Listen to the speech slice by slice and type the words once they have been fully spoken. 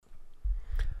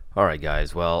Alright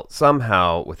guys, well,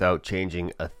 somehow, without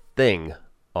changing a thing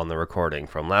on the recording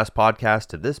from last podcast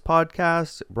to this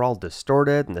podcast, we're all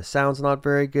distorted and the sound's not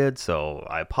very good, so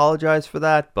I apologize for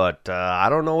that, but I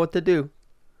don't know what to do.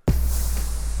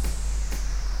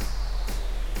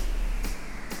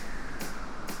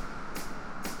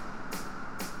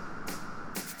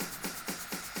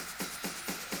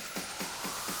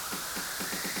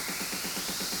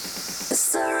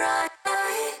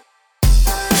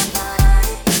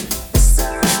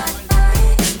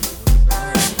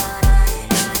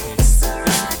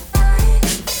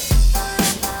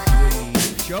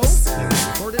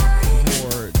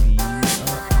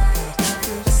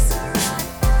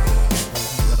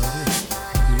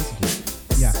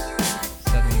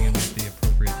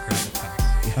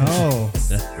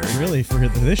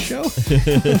 This show? I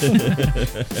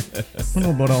don't know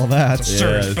about all that. It's a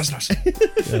serious business.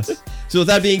 Yes. So with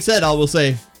that being said, I will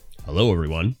say, hello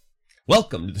everyone.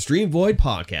 Welcome to the Stream Void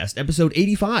Podcast, episode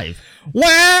 85.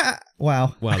 Wow,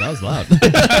 that was loud.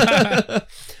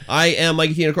 I am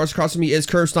Mikey T, and of course across from me is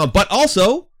Curbstomp, but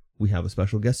also, we have a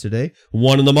special guest today,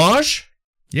 OneintheMosh.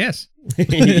 Yes,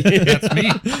 that's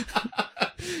me.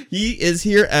 He is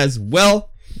here as well.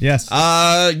 Yes.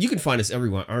 You can find us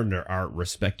everywhere under our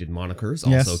respected monikers.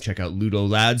 Yes. Also, check out Ludo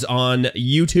Lads on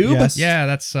YouTube. Yes. Yeah,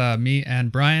 that's me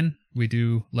and Brian. We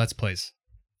do Let's Plays.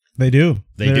 They do.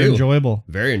 They're enjoyable.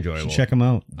 Very enjoyable. Check them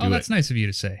out. That's nice of you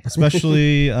to say.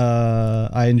 Especially,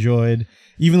 I enjoyed,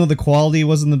 even though the quality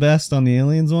wasn't the best on the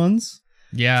Aliens ones.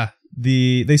 Yeah.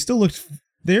 They still looked.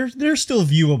 They're still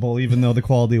viewable, even though the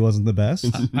quality wasn't the best.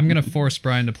 I'm gonna force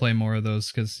Brian to play more of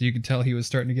those because you could tell he was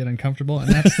starting to get uncomfortable, and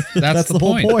that's the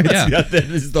whole point. Yeah, that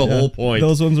is the whole point.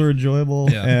 Those ones were enjoyable,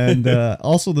 Yeah. and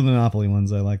also the Monopoly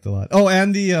ones I liked a lot. Oh,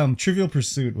 and the Trivial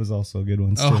Pursuit was also good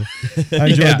ones too. I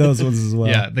enjoyed Yeah. those ones as well.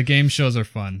 Yeah, the game shows are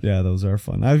fun. Yeah, those are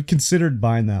fun. I've considered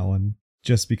buying that one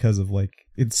just because of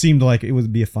it seemed like it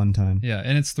would be a fun time. Yeah,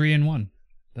 and it's 3-in-1.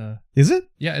 Is it?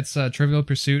 Yeah, it's Trivial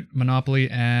Pursuit, Monopoly,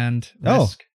 and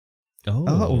Risk.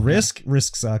 Oh, Risk?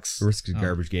 Risk sucks. Risk is a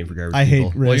garbage game for garbage I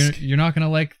people. hate Risk. Well, you're not going to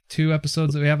like 2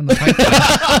 episodes that we have in the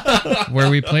pipeline where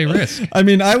we play Risk. I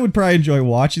mean, I would probably enjoy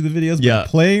watching the videos, but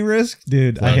playing Risk?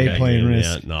 Dude, I hate playing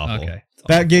Risk. Yeah, awful. Okay.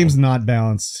 That game's not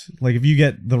balanced. Like, if you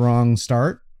get the wrong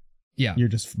start, Yeah. you're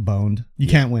just boned. You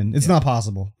can't win. It's not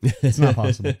possible. It's not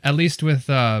possible. At least with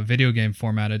video game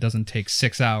format, it doesn't take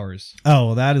 6 hours.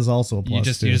 Oh, that is also a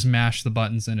plus, You just mash the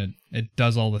buttons and it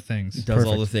does all the things. It does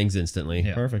all the things instantly.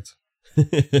 Yeah. Perfect.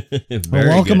 Very Well,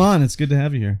 welcome good. on. It's good to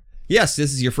have you here. Yes,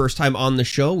 this is your first time on the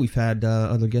show. We've had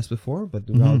other guests before, but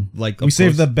We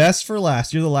saved the best for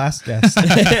last. You're the last guest.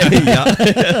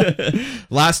 Yeah.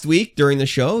 Last week during the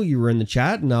show, you were in the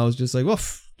chat, and I was just like, well,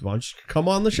 why don't you come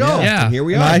on the show? Yeah. And here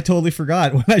we And are. I totally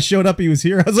forgot. When I showed up, he was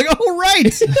here. I was like, oh,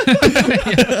 right.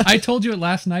 Yeah, I told you it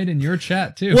last night in your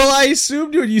chat, too. Well, I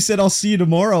assumed when you said, I'll see you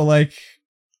tomorrow, like,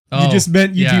 you just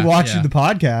meant you'd be watching the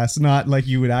podcast, not like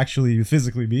you would actually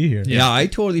physically be here. Yeah, I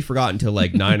totally forgot until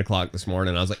like 9 o'clock this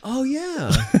morning. I was like, oh,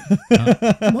 yeah.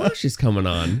 Mosh is coming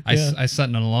on. I set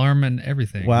an alarm and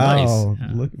everything. Wow.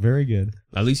 Nice. Look, very good.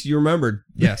 At least you remembered.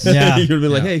 Yes. Yeah. You'd be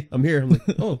like, hey, I'm here. I'm like,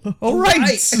 oh, All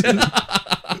right.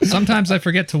 Sometimes I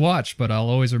forget to watch, but I'll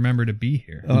always remember to be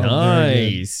here. Oh,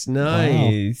 nice.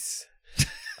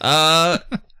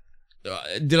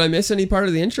 Did I miss any part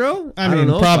of the intro? I mean, don't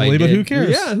know if probably, I but did. who cares?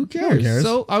 Yeah, who cares? No one cares.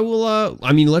 So I will,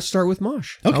 let's start with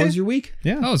Mosh. Okay. How was your week?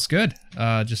 Yeah. Oh, it's good.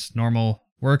 Just normal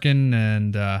working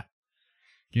and,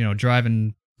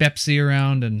 driving Pepsi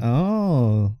around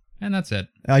and that's it.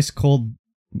 Ice cold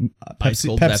Ice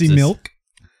cold Pepsi Pepsis. milk.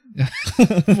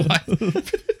 What?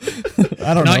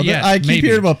 I don't Not know. yet. I keep Maybe.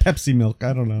 hearing about Pepsi milk.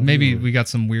 I don't know. Maybe we got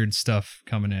some weird stuff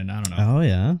coming in. I don't know. Oh,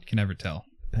 yeah. You can never tell.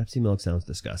 Pepsi milk sounds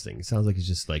disgusting. It sounds like it's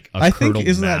just like a I think, curdled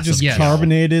isn't that mass just of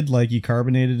carbonated? Like you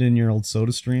carbonated in your old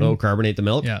soda stream? Oh, carbonate the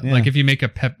milk? Yeah, Yeah. like if you make a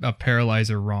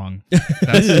paralyzer wrong.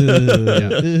 That's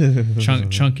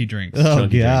chunky drinks. Oh,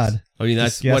 Chunky God. drinks. I mean,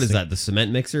 that's, what is Disgusting. that? The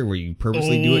cement mixer where you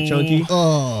purposely do it chunky?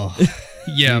 Oh,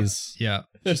 Yeah. jeez. Yeah.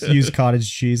 Just use cottage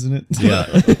cheese in it. Yeah.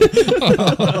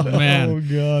 Oh, man. Oh,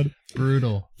 God.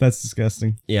 Brutal. That's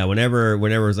disgusting. Yeah, whenever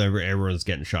everyone's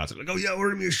getting shots, I'm like, oh yeah,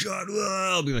 order me a shot.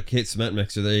 I'll be like, hey, cement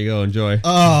mixer, there you go, enjoy.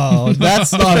 Oh,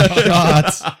 that's not a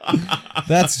shot.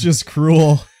 That's just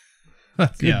cruel.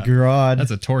 Good God.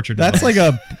 That's a torture That's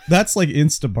device. like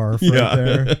Instabarf right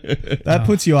there. That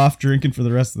puts you off drinking for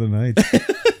the rest of the night.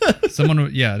 Someone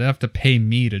would, they'd have to pay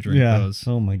me to drink those.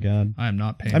 Oh my God. I am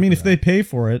not paying. I mean, for if that. they pay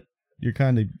for it, you're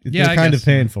kind of I kind guess. of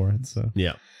paying for it. So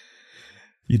Yeah,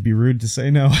 you'd be rude to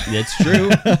say no. it's true.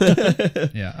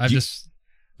 Yeah, I've just.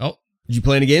 Oh, Did you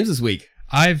play any games this week?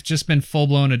 I've just been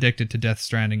full-blown addicted to Death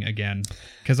Stranding again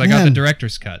because I got the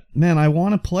director's cut. Man, I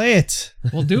want to play it.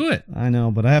 We'll do it. I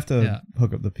know, but I have to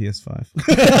hook up the PS5.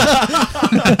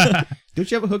 Don't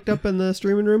you have it hooked up in the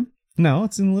streaming room? No,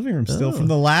 it's in the living room still from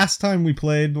the last time we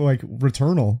played like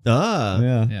Returnal.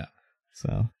 Yeah. So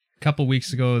a couple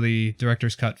weeks ago, the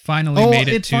director's cut finally made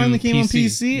it to finally came PC. on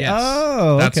PC. Yes.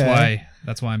 Oh, okay.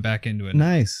 That's why I'm back into it.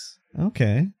 Nice.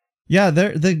 Okay.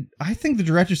 Yeah, I think the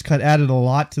director's cut added a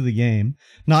lot to the game.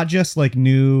 Not just like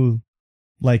new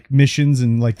like missions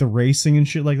and like the racing and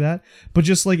shit like that, but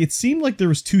just like it seemed like there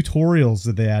was tutorials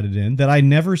that they added in that I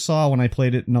never saw when I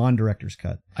played it non-director's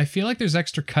cut. I feel like there's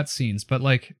extra cutscenes, but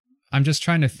like I'm just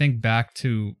trying to think back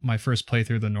to my first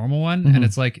playthrough, the normal one, and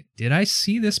it's like, did I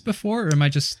see this before, or am I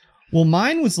just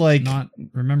mine was like not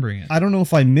remembering it? I don't know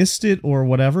if I missed it or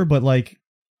whatever, but like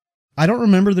I don't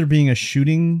remember there being a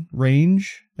shooting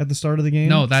range at the start of the game.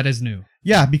 No, that is new.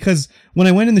 Yeah, because when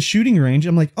I went in the shooting range,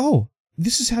 I'm like, oh,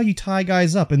 this is how you tie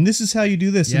guys up, and this is how you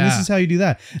do this, and this is how you do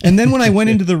that. And then when I went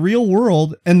into the real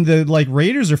world and the like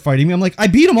raiders are fighting me, I'm like, I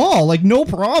beat them all, like no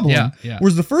problem. Yeah.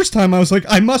 Whereas the first time I was like,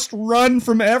 I must run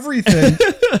from everything.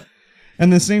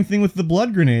 And the same thing with the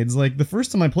blood grenades. Like the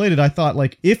first time I played it, I thought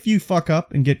like if you fuck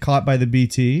up and get caught by the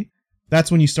BT,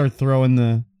 that's when you start throwing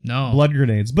the blood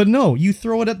grenades. But no, you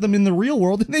throw it at them in the real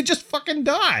world and they just fucking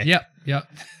die. Yep.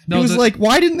 No, it was like,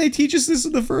 why didn't they teach us this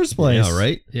in the first place? Yeah,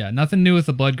 right? Yeah, nothing new with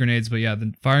the blood grenades, but yeah,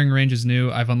 the firing range is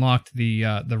new. I've unlocked the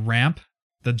ramp,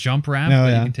 the jump ramp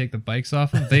that you can take the bikes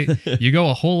off of. You go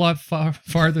a whole lot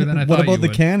farther than I thought you would. What about the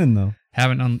cannon, though? I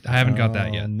haven't got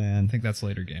that yet. Man. I think that's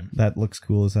later game. That looks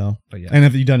cool as hell. But yeah. And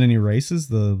have you done any races?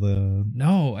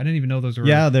 No, I didn't even know those were.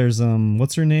 Yeah, there's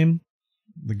what's her name?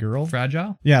 The girl?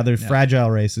 Fragile? Yeah, there's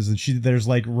fragile races, and there's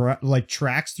like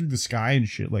tracks through the sky and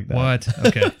shit like that. What?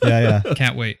 Okay. Yeah.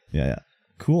 Can't wait. Yeah.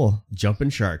 Cool. Jumping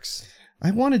sharks.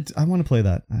 I want to play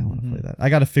that. I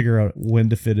got to figure out when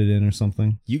to fit it in or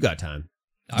something. You got time.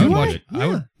 I would watch it.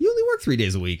 Yeah. You only work 3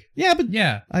 days a week. Yeah, but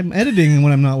I'm editing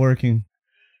when I'm not working.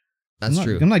 That's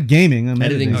true. I'm not gaming. I'm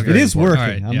editing. It is working.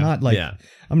 Right, I'm not like. Yeah.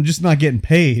 I'm just not getting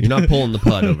paid. You're not pulling the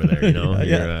pud over there, you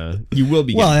know. You will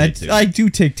be. Well, I do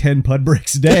take 10 pud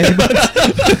breaks a day, but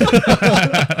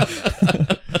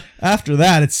after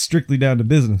that, it's strictly down to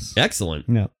business. Excellent.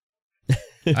 Yeah.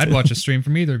 I'd watch a stream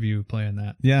from either of you playing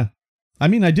that. Yeah, I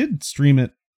mean, I did stream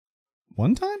it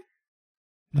one time.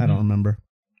 I don't remember.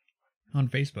 On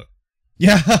Facebook.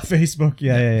 Yeah, Facebook.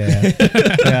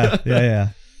 Yeah.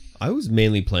 I was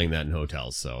mainly playing that in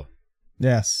hotels, so.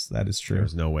 Yes, that is true.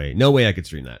 There's no way I could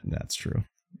stream that. That's true.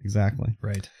 Exactly.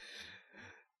 Right.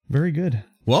 Very good.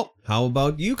 Well, how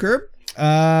about you, Curb?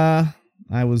 I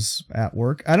was at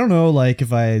work. I don't know, like,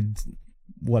 if I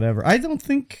whatever. I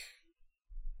can't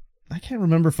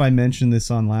remember if I mentioned this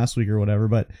on last week or whatever,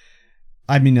 but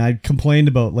I mean, I complained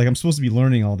about, like, I'm supposed to be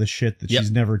learning all this shit that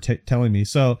she's never telling me.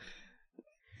 So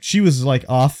she was, like,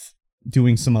 off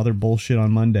doing some other bullshit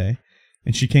on Monday,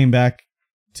 and she came back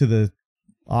to the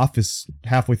office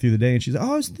halfway through the day, and she's like,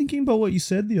 I was thinking about what you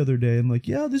said the other day. I'm like,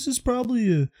 yeah, this is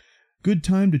probably a good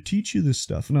time to teach you this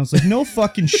stuff. And I was like, no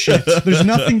fucking shit. There's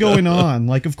nothing going on.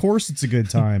 Like, of course it's a good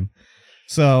time.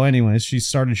 So anyways, she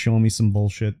started showing me some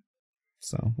bullshit.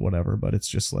 So whatever, but it's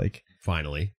just like,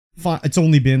 finally. It's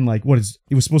only been like,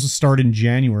 it was supposed to start in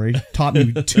January, taught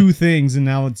me 2 things, and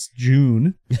now it's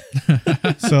June.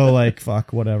 So like,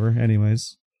 fuck, whatever.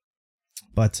 Anyways.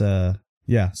 But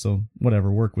yeah, so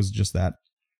whatever, work was just that,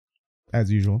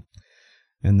 as usual.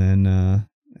 And then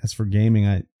as for gaming,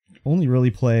 I only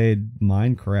really played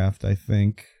Minecraft, I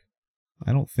think.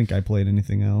 I don't think I played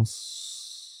anything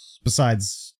else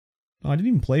besides. I didn't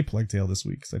even play Plague Tale this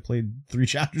week because I played 3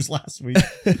 chapters last week.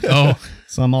 Oh,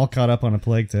 so I'm all caught up on a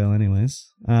Plague Tale, anyways.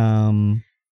 And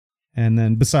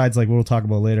then besides, like, what we'll talk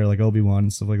about later, like Obi-Wan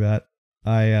and stuff like that,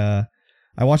 I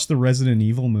watched the Resident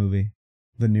Evil movie,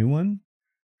 the new one.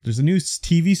 There's a new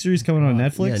TV series coming on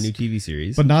Netflix. Yeah, new TV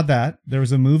series. But not that. There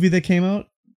was a movie that came out.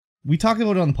 We talked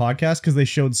about it on the podcast because they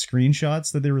showed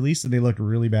screenshots that they released and they looked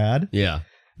really bad. Yeah.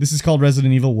 This is called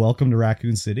Resident Evil Welcome to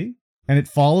Raccoon City. And it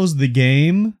follows the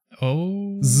game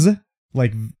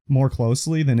like more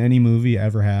closely than any movie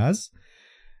ever has.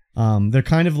 They're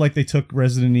kind of like they took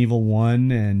Resident Evil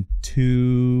 1 and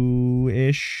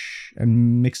 2-ish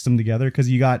and mixed them together because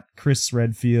you got Chris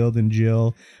Redfield and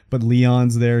Jill, but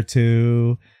Leon's there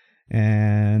too.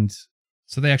 And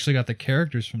so they actually got the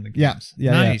characters from the games.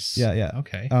 Yeah. Nice. Yeah.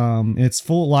 Okay. It's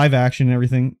full live action and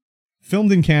everything.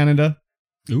 Filmed in Canada.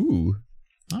 Ooh.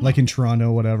 Like in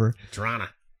Toronto, whatever. Toronto.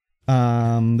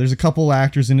 There's a couple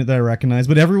actors in it that I recognize,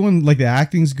 but everyone, like, the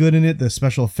acting's good in it, the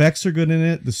special effects are good in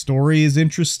it, the story is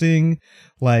interesting.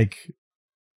 Like,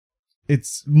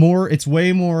 it's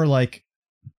way more like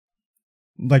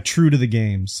true to the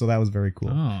games. So that was very cool.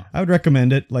 Oh. I would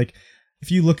recommend it. Like, if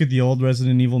you look at the old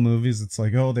Resident Evil movies, it's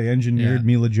like, oh, they engineered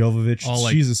Mila Jovovich.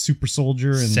 She's a super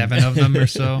soldier. And 7 of them or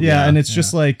so. Yeah, and it's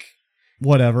just like,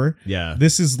 whatever. Yeah.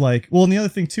 This is like, well, and the other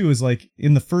thing too is like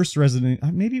in the first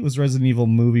maybe it was Resident Evil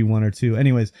movie 1 or 2.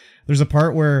 Anyways, there's a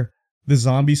part where the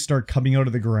zombies start coming out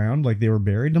of the ground like they were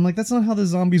buried. And I'm like, that's not how the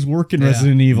zombies work in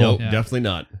Resident Evil. Nope, definitely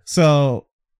not. So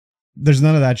there's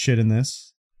none of that shit in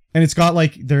this. And it's got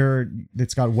like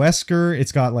it's got Wesker,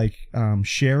 it's got like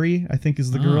Sherry, I think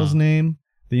is the girl's name,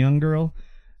 the young girl.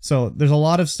 So there's a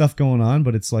lot of stuff going on,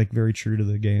 but it's like very true to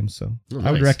the game. So nice.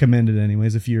 I would recommend it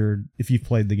anyways if you've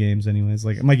played the games anyways.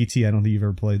 Like Mikey T, I don't think you've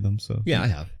ever played them. So yeah, I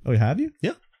have. Oh, have you?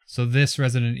 Yeah. So this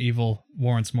Resident Evil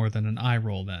warrants more than an eye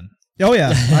roll then. Oh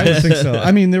yeah, I would think so.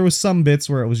 I mean, there was some bits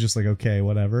where it was just like, okay,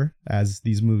 whatever, as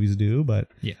these movies do, but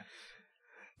yeah.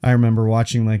 I remember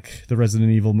watching like the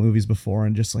Resident Evil movies before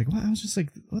and just like, wow, I was just like,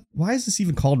 what? Why is this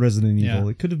even called Resident Evil?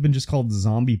 It could have been just called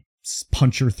Zombie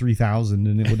Puncher 3000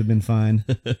 and it would have been fine.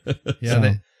 Yeah,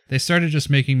 so. They started just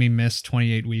making me miss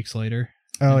 28 weeks later.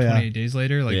 Oh yeah, 28 days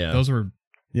later. Like those were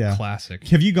classic.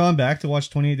 Have you gone back to watch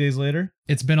 28 Days Later?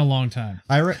 It's been a long time.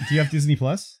 Do you have Disney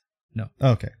Plus? No.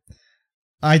 Okay.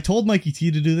 I told Mikey T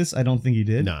to do this. I don't think he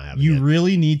did. No, I haven't You yet.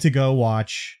 really need to go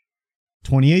watch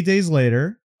 28 Days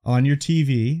Later on your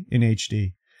TV in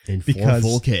HD. In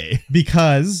 4K.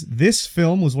 Because this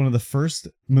film was one of the first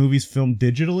movies filmed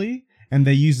digitally, and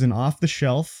they used an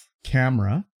off-the-shelf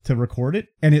camera to record it,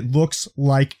 and it looks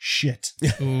like shit.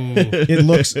 Ooh. It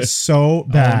looks so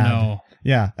bad. Oh, no.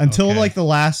 Yeah, until like the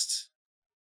last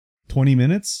 20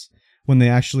 minutes when they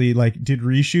actually like did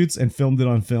reshoots and filmed it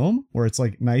on film where it's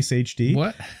like nice HD.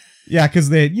 What? Yeah, because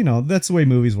they, that's the way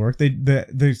movies work.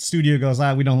 The studio goes,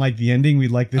 we don't like the ending.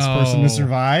 We'd like this person to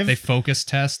survive. They focus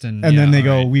test and then they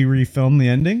go, we refilm the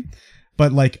ending.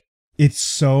 But like, it's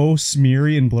so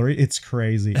smeary and blurry. It's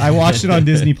crazy. I watched it on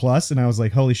Disney Plus and I was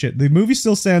like, holy shit. The movie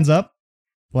still stands up,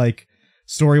 like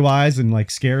story wise and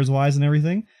like scares wise and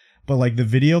everything. But like the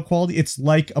video quality, it's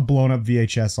like a blown up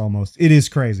VHS almost. It is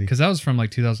crazy. Because that was from like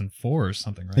 2004 or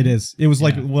something, right? It is. It was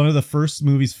like one of the first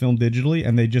movies filmed digitally,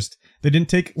 and they didn't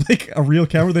take like a real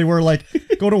camera. They were like,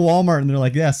 go to Walmart, and they're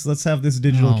like, yes, let's have this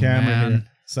digital camera here.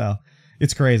 So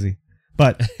it's crazy.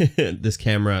 But this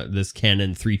Canon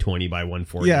 320 by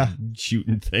 140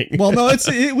 shooting thing. Well, no,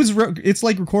 it's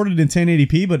like recorded in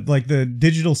 1080p, but like the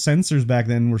digital sensors back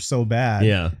then were so bad.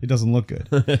 Yeah, it doesn't look good.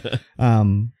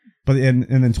 But and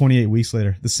then 28 weeks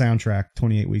later, the soundtrack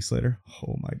 28 weeks later.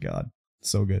 Oh my God.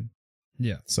 So good.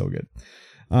 Yeah. So good.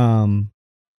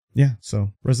 Yeah. So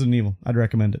Resident Evil, I'd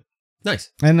recommend it. Nice.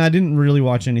 And I didn't really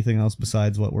watch anything else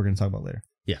besides what we're going to talk about later.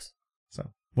 Yes. So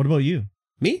what about you?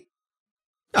 Me?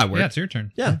 I work. Yeah, it's your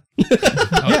turn. Yeah.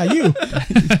 Yeah, you.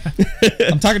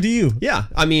 I'm talking to you. Yeah.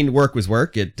 I mean, work was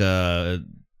work.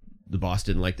 The boss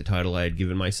didn't like the title I had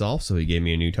given myself, so he gave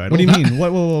me a new title. What do you mean?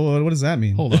 What does that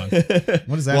mean? Hold on. What does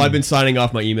that mean? Well, I've been signing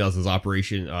off my emails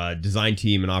as design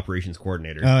team and operations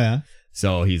coordinator. Oh, yeah?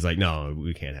 So he's like, no,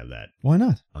 we can't have that. Why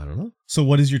not? I don't know. So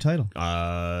what is your title?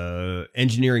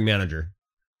 Engineering manager.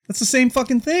 That's the same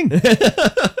fucking thing.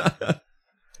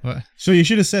 What? So you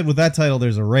should have said with that title,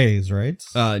 there's a raise, right?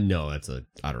 No,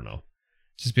 I don't know.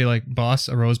 Just be like, boss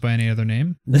arose by any other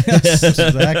name? Yes,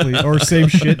 exactly. Or same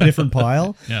shit, different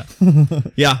pile. Yeah.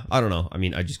 Yeah, I don't know. I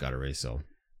mean, I just got a raise, so.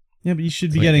 Yeah, but you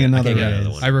should be getting another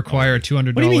raise. I require a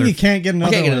 $200. What do you mean you can't get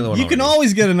another one? You can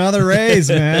always get another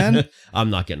raise, man. I'm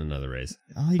not getting another raise.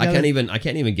 I can't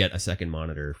even get a second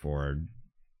monitor for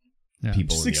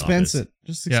people just in the expense office. it.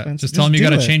 Just expense it. Just tell them you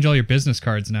got to change all your business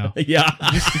cards now. Yeah.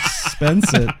 Just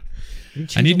expense it.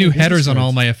 I need new headers on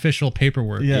all my official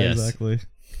paperwork. Yeah, exactly.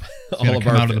 All of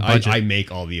out of the budget. I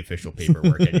make all the official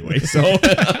paperwork anyway. So,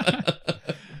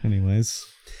 anyways,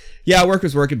 yeah, work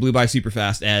was work. It blew by super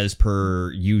fast as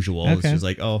per usual. Okay. It's just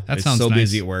like, oh, that it's sounds so nice.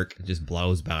 busy at work. It just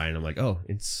blows by, and I'm like, oh,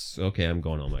 it's okay. I'm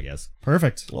going home, I guess.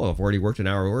 Perfect. Well, I've already worked an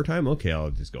hour overtime. Okay,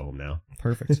 I'll just go home now.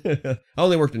 Perfect. I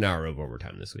only worked an hour of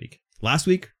overtime this week. Last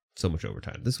week, so much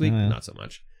overtime. This week, not so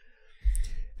much.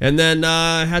 And then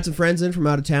had some friends in from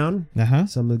out of town.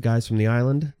 Some of the guys from the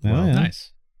island.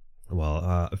 Nice.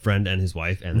 Well, a friend and his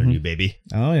wife and their new baby.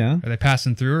 Oh, yeah. Are they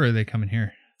passing through or are they coming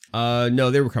here?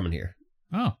 No, they were coming here.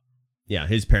 Oh. Yeah,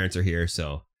 his parents are here,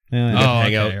 so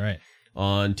hang out. Right.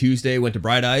 On Tuesday, went to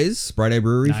Bright Eye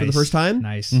Brewery for the first time.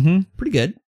 Nice. Mm-hmm. Pretty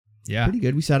good. Yeah. Pretty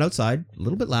good. We sat outside. A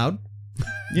little bit loud.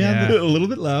 Yeah. A little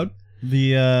bit loud.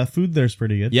 The food there's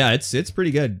pretty good. Yeah, it's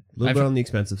pretty good. A little bit on the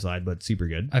expensive side, but super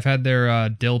good. I've had their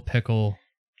dill pickle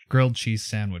grilled cheese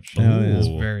sandwich. Oh, yeah. It's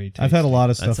very tasty. I've had a lot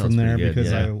of stuff from there good,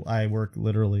 because I work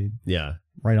literally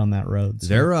right on that road. So.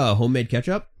 Their homemade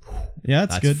ketchup? Yeah,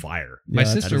 it's that's good. fire. My Yeah,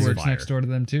 sister that is works fire. next door to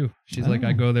them too. She's like,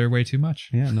 I go there way too much.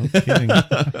 Yeah, no kidding.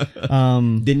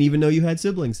 Didn't even know you had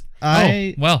siblings.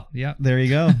 Well, yeah. There you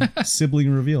go.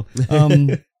 Sibling reveal.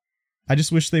 I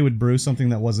just wish they would brew something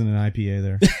that wasn't an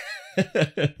IPA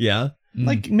there. Yeah.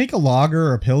 Like make a lager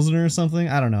or a pilsner or something.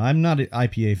 I don't know. I'm not an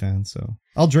IPA fan, so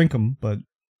I'll drink them, but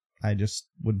I just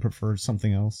would prefer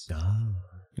something else.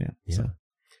 Yeah. So.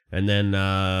 And then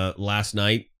last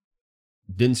night,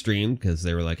 didn't stream because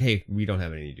they were like, hey, we don't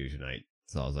have anything to do tonight.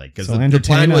 So I was like, because the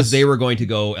plan was they were going to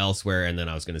go elsewhere and then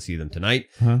I was going to see them tonight.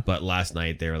 But last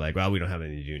night they were like, well, we don't have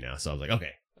anything to do now. So I was like,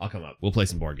 okay, I'll come up. We'll play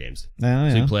some board games.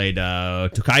 So we played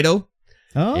Tokaido.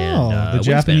 Oh, and, the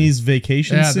Japanese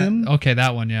vacation sim?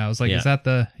 That one, yeah. I was like, is that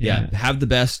the... Yeah, have the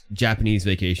best Japanese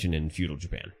vacation in feudal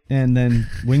Japan. And then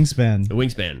Wingspan. The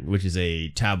Wingspan, which is a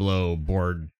tableau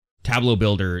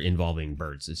builder involving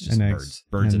birds. It's just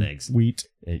birds and eggs. Wheat.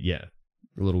 Yeah.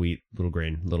 A little wheat, little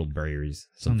grain, little berries,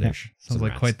 some fish. Sounds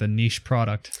like quite the niche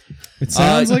product. It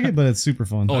sounds like it, but it's super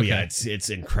fun. Oh, yeah, it's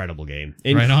incredible game.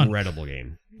 Right on. Incredible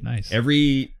game. Nice.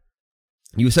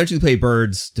 You essentially play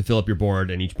birds to fill up your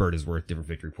board, and each bird is worth different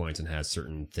victory points and has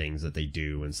certain things that they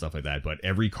do and stuff like that. But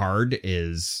every card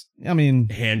is,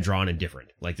 hand drawn and different.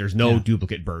 Like there's no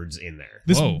duplicate birds in there.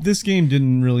 This game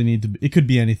didn't really need to. It could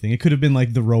be anything. It could have been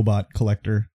like the robot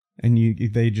collector, and you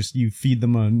feed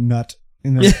them a nut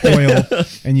in their foil,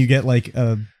 and you get like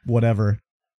a whatever.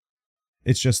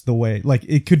 It's just the way. Like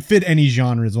it could fit any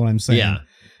genre, is what I'm saying. Yeah,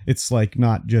 it's like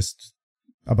not just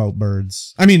about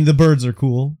birds. I mean, the birds are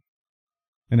cool.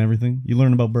 And everything. You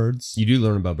learn about birds. You do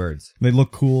learn about birds. They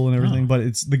look cool and everything, but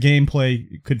it's the gameplay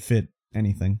could fit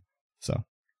anything. So,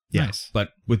 yeah. Nice.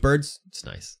 But with birds, it's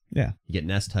nice. Yeah. You get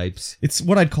nest types. It's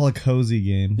what I'd call a cozy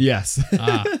game. Yes.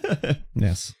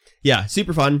 Yes. Yeah,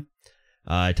 super fun.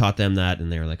 I taught them that,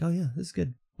 and they were like, "Oh yeah, this is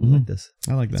good. I like this.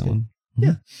 I like that one."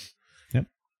 Yeah. Yep.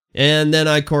 And then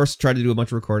I, of course, tried to do a bunch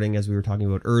of recording, as we were talking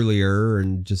about earlier,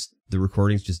 and just the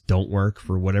recordings just don't work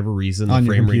for whatever reason. The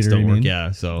frame rates don't work.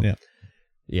 Yeah. So. Yeah.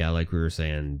 Yeah, like we were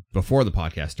saying before the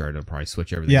podcast started, I'll probably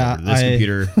switch everything over to this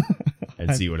computer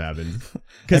and see what happens.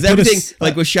 Because everything,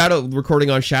 like with recording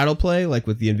on Shadowplay, like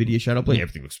with the NVIDIA Shadowplay,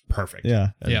 everything looks perfect. Yeah.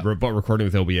 But recording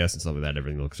with OBS and stuff like that,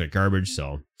 everything looks like garbage.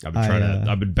 So I've been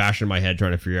I've been bashing my head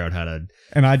trying to figure out how to.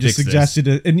 And I just suggested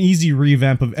an easy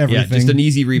revamp of everything. Yeah, just an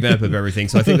easy revamp of everything.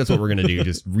 So I think that's what we're gonna do.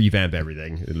 Just revamp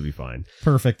everything. It'll be fine.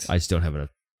 Perfect. I just don't have enough.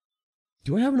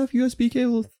 Do I have enough USB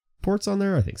cable ports on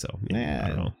there? I think so. Yeah, I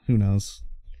don't know. Who knows?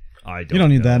 You don't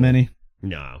need that many.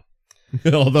 No.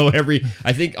 Although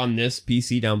I think on this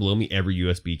PC down below me, every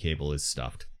USB cable is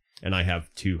stuffed. And I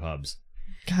have 2 hubs.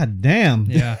 God damn.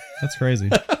 Yeah. That's crazy.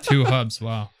 2 hubs.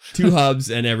 Wow. 2 hubs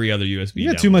and every other USB.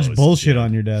 You got too much bullshit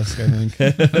on your desk, I think.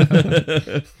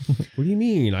 What do you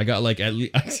mean? I got like at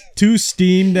least 2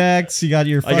 Steam Decks. You got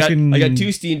your fucking. I got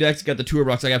 2 Steam Decks. Got the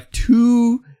toolbox. I have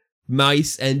 2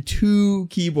 mice and 2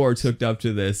 keyboards hooked up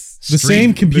to this. The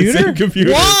same computer? The same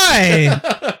computer.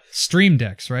 Why? Stream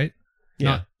Decks, right?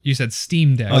 Yeah. You said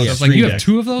Steam Decks. Oh, yeah, I was like, you have Deck.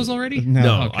 2 of those already?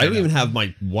 No, Okay, I don't even have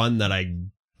my one that I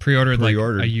pre-ordered like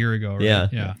a year ago. Right?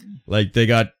 Yeah. Like they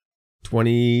got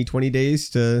 20 days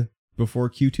before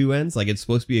Q2 ends. Like it's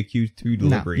supposed to be a Q2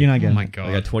 delivery. You're not getting it. Oh my God.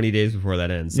 I got 20 days before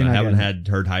that ends. So I haven't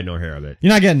heard hide nor hair of it.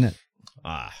 You're not getting it.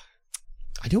 I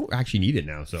don't actually need it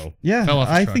now, so. Yeah,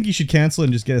 I think you should cancel it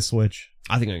and just get a Switch.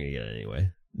 I think I'm going to get it anyway.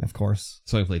 Of course.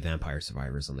 So I can play Vampire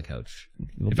Survivors on the couch.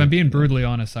 If I'm being brutally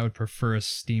honest, I would prefer a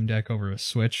Steam Deck over a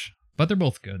Switch, but they're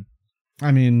both good.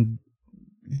 I mean,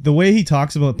 the way he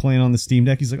talks about playing on the Steam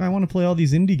Deck, he's like, I want to play all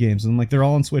these indie games. And I'm like, they're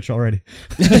all on Switch already.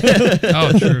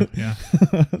 Oh, true. Yeah.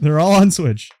 They're all on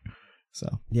Switch. So.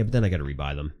 Yeah, but then I got to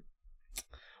rebuy them.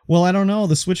 Well, I don't know.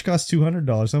 The Switch costs $200.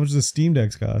 How much does the Steam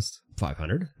Decks cost?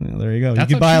 $500. Yeah, there you go. That's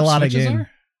you could buy a lot Switches of games.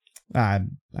 I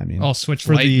mean, Switch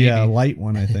for Lite, the maybe. light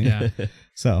one, I think. Yeah.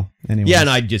 So, anyway. Yeah, and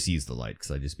I'd just use the light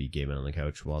because I'd just be gaming on the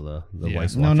couch while the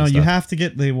wife's watching No, stuff. you have to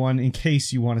get the one in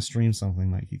case you want to stream something,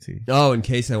 Mikey T. Oh, in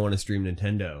case I want to stream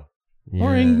Nintendo.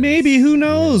 Or maybe, who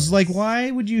knows? Like,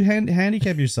 why would you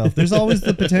handicap yourself? There's always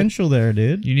the potential there,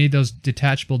 dude. You need those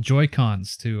detachable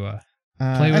Joy-Cons to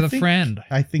play with a friend.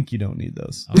 I think you don't need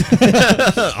those. Okay.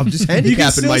 I'm just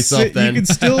handicapping myself then. You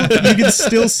can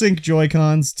still sync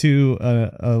Joy-Cons to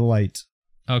a light.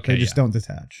 Okay, they just don't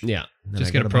detach. Yeah.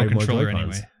 Just get a Pro Controller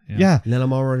anyway. Yeah. And then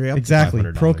I'm already up exactly. to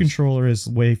 $500. Pro Controller is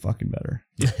way fucking better.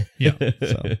 Yeah.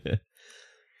 So.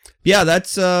 Yeah,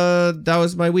 that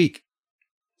was my week.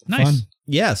 Nice. Fun.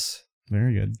 Yes.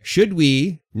 Very good. Should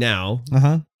we now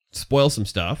spoil some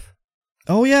stuff?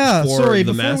 Oh yeah. Sorry,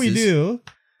 before we do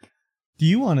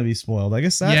you want to be spoiled? I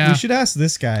guess we should ask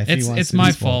this guy if he wants it's to my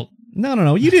be spoiled. fault.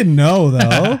 No. You didn't know,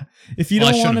 though. If you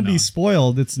don't want to be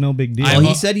spoiled, it's no big deal. Well,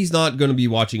 he said he's not going to be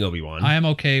watching Obi-Wan. I am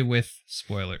okay with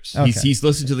spoilers. Okay. He's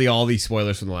listened to all these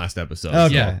spoilers from the last episode.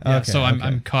 Okay. So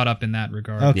I'm caught up in that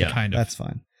regard. Okay, kind of. That's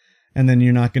fine. And then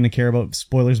you're not going to care about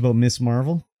spoilers about Miss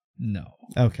Marvel? No.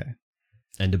 Okay.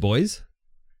 And the boys?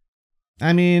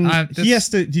 I mean, he has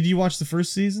to. Did you watch the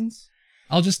first seasons?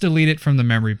 I'll just delete it from the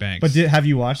memory banks. But have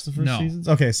you watched the first seasons?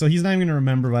 Okay, so he's not even going to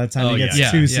remember by the time he gets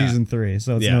to season 3,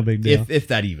 so it's no big deal. If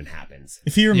that even happens.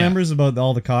 If he remembers about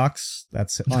all the cocks,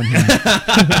 that's on him.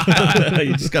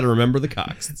 You just got to remember the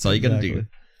cocks. That's all you got to do.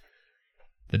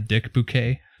 The dick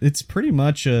bouquet. It's pretty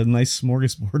much a nice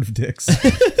smorgasbord of dicks.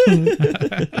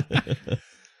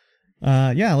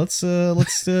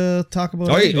 Let's talk about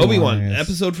Obi-Wan,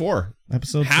 episode 4.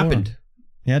 Episode 4 happened.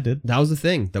 Yeah, it did. That was the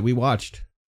thing that we watched.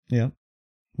 Yeah,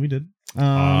 we did. Go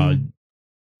ahead.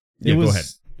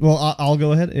 Well, I'll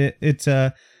go ahead.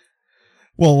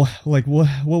 What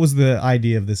was the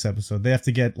idea of this episode? They have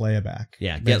to get Leia back.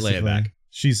 Yeah, get Leia back.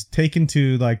 She's taken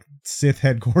to like Sith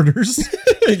headquarters.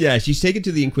 Yeah, she's taken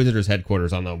to the Inquisitor's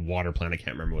headquarters on the water planet. I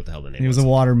can't remember what the hell the name was. It was a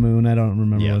water moon. I don't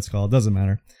remember what it's called. Doesn't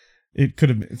matter. It could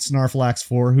have been Snarflax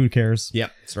 4. Who cares?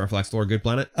 Yep, Snarflax 4, good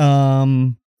planet.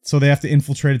 So they have to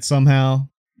infiltrate it somehow.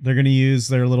 They're going to use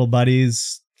their little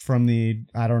buddies from the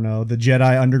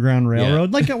Jedi Underground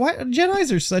Railroad. Yeah. Like, why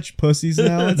Jedis are such pussies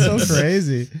now? It's so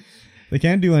crazy. They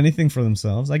can't do anything for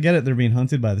themselves. I get it. They're being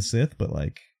hunted by the Sith, but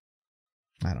like,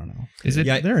 I don't know.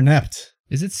 They're inept.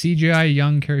 Is it CGI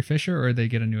young Carrie Fisher, or they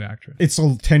get a new actress? It's a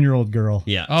 10-year-old girl.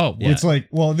 Yeah. Oh, yeah. It's like,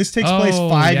 well, this takes place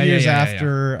 5 years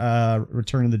after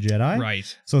Return of the Jedi.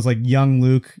 Right. So it's like young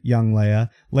Luke, young Leia.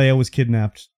 Leia was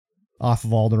kidnapped off of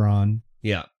Alderaan.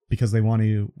 Yeah. Because the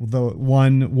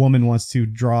one woman wants to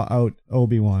draw out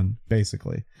Obi-Wan,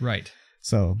 basically. Right.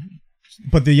 So,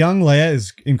 but the young Leia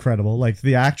is incredible. Like,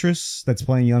 the actress that's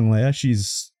playing young Leia,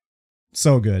 she's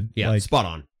so good. Yeah, like, spot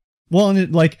on. Well, and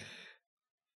it, like,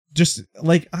 just,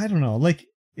 like, I don't know. Like,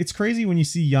 it's crazy when you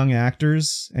see young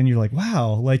actors and you're like,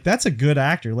 wow, like, that's a good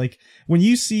actor. Like, when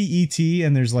you see E.T.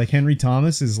 and there's, like, Henry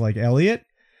Thomas is, like, Elliot,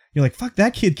 you're like, fuck,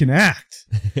 that kid can act.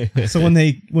 So when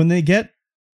they get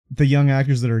the young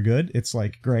actors that are good, it's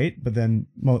like great, but then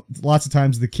lots of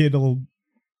times the kid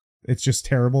it's just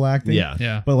terrible acting.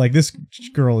 Yeah. But like this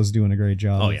girl is doing a great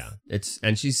job. Oh yeah,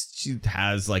 she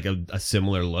has like a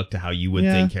similar look to how you would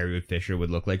think Carrie Fisher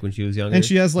would look like when she was younger. And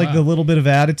she has like the little bit of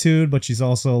attitude, but she's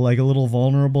also like a little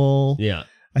vulnerable. Yeah,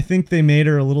 I think they made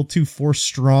her a little too force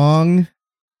strong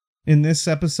in this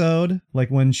episode.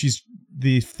 Like when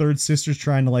the third sister's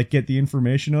trying to like get the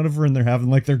information out of her and they're having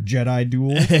like their Jedi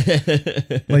duel.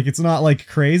 Like it's not like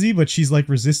crazy, but she's like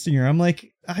resisting her. I'm like,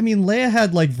 I mean, Leia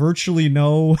had like virtually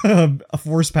no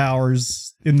force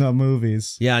powers in the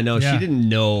movies. Yeah, no, she didn't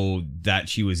know that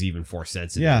she was even force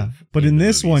sensitive. Yeah, but in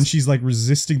this one, she's like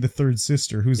resisting the third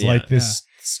sister who's like this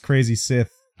crazy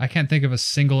Sith. I can't think of a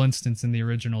single instance in the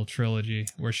original trilogy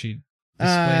where she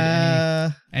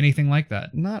displayed anything like that.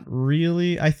 Not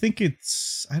really. I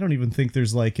don't even think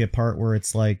there's like a part where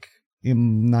it's like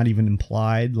not even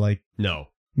implied. Like, no,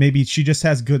 maybe she just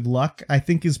has good luck, I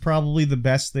think is probably the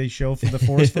best they show for the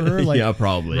Force for her. Like, yeah,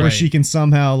 probably. Where she can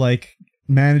somehow like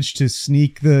manage to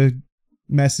sneak the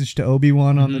message to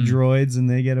Obi-Wan on the droids and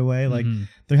they get away. Like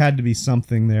there had to be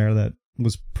something there that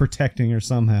was protecting her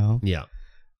somehow. Yeah.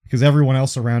 Because everyone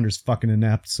else around her is fucking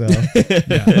inept, so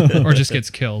or just gets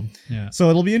killed. Yeah. So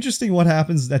it'll be interesting what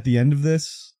happens at the end of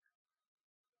this.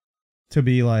 To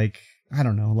be like, I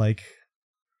don't know, like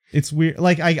it's weird.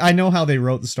 Like I know how they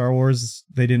wrote the Star Wars.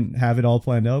 They didn't have it all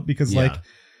planned out because, like,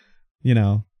 you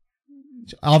know,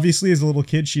 obviously as a little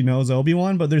kid she knows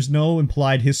Obi-Wan, but there's no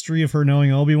implied history of her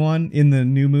knowing Obi-Wan in the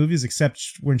new movies except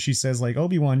when she says like,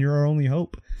 Obi-Wan, you're our only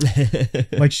hope.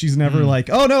 Like she's never like,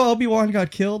 oh no, Obi-Wan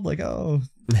got killed. Like, oh.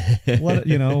 What,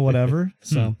 you know, whatever.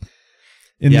 So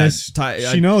in this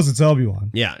she knows it's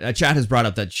Obi-Wan. Yeah, chat has brought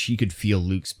up that she could feel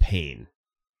Luke's pain.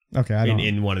 Okay, I don't know.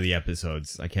 In one of the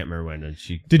episodes. I can't remember when.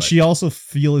 She also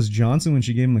feel his Johnson when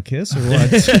she gave him a kiss or what?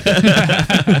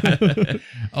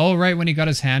 Oh, right, when he got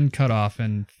his hand cut off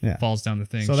and falls down the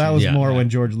thing. So that was more when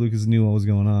George Lucas knew what was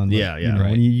going on. But, you know,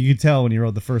 when you could tell when he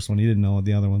wrote the first one, he didn't know what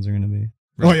the other ones are going to be.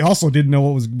 Right. Oh, he also didn't know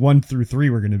what was 1 through 3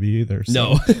 were going to be either.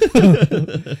 So.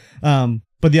 No.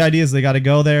 But the idea is they got to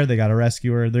go there. They got to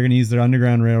rescue her. They're going to use their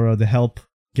Underground Railroad to help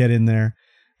get in there.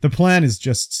 The plan is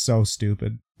just so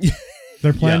stupid.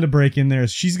 Their plan to break in there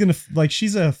is she's going to, like,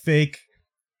 she's not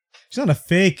a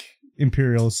fake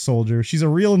Imperial soldier. She's a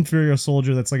real Imperial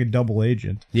soldier that's like a double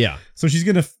agent. Yeah. So she's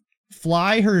going to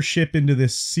fly her ship into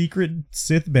this secret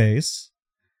Sith base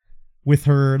with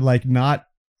her, like, not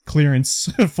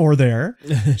clearance for there.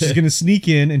 She's gonna sneak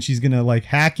in and she's gonna like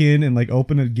hack in and like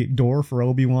open a door for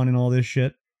Obi-Wan and all this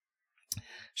shit.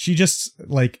 She just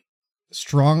like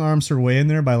strong arms her way in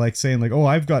there by like saying like, oh,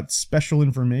 I've got special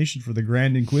information for the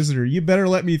Grand Inquisitor. You better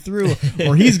let me through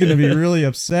or he's gonna be really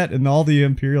upset. And all the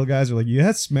Imperial guys are like,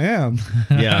 yes, ma'am.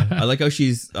 Yeah, I like how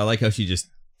she just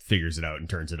figures it out and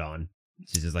turns it on.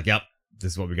 She's just like, yep,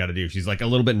 this is what we got to do. She's like a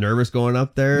little bit nervous going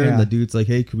up there, and the dude's like,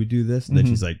 hey, could we do this? And then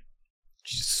she's like,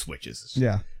 she just switches.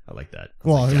 Yeah, I like that.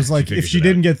 Well, it was like if she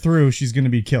didn't get through, she's gonna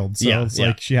be killed. So it's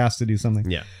like she has to do something.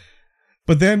 Yeah.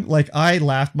 But then, like, I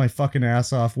laughed my fucking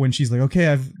ass off when she's like,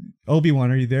 okay,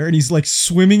 Obi-Wan, are you there? And he's like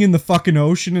swimming in the fucking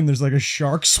ocean and there's like a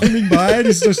shark swimming by and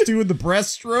he's just doing the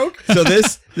breaststroke. So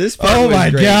this part oh was my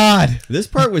great. God. This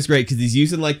part was great because he's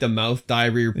using like the mouth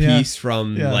diver piece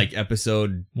from like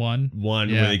episode one where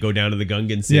they go down to the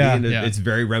Gungan city and it's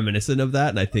very reminiscent of that.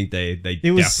 And I think they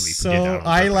definitely so did that on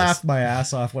I purpose. Laughed my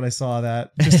ass off when I saw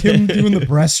that. Just him doing the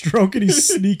breaststroke and he's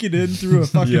sneaking in through a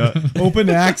fucking open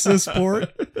access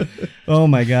port. Oh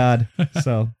my God.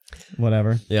 So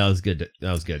whatever. Yeah, that was good.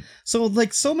 That was good. So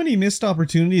like so many missed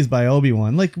opportunities by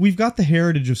Obi-Wan. Like we've got the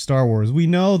heritage of Star Wars. We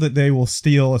know that they will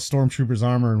steal a stormtrooper's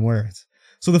armor and wear it.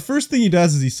 So the first thing he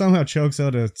does is he somehow chokes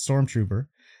out a stormtrooper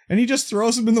and he just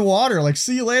throws him in the water. Like,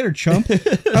 see you later, chump.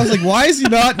 I was like, why is he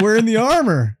not wearing the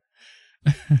armor?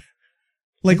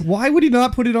 Like, why would he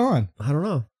not put it on? I don't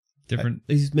know. Different.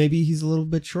 Maybe he's a little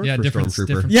bit short for stormtrooper.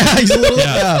 Different. Yeah, he's a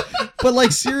little. But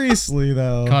like seriously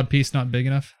though, cod piece not big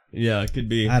enough. Yeah, it could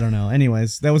be. I don't know.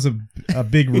 Anyways, that was a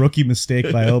big rookie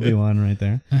mistake by Obi-Wan right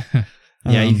there.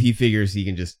 Yeah, he figures he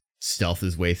can just stealth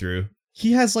his way through.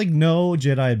 He has like no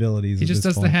Jedi abilities. He just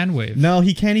does the hand wave. No,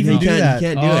 he can't even do that. He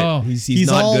can't do it. He's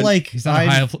not all good. like he's not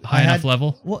high enough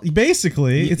level. Well,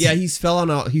 basically, he's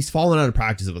fallen out of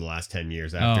practice over the last 10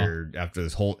 years after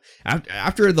this whole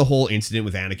after the whole incident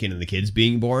with Anakin and the kids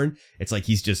being born. It's like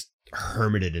he's just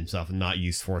hermited himself and not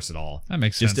used Force at all. That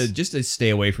makes sense. Just to stay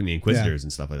away from the Inquisitors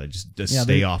and stuff like that. Just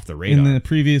stay off the radar. In the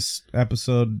previous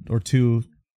episode or two,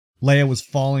 Leia was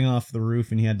falling off the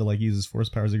roof and he had to like use his Force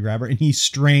powers to grab her and he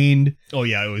strained. Oh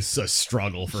yeah, it was a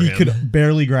struggle for him. He could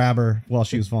barely grab her while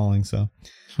she was falling. So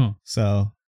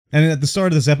and at the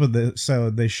start of this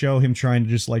episode, they show him trying to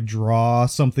just like draw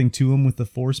something to him with the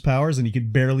Force powers and he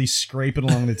could barely scrape it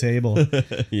along the table.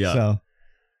 Yeah. So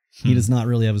he does not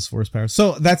really have his Force powers.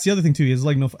 So that's the other thing too. He has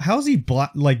like no. How is he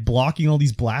blocking all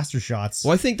these blaster shots?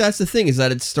 Well, I think that's the thing is that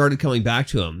it started coming back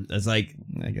to him. It's like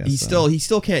I guess he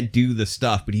still can't do the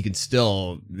stuff, but he can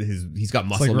still he's got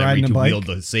muscle memory to wield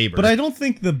the saber. But I don't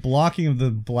think the blocking of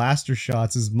the blaster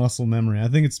shots is muscle memory. I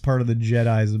think it's part of the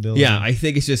Jedi's ability. Yeah, I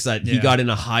think it's just that he got in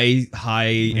a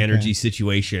high energy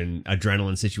situation,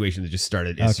 adrenaline situation that just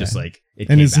started. It's just like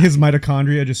his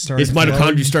mitochondria just started. His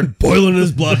mitochondria started boiling in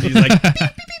his blood. He's like.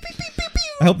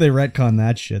 I hope they retcon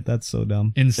that shit. That's so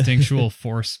dumb. Instinctual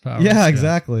Force power. Yeah,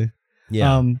 exactly.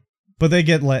 Yeah. But they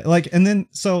get and then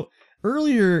so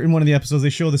earlier in one of the episodes they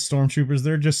show the stormtroopers.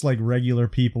 They're just like regular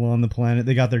people on the planet.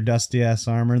 They got their dusty ass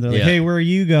armor. They're like, hey, where are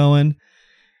you going?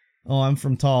 Oh, I'm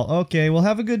from Tal. Okay, well,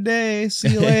 have a good day. See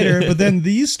you later. But then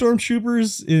these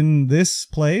stormtroopers in this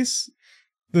place.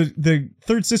 The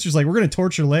third sister's like, we're going to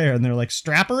torture Leia. And they're like,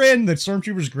 strap her in. The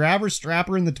stormtroopers grab her, strap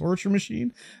her in the torture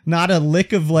machine. Not a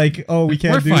lick of like, oh, we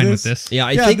can't do this. We're fine with this. Yeah,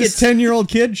 I think this 10-year-old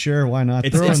kid, sure, why not?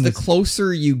 It's the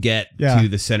closer you get to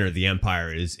the center of the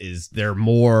Empire is they're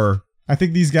more... I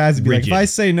think these guys would be rigid. Like, if I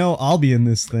say no, I'll be in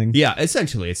this thing. Yeah,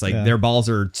 essentially. It's like their balls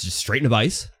are just straight in a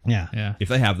vice. Yeah. If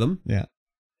they have them. Yeah.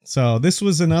 So this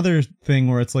was another thing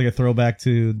where it's like a throwback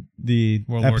to the...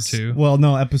 World War II? Well,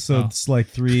 no, episodes like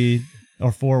 3...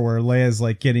 or 4 where Leia's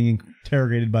like getting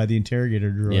interrogated by the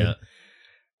interrogator droid. Yeah.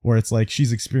 Where it's like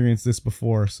she's experienced this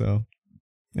before. So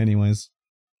anyways.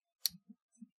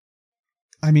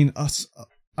 I mean,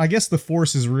 I guess the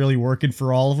Force is really working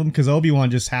for all of them because Obi-Wan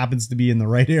just happens to be in the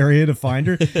right area to find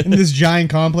her. In this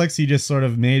giant complex, he just sort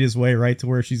of made his way right to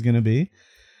where she's going to be.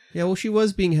 Yeah, well, she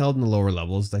was being held in the lower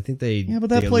levels. I think they... Yeah, but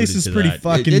that place is pretty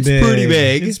fucking big. It's pretty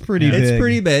big. It's pretty big. It's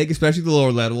pretty big, especially the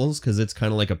lower levels, because it's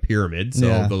kind of like a pyramid,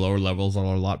 so the lower levels are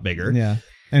a lot bigger. Yeah,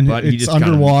 and but it's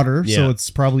underwater, so it's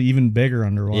probably even bigger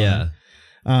underwater. Yeah,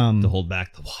 to hold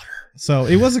back the water. So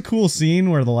it was a cool scene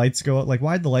where the lights go out. Like,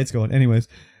 why'd the lights go out? Anyways.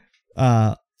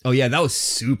 Oh, yeah, that was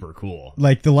super cool.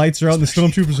 Like, the lights are out, and the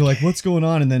stormtroopers are like, what's going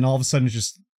on? And then all of a sudden, it's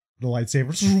just... The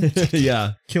lightsaber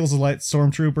kills the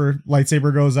stormtrooper.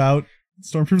 Lightsaber goes out.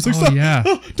 Stormtrooper's like, stop! Yeah.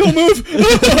 Oh, don't move!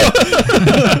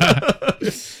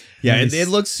 Yeah, Nice. it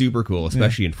looks super cool,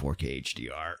 especially in 4K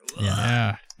HDR.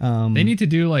 Yeah. They need to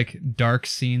do like dark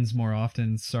scenes more often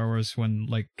in Star Wars when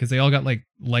like because they all got like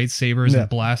lightsabers and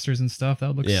blasters and stuff.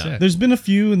 That would look sick. There's been a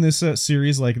few in this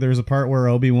series. Like there's a part where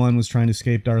Obi-Wan was trying to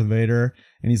escape Darth Vader,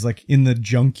 and he's like in the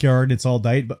junkyard. It's all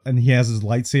night, and he has his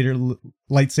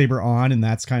lightsaber on, and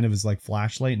that's kind of his like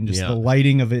flashlight, and just the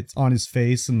lighting of it on his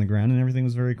face and the ground and everything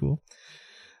was very cool.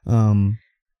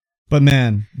 But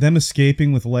man, them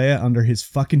escaping with Leia under his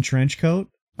fucking trench coat,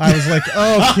 I was like,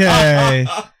 okay.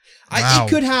 It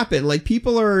could happen. Like,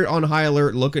 people are on high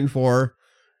alert looking for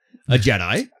a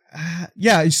Jedi.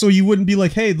 Yeah, so you wouldn't be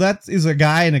like, hey, that is a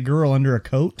guy and a girl under a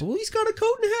coat. Well, he's got a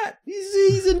coat and a hat.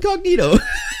 He's incognito.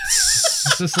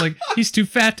 It's just like, he's too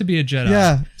fat to be a Jedi.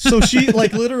 Yeah, so she,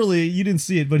 like, literally, you didn't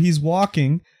see it, but he's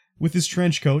walking with his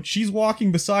trench coat. She's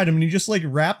walking beside him, and he just, like,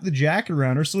 wrapped the jacket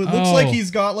around her, so it looks like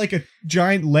he's got, like, a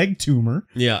giant leg tumor.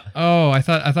 Yeah. Oh, I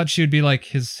thought she would be like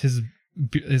his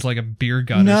like a beer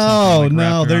gut. No,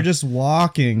 no, they're just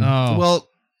walking. Oh, well,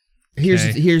 here's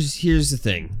the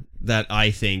thing that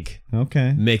I think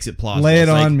makes it plausible. Lay it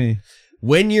on me.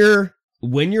 When you're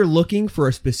looking for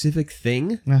a specific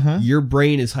thing, your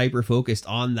brain is hyper focused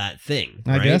on that thing.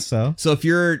 Right? I guess so. So if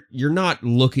you're not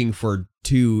looking for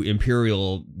two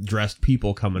Imperial dressed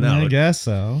people coming out, I guess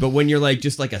so. But when you're like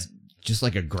just like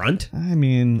a grunt, I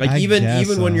mean, like I even guess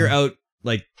when so. you're out,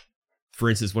 like for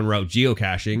instance, when we're out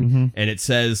geocaching and it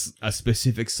says a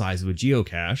specific size of a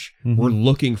geocache, we're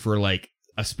looking for like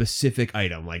a specific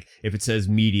item. Like if it says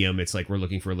medium, it's like we're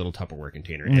looking for a little Tupperware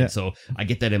container. And so I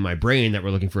get that in my brain that we're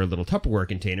looking for a little Tupperware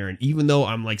container. And even though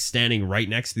I'm like standing right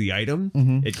next to the item,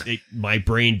 my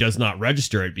brain does not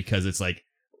register it because it's like,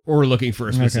 we're looking for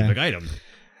a specific item.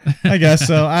 I guess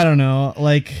so. I don't know.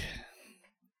 Like,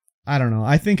 I don't know.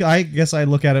 I guess I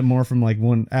look at it more from like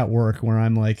one at work where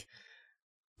I'm like,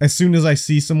 as soon as I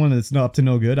see someone that's up to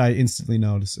no good, I instantly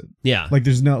notice it. Yeah. Like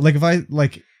there's no, like if I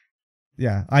like,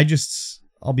 yeah,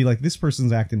 I'll be like, this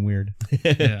person's acting weird.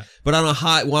 Yeah. But on a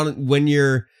hot one, when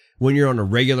you're on a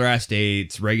regular ass day,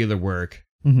 it's regular work.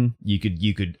 You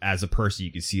could as a person,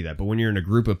 you could see that. But when you're in a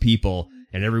group of people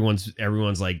and everyone's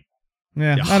like,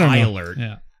 I don't high know. alert.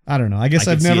 Yeah. I don't know. I guess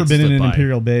I've never been in an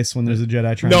Imperial base when there's a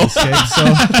Jedi trying to escape, so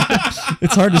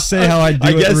it's hard to say how I'd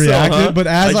do it and react to it. But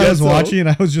as I was watching it,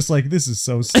 I was just like, this is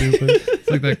so stupid. It's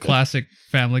like that classic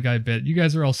Family Guy bit. You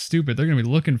guys are all stupid. They're going to be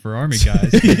looking for army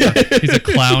guys. He's a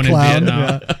clown in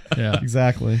Vietnam. Yeah,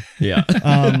 exactly. Yeah.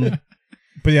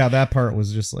 But yeah, that part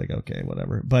was just like, okay,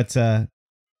 whatever. But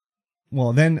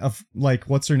well, then like,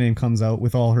 what's her name comes out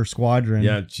with all her squadron.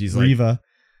 Yeah, she's Reva. Like,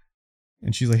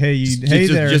 and she's like, hey,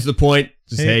 there. Just the point.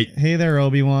 Just hey there,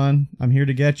 Obi-Wan. I'm here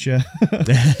to get you.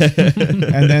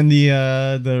 And then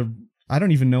the I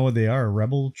don't even know what they are.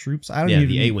 Rebel troops? I don't even.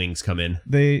 The A-Wings come in.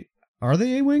 Are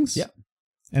they A-Wings? Yeah.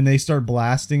 And they start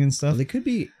blasting and stuff. Well, they could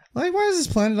be. Like, why does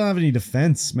this planet not have any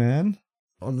defense, man?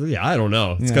 Oh, yeah, I don't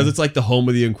know. It's because it's like the home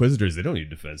of the Inquisitors. They don't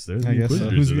need defense. I guess so.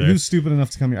 Who's stupid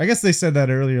enough to come here? I guess they said that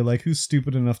earlier. Like, who's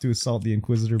stupid enough to assault the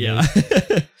Inquisitor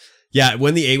base? Yeah,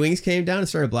 when the A-Wings came down and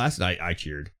started blasting, I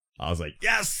cheered. I was like,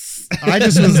 yes! I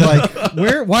just was like,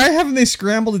 why haven't they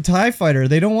scrambled a TIE fighter?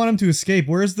 They don't want him to escape.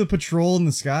 Where's the patrol in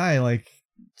the sky, like,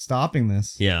 stopping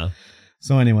this? Yeah.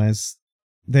 So anyways,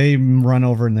 they run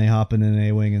over and they hop in an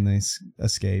A-Wing and they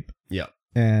escape. Yeah.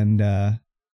 And,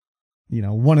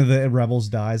 one of the rebels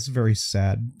dies. Very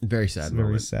sad. Very sad moment.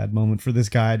 Very sad moment for this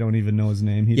guy. I don't even know his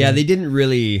name. They didn't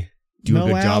really do a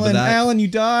good job of that. Alan, you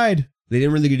died. They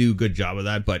didn't really do a good job of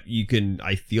that, but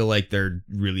I feel like they're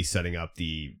really setting up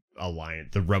the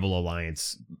Rebel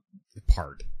Alliance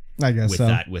part. I guess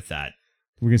so. With that.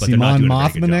 We're going to see Mon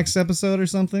Mothma next episode or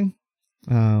something.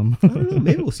 I don't know.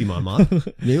 Maybe we'll see Mon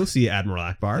Mothma. Maybe we'll see Admiral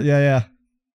Akbar. Yeah.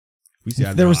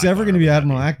 If there was ever going to be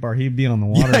Admiral Akbar, he'd be on the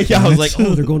water planet. Yeah, I was like,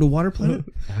 they're going to water planet?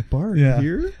 Akbar,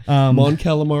 here? Mon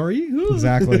Calamari?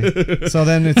 Exactly. So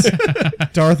then it's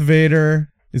Darth Vader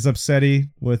is upsetty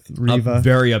with Reva.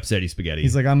 Very upsetty spaghetti.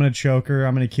 He's like, I'm going to choke her.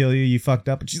 I'm going to kill you. You fucked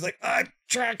up. And she's like, I'm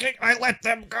tracking. I let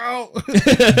them go.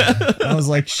 I was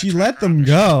like, she let them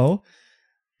go.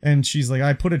 And she's like,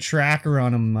 I put a tracker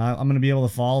on them. I'm going to be able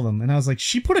to follow them. And I was like,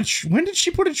 when did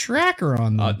she put a tracker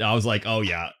on them? I was like, oh,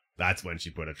 yeah. That's when she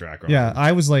put a tracker on. Yeah,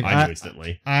 I was like, I knew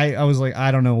instantly. I was like,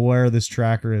 I don't know where this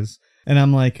tracker is. And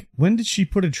I'm like, when did she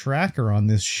put a tracker on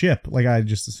this ship? Like, I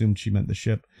just assumed she meant the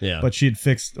ship. Yeah. But she had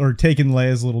fixed or taken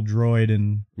Leia's little droid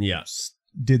and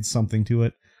did something to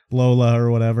it. Lola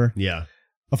or whatever. Yeah.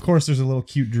 Of course, there's a little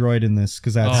cute droid in this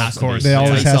because that's of course they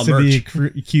always has to be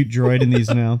a cute droid in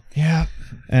these now. Yeah.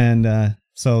 And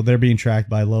so they're being tracked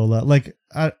by Lola. Like,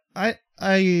 I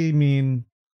mean,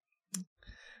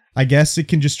 I guess it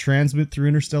can just transmit through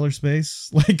interstellar space.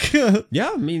 Like,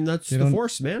 yeah, I mean, that's the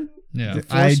Force, man. Yeah.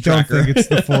 I don't think it's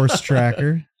the Force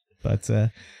tracker, but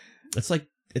it's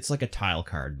like a tile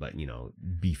card, but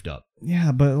beefed up.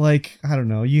 Yeah, but like, I don't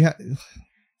know.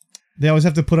 They always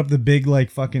have to put up the big like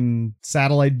fucking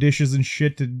satellite dishes and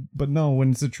shit. But no,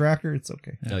 when it's a tracker, it's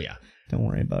okay. Oh yeah, don't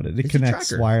worry about it. It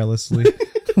connects wirelessly.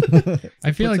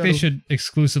 I feel like they should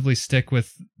exclusively stick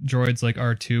with droids like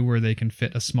R2 where they can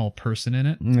fit a small person in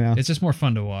it. Yeah. It's just more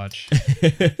fun to watch.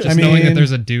 Knowing that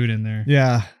there's a dude in there.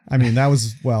 Yeah. I mean,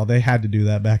 they had to do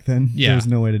that back then. Yeah. There was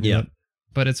no way to do it.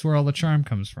 But it's where all the charm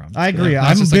comes from. I agree. Yeah.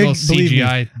 I'm a big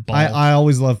CGI ball. I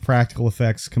always love practical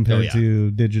effects compared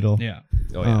to digital. Yeah.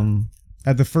 Oh, yeah.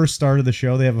 At the first start of the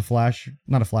show, they have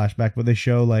not a flashback, but they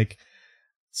show like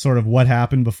sort of what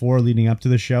happened before leading up to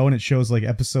the show, and it shows like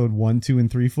episode 1, 2, and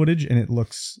 3 footage, and it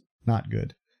looks not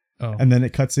good. Oh. And then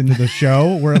it cuts into the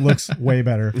show where it looks way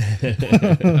better.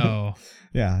 Oh.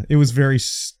 Yeah, it was very.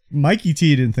 Mikey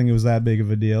T didn't think it was that big of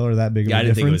a deal or that big of a difference. I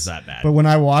didn't think it was that bad. But when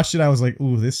I watched it, I was like,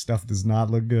 "Ooh, this stuff does not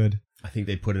look good." I think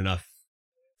they put enough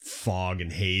fog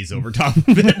and haze over top of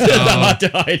it to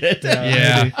hide it.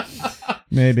 Yeah,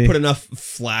 maybe put enough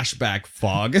flashback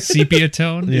fog, sepia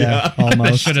tone. Yeah,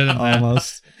 almost. Should have done that.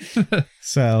 Almost.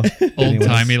 So old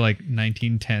timey like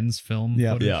 1910s film.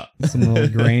 Yeah, footage. Yeah. Some little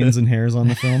grains and hairs on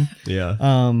the film. Yeah.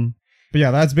 But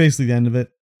yeah, that's basically the end of it.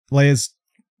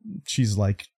 She's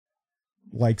like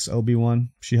likes Obi-Wan.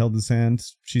 She held his hand.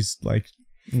 She's like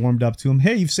warmed up to him.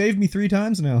 Hey, you've saved me 3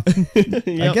 times now. Yep.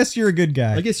 I guess you're a good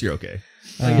guy. I guess you're okay.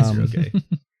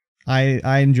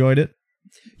 I enjoyed it.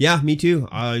 Yeah, me too.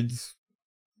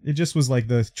 It just was like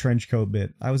the trench coat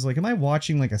bit. I was like, am I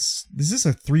watching like is this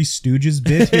a Three Stooges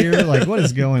bit here? Like, what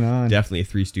is going on? Definitely a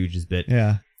Three Stooges bit.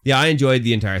 Yeah. Yeah, I enjoyed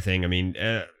the entire thing. I mean,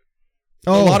 a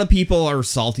lot of people are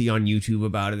salty on YouTube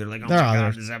about it. They're like, oh my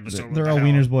God, this episode. They're all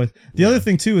Wieners boys. The other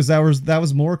thing too is that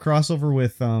was more crossover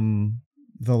with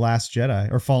The Last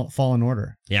Jedi or Fallen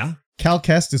Order. Yeah. Cal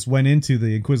Kestis went into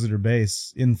the Inquisitor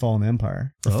base in Fallen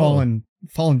Empire or Fallen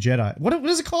Jedi. What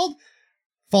is it called?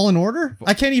 Fallen Order?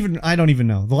 I don't even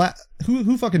know.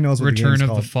 Who fucking knows what Return the game's of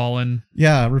called? the Fallen.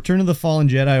 Yeah, Return of the Fallen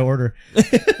Jedi Order.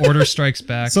 Order Strikes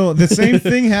Back. So the same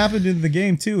thing happened in the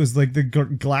game too. Is like the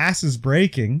glass is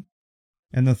breaking,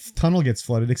 and the tunnel gets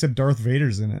flooded. Except Darth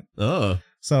Vader's in it. Oh.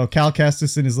 So Cal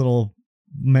Kestis and his little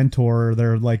mentor,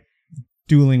 they're like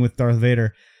dueling with Darth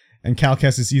Vader, and Cal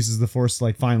Kestis uses the Force to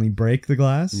like finally break the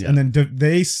glass, and then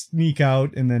they sneak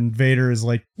out, and then Vader is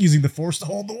like using the Force to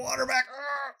hold the water back.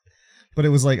 But it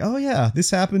was like, oh yeah,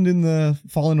 this happened in the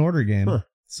Fallen Order game. Huh.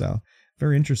 So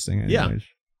very interesting. Anyways. Yeah.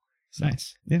 So,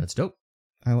 nice. Yeah. That's dope.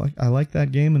 I like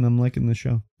that game, and I'm liking the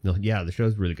show. No, yeah, the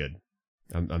show's really good.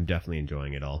 I'm definitely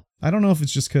enjoying it all. I don't know if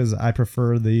it's just because I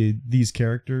prefer these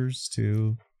characters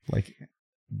to like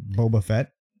Boba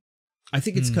Fett. I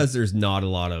think it's because there's not a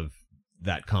lot of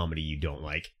that comedy you don't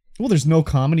like. Well, there's no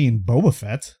comedy in Boba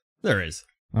Fett. There is.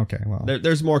 Okay, well,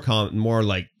 there's more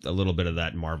like a little bit of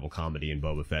that Marvel comedy in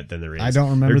Boba Fett than there is. I don't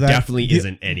remember there that. Definitely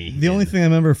isn't any. The only thing I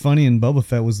remember funny in Boba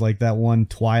Fett was like that one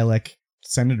Twi'lek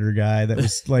senator guy that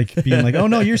was like being like, "Oh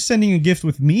no, you're sending a gift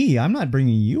with me. I'm not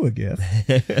bringing you a gift."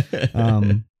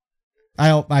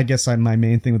 I guess my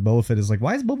main thing with Boba Fett is like,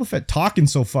 why is Boba Fett talking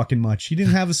so fucking much? He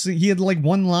didn't have he had like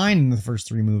one line in the first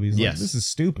 3 movies. Like, yes, this is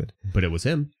stupid. But it was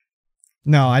him.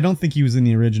 No, I don't think he was in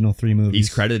the original 3 movies.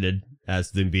 He's credited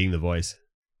as them being the voice.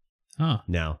 Huh.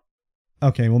 Now.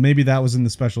 Okay, well maybe that was in the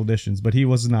special editions, but he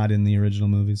was not in the original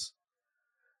movies.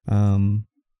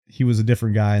 He was a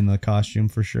different guy in the costume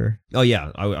for sure. Oh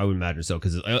yeah, I would imagine so,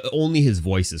 because only his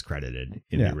voice is credited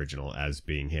in the original as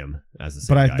being him as the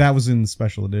same guy. That was in the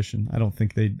special edition.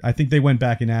 I think they went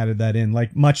back and added that in,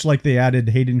 like much like they added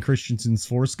Hayden Christensen's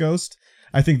Force Ghost.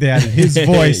 I think they added his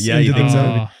voice into things.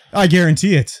 I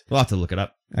guarantee it. We'll have to look it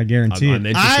up. I guarantee I'm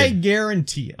it. I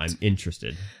guarantee it. I'm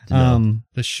interested. The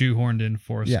shoehorned in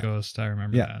Force Ghost. I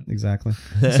remember that. Exactly.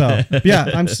 So yeah,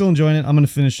 I'm still enjoying it. I'm gonna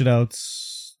finish it out.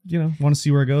 Want to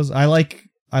see where it goes. I like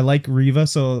Reva.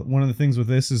 So one of the things with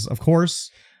this is, of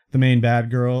course, the main bad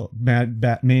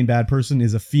person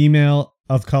is a female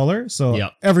of color. So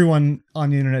everyone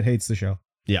on the internet hates the show.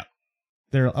 Yeah.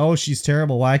 They're, oh, she's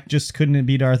terrible. Why just couldn't it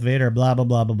be Darth Vader? Blah, blah,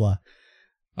 blah, blah, blah.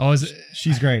 Oh,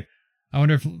 she's great. I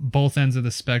wonder if both ends of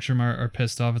the spectrum are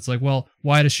pissed off. It's like, well,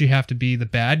 why does she have to be the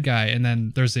bad guy? And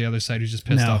then there's the other side who's just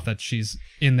pissed off that she's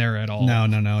in there at all.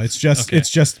 No. It's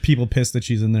just people pissed that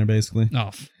she's in there, basically.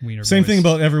 Oh, Wiener Same boys. thing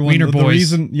about everyone. Wiener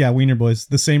boys. Wiener boys.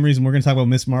 The same reason we're going to talk about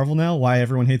Miss Marvel now. Why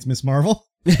everyone hates Miss Marvel.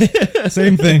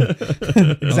 Same thing.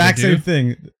 Exact same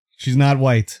thing. She's not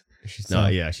white. She's So-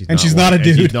 not. Yeah, she's and not she's white, not a and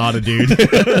dude. She's not a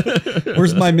dude.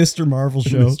 Where's my Mr. Marvel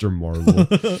show? Mr.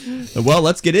 Marvel. Well,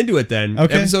 let's get into it then.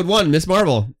 Okay. Episode 1, Miss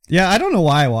Marvel. Yeah, I don't know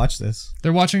why I watched this.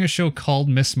 They're watching a show called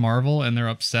Miss Marvel, and they're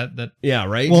upset that Yeah,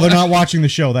 right? Well, they're not watching the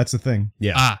show. That's the thing.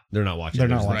 yeah, they're not watching. They're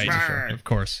not There's- watching right, of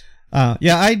course.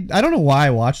 Yeah, I don't know why I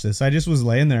watched this. I just was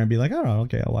laying there and be like, oh,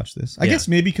 okay, I'll watch this. I Yeah. guess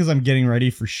maybe because I'm getting ready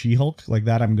for She-Hulk, like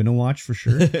that I'm going to watch for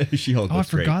sure. She-Hulk Oh, I looks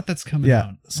great. forgot that's coming Yeah,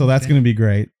 out. so that's going to be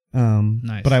great.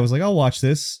 Nice. But I was like, I'll watch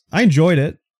this. I enjoyed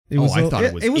it. It was I thought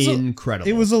it was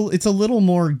incredible. It's a little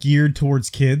more geared towards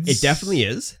kids. It definitely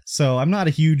is. So I'm not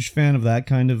a huge fan of that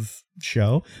kind of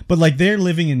show, but like they're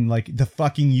living in like the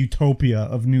fucking utopia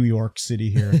of New York City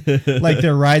here. Like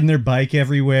they're riding their bike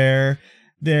everywhere.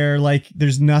 They're like,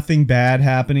 there's nothing bad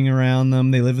happening around them.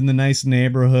 They live in the nice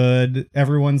neighborhood.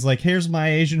 Everyone's like, here's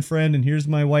my Asian friend, and here's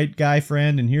my white guy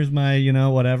friend, and here's my,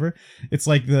 whatever. It's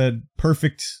like the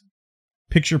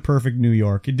picture perfect New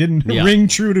York. It didn't ring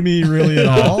true to me really at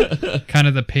all. Kind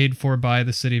of the paid for by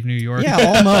the city of New York.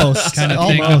 Yeah, almost. kind of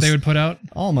thing that they would put out.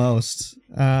 Almost.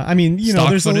 I mean, Stock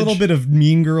there's footage. a little bit of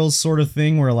Mean Girls sort of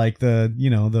thing where like the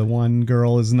one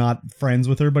girl is not friends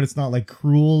with her, but it's not like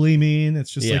cruelly mean.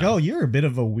 It's just like, oh, you're a bit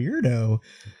of a weirdo.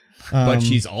 But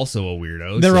she's also a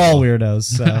weirdo. They're all weirdos.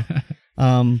 So,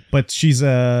 but she's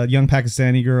a young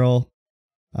Pakistani girl.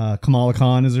 Kamala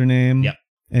Khan is her name. Yep.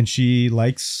 And she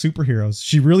likes superheroes.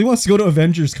 She really wants to go to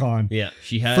Avengers Con. Yeah,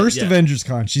 she has First Avengers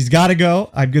Con. She's got to go.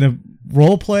 I'm going to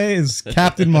role play as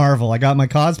Captain Marvel. I got my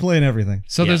cosplay and everything.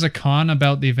 So there's a con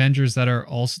about the Avengers that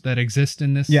exist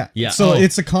in this. Yeah. Yeah. So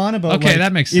it's a con about. Okay,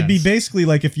 that makes sense. It'd be basically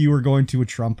like if you were going to a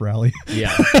Trump rally.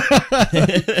 Yeah.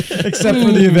 Except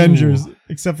for the Avengers.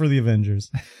 Except for the Avengers.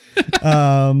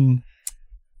 And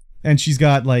she's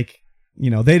got like,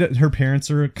 her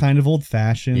parents are kind of old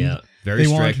fashioned. Yeah. Very they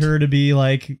strict. want her to be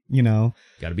like,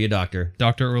 Got to be a doctor.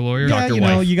 Doctor or lawyer. yeah, Doctor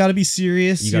wife. wife. You got to be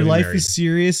serious. You Your gotta be life married. is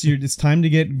serious. It's time to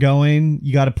get going.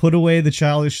 You got to put away the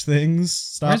childish things.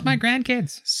 Stop. Where's my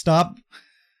grandkids? Stop,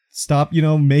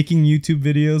 making YouTube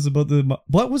videos about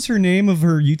what was her name of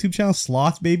her YouTube channel?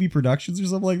 Sloth Baby Productions or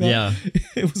something like that? Yeah.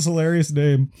 It was a hilarious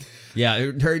name. Yeah,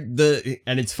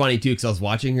 and it's funny too because I was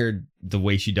watching her the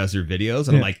way she does her videos,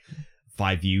 and I'm like,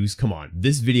 5 views. Come on,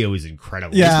 this video is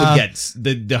incredible. Yeah. This would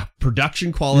get the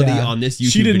production quality on this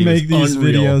YouTube. She didn't video make is these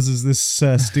unreal. videos as this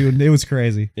student. It was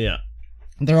crazy. Yeah.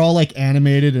 They're all like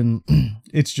animated and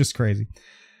it's just crazy.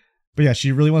 But yeah,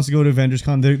 she really wants to go to Avengers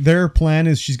Con. Their plan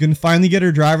is she's going to finally get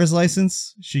her driver's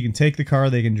license. She can take the car.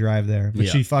 They can drive there. But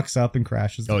she fucks up and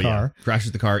crashes the car. Yeah.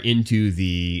 Crashes the car into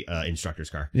the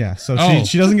instructor's car. Yeah. So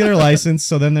she doesn't get her license.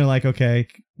 So then they're like, okay,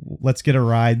 let's get a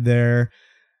ride there.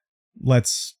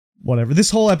 Whatever. This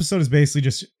whole episode is basically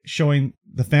just showing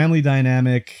the family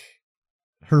dynamic,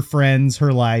 her friends,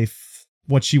 her life,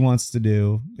 what she wants to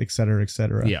do, et cetera, et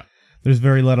cetera. Yeah. There's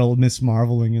very little Miss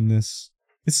Marveling in this.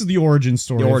 This is the origin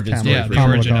story. The origin story, Yeah, the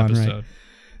Kamala origin Khan, episode. right?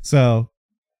 So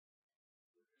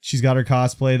she's got her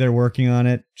cosplay. They're working on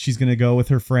it. She's gonna go with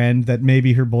her friend that may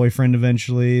be her boyfriend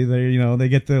eventually. They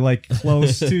get to like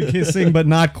close to kissing, but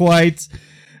not quite.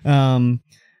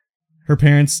 Her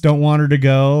parents don't want her to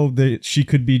go.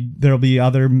 There'll be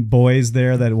other boys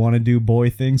there that want to do boy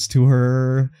things to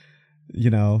her.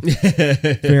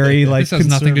 Very like. This has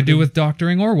nothing to do with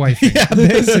doctoring or wifing. Yeah,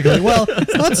 basically. Well,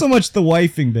 it's not so much the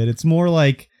wifing bit. It's more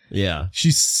like Yeah.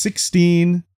 she's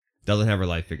 16. Doesn't have her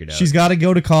life figured out. She's got to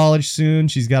go to college soon.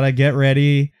 She's got to get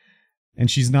ready. And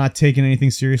she's not taking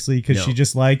anything seriously because she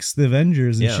just likes the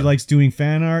Avengers. And she likes doing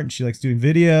fan art. And she likes doing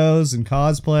videos and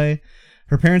cosplay.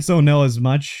 Her parents don't know as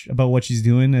much about what she's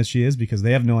doing as she is because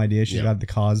they have no idea she's got the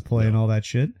cosplay and all that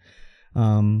shit.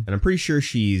 And I'm pretty sure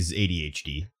she's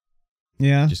ADHD.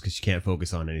 Yeah. Just because she can't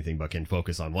focus on anything but can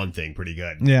focus on one thing pretty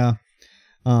good. Yeah.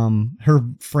 Her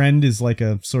friend is like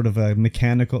a sort of a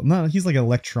mechanical. No, he's like an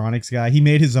electronics guy. He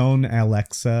made his own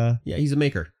Alexa. Yeah, he's a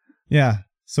maker. Yeah.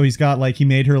 So he's got like, he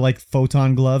made her like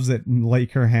photon gloves that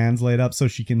like her hands laid up so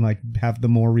she can like have the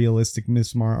more realistic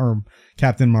or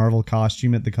Captain Marvel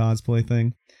costume at the cosplay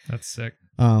thing. That's sick.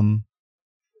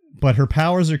 But her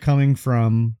powers are coming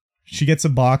from, they get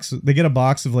a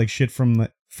box of like shit from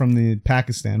the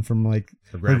Pakistan from like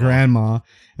her grandma,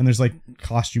 and there's like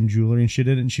costume jewelry and shit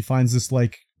in it, and she finds this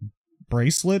like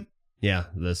bracelet. Yeah,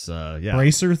 this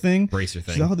bracer thing. Bracer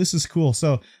thing. She's, oh, this is cool.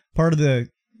 So part of the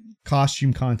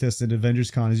costume contest at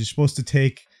Avengers Con is you're supposed to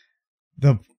take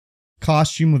the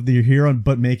costume of your hero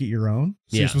but make it your own.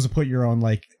 So you're supposed to put your own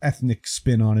like ethnic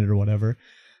spin on it or whatever.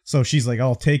 So she's like,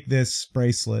 I'll take this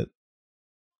bracelet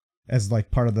as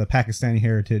like part of the Pakistani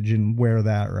heritage and wear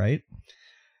that, right?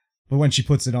 But when she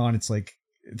puts it on, it's like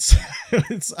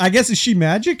it's I guess, is she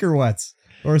magic or what?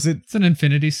 Or is it? It's an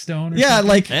Infinity Stone. Or yeah, something.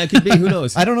 like It could be. Who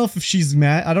knows? I don't know if she's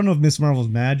I don't know if Miss Marvel's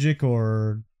magic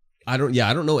or I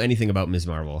don't know anything about Ms.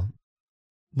 Marvel.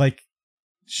 like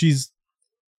she's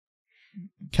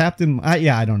Captain.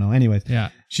 I don't know. Anyways, yeah,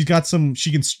 she's got some.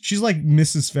 She's like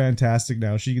Mrs. Fantastic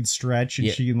now. She can stretch and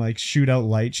she can like shoot out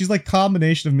light. She's like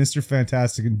combination of Mr.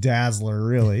 Fantastic and Dazzler,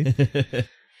 really.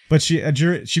 But she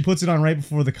puts it on right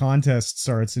before the contest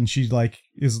starts, and she like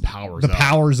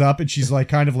powers up, and she's like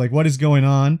kind of like, what is going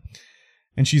on?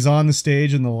 And she's on the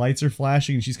stage, and the lights are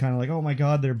flashing, and she's kind of like, oh my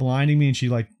god, they're blinding me, and she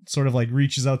like sort of like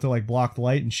reaches out to like block the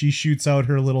light, and she shoots out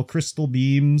her little crystal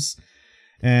beams,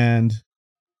 and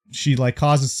she like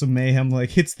causes some mayhem, like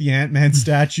hits the Ant-Man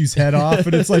statue's head off,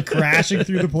 and it's like crashing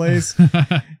through the place,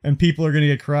 and people are gonna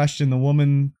get crushed, and the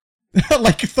woman.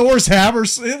 Like Thor's hammer,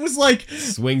 it was like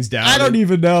swings down. I don't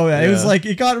even know. It was like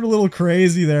it got a little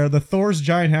crazy there. The Thor's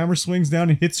giant hammer swings down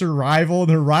and hits her rival,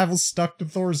 and her rival's stuck to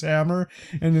Thor's hammer,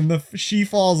 and then she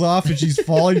falls off and she's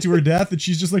falling to her death, and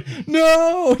she's just like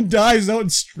no, and dives out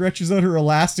and stretches out her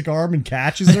elastic arm and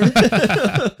catches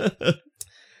her.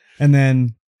 And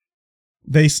then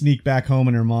they sneak back home,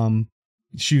 and her mom,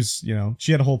 she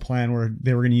had a whole plan where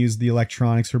they were going to use the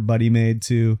electronics her buddy made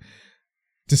to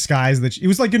disguise that it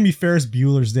was like gonna be Ferris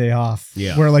Bueller's Day Off,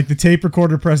 where like the tape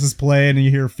recorder presses play and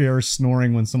you hear Ferris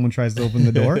snoring when someone tries to open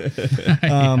the door.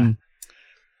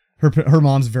 Her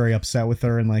mom's very upset with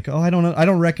her and like, oh, I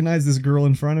don't recognize this girl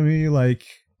in front of me, like,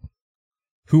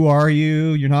 who are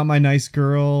you? You're not my nice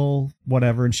girl,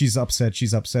 whatever. And she's upset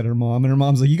her mom, and her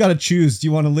mom's like, you gotta choose, do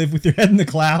you want to live with your head in the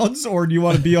clouds or do you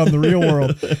want to be on the real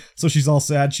world? So she's all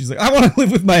sad, she's like, I want to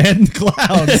live with my head in the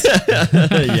clouds.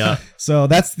 Yeah. So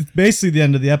that's basically the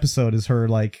end of the episode, is her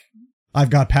like, I've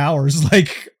got powers,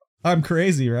 like I'm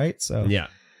crazy, right? So yeah,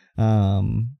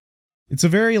 it's a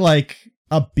very like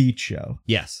upbeat show.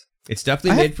 Yes, it's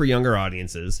definitely made for younger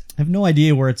audiences. I have no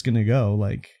idea where it's gonna go.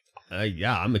 Like,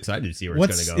 yeah, I'm excited to see where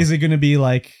it's gonna go. Is it gonna be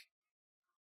like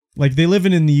they live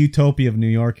in the utopia of New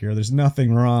York here? There's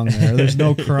nothing wrong there. There's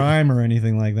no crime or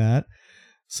anything like that.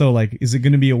 So like, is it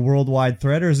gonna be a worldwide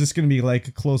threat, or is this gonna be like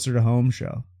a closer to home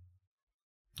show?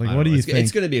 Like, what do you think?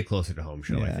 It's going to be a closer to home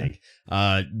show, I think.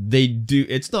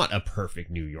 It's not a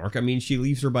perfect New York. I mean, she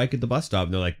leaves her bike at the bus stop,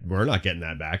 and they're like, we're not getting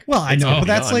that back. Well, I know, but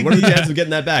that's like... What are the chances of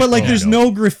getting that back? But like, there's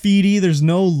no graffiti, there's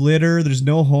no litter, there's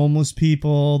no homeless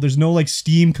people, there's no like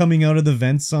steam coming out of the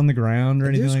vents on the ground or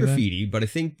anything like that. There's graffiti, but I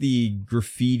think the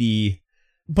graffiti...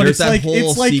 But there's it's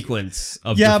whole sequence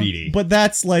of graffiti. But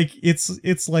that's like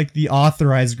it's like the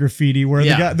authorized graffiti where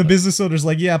the business owner's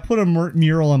like, put a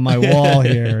mural on my wall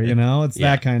here, it's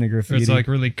that kind of graffiti. It's like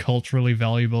really culturally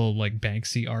valuable, like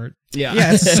Banksy art.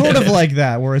 Yeah, it's sort of like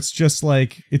that, where it's just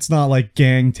like, it's not like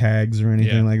gang tags or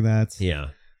anything like that. Yeah.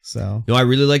 So no, I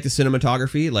really like the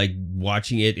cinematography, like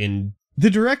watching it in. The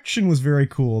direction was very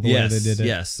cool the way they did it.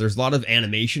 Yes, there's a lot of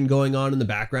animation going on in the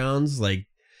backgrounds, like.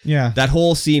 Yeah. That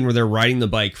whole scene where they're riding the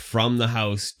bike from the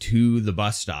house to the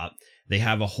bus stop, they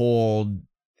have a whole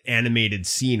animated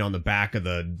scene on the back of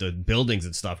the buildings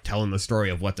and stuff telling the story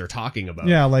of what they're talking about.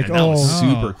 Yeah, like, and that was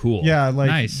super cool. Yeah,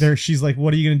 like nice. She's like,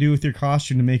 what are you going to do with your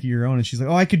costume to make it your own? And she's like,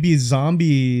 oh, I could be a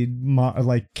zombie,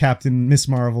 like Captain Miss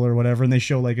Marvel or whatever. And they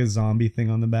show like a zombie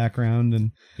thing on the background.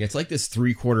 And yeah, it's like this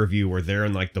 3/4 view where they're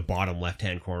in like the bottom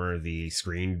left-hand corner of the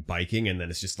screen biking, and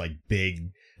then it's just like big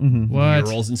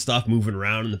murals and stuff moving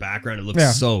around in the background. It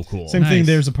looks so cool. Same thing.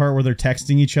 There's a part where they're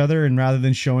texting each other, and rather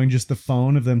than showing just the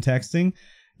phone of them texting,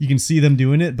 you can see them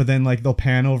doing it, but then like they'll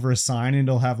pan over a sign and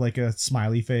it'll have like a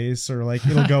smiley face, or like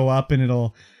it'll go up and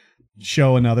it'll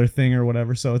show another thing or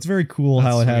whatever. So it's very cool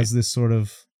how it has this sort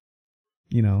of,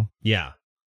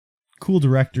 cool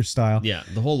director style. Yeah,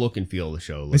 the whole look and feel of the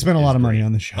show. They spent a lot of money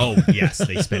on the show. Oh yes,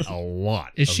 they spent a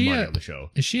lot of money on the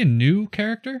show. Is she a new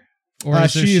character? Or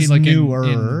is she like newer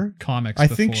in comics? I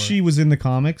think she was in the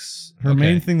comics. Her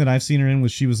main thing that I've seen her in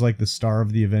was she was like the star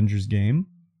of the Avengers game.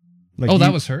 Like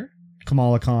that was her?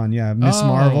 Kamala Khan, yeah. Miss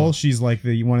Marvel, she's like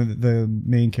one of the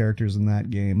main characters in that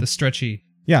game. The stretchy.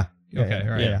 Yeah. Okay,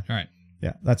 all right.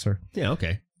 Yeah, that's her. Yeah,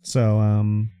 okay. So,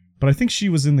 but I think she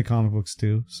was in the comic books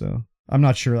too, so I'm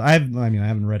not sure. I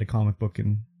haven't read a comic book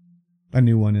a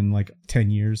new one in like 10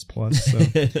 years plus, so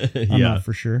I'm not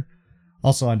for sure.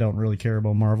 Also, I don't really care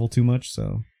about Marvel too much,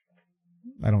 so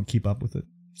I don't keep up with it.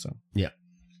 So yeah,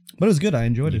 but it was good. I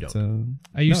enjoyed it.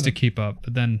 I used to keep up,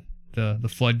 but then the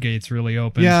floodgates really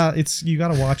opened. Yeah, you got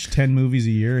to watch 10 movies a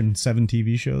year and 7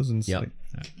 TV shows, and it's like,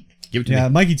 give it to me.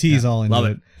 Mikey T is all into Love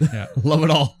it. Yeah, love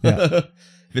it all. Yeah.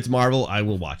 If it's Marvel, I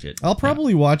will watch it. I'll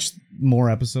probably watch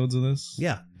more episodes of this.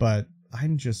 Yeah, but I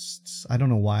don't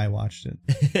know why I watched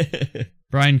it.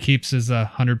 Brian keeps his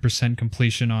 100%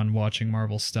 completion on watching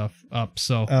Marvel stuff up,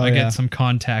 so I get some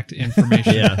contact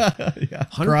information. Yeah.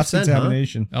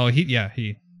 Cross-contamination. Huh? Oh,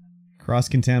 he.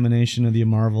 Cross-contamination of the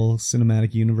Marvel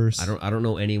Cinematic Universe. I don't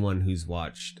know anyone who's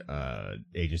watched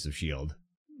Agents of S.H.I.E.L.D.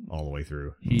 all the way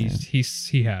through.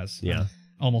 He has. Yeah. I'm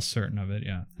almost certain of it,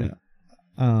 yeah.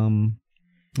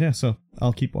 Yeah, so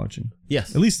I'll keep watching.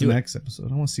 Yes. At least the next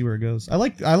episode. I want to see where it goes. I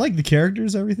like the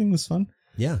characters. Everything was fun.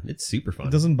 Yeah, it's super fun.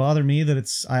 It doesn't bother me that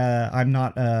it's I'm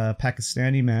not a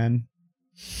Pakistani man,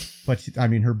 but I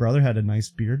mean her brother had a nice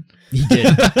beard. He did.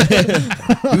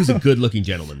 He was a good-looking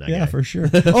gentleman. That guy. For sure.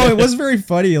 Oh, it was very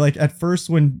funny. Like at first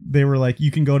when they were like, "You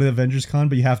can go to Avengers Con,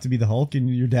 but you have to be the Hulk, and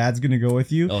your dad's gonna go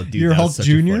with you." Oh, dude, you're Hulk such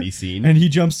Jr. a funny scene. And he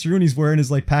jumps through and he's wearing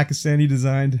his like Pakistani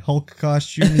designed Hulk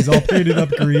costume. He's all painted up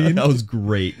green. That was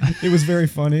great. It was very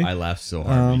funny. I laughed so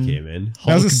hard when he came in.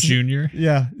 Hulk Jr.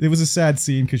 Yeah, it was a sad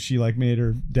scene because she like made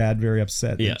her dad very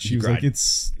upset. Yeah, she was cried. like,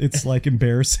 it's like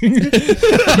embarrassing, but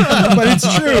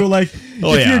it's true. Like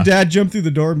if your dad jumped through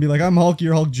the door and be like, "I'm Hulk,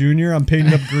 you're Hulk Jr. I'm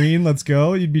painted up green. Let's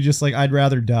go." You'd be just like, "I'd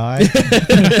rather die."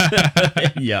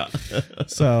 Yeah.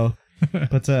 So,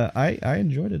 but I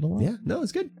enjoyed it a lot. Yeah. No,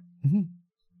 it's good. Mm-hmm.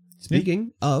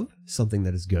 Speaking of something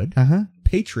that is good,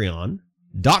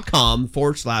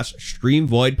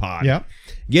 Patreon.com/StreamVoidPod. Yeah.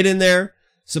 Get in there,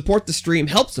 support the stream,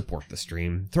 help support the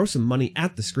stream, throw some money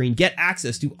at the screen, get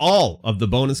access to all of the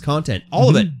bonus content, all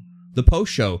of it. The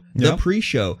post show, the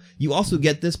pre-show. You also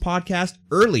get this podcast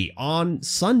early on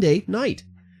Sunday night.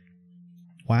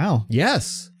 Wow.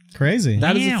 Yes. Crazy.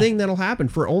 That is a thing that'll happen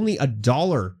for only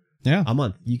 $1 a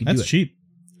month. You can do it. That's cheap.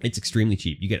 It's extremely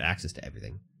cheap. You get access to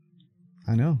everything.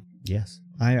 I know. Yes.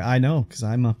 I know because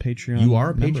I'm a Patreon. You are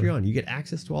a member. Patreon. You get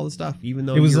access to all the stuff, even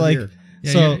though it was you're like here.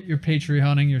 Yeah, so you're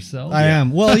Patreoning yourself. I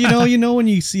am. Well, you know when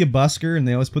you see a busker and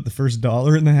they always put the first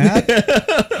 $1 in the hat.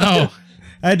 Oh.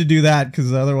 I had to do that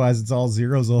because otherwise it's all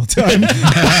zeros all the time.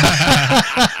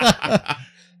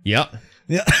 Yep.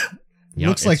 Yeah. Yeah,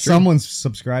 Looks like true. someone's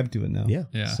subscribed to it now. Yeah.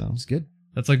 Yeah. So It's good.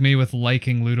 That's like me with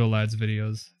liking Ludo Lads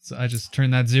videos. So I just turn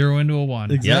that 0 into a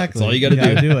 1. exactly. Yeah, that's all you gotta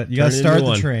do it. You gotta Turn it start into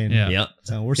the one. train. Yeah. Yeah.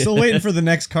 So we're still waiting for the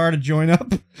next car to join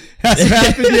up. Hasn't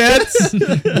happened yet.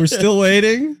 We're still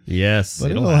waiting. Yes. But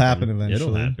it'll happen eventually.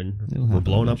 It'll happen. It'll We're happen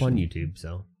blowing up on eventually. YouTube,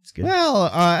 so it's good. Well,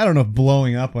 I don't know if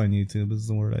blowing up on YouTube is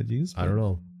the word I'd use. I don't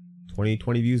know. 20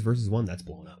 views versus 1, that's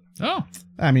blowing up. Oh.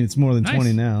 I mean, it's more than Nice.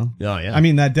 20 now. Oh, yeah. I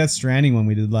mean, that Death Stranding one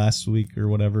we did last week or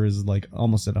whatever is like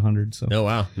almost at 100. So Oh,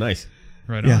 wow. Nice.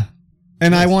 Right yeah. on.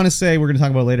 And I want to say we're going to talk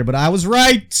about it later, but I was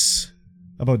right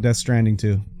about Death Stranding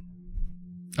too.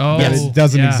 Oh, That it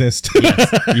doesn't exist.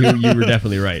 Yes, you were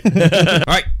definitely right. All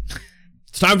right.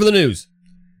 It's time for the news.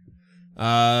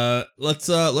 Let's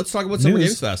talk about Summer News.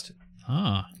 Games Fest.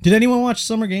 Ah. Did anyone watch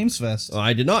Summer Games Fest?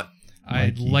 I did not.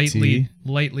 I Mikey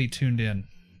lightly tuned in.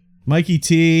 Mikey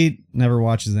T never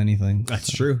watches anything.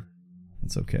 That's true.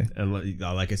 It's okay. And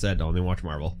like I said, I only watch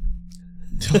Marvel.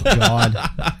 Oh, God.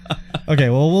 Okay,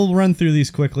 well, we'll run through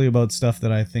these quickly about stuff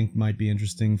that I think might be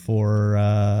interesting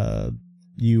for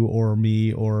you or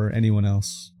me or anyone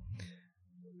else.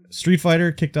 Street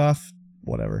Fighter kicked off.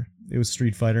 Whatever. It was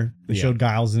Street Fighter. They showed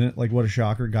Guiles in it. Like, what a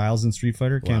shocker. Guiles in Street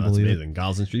Fighter. Can't believe amazing. It.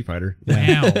 Guiles in Street Fighter.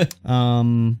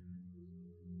 Wow.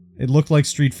 It looked like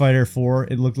Street Fighter 4.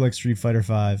 It looked like Street Fighter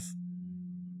 5.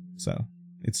 So,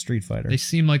 it's Street Fighter. They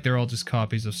seem like they're all just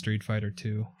copies of Street Fighter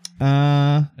 2.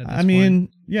 I mean,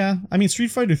 yeah. I mean, Street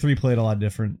Fighter 3 played a lot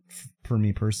different for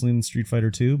me personally than Street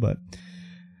Fighter 2, but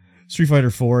Street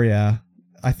Fighter 4, yeah.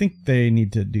 I think they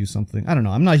need to do something. I don't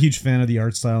know. I'm not a huge fan of the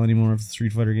art style anymore of the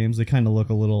Street Fighter games. They kind of look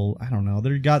a little, I don't know.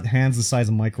 They've got hands the size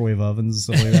of microwave ovens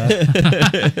and stuff like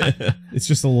that. It's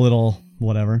just a little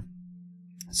whatever.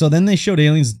 So then they showed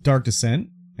Aliens Dark Descent,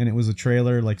 and it was a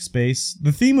trailer like space.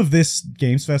 The theme of this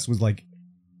Games Fest was like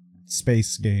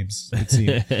space games, it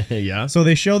seemed. Yeah. So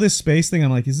they show this space thing.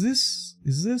 I'm like, is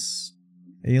this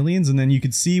aliens? And then you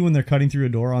could see when they're cutting through a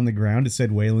door on the ground, it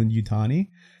said Wayland Yutani.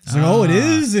 It's like, oh, it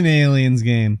is an aliens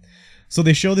game. So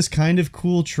they show this kind of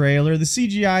cool trailer. The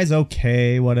CGI is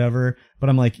okay, whatever. But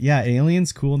I'm like, yeah,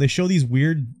 aliens, cool. They show these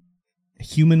weird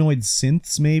humanoid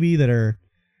synths maybe that are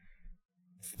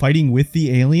fighting with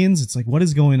the aliens. It's like, what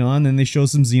is going on? Then they show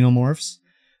some xenomorphs.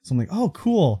 So I'm like, oh,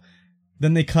 cool.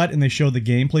 Then they cut and they show the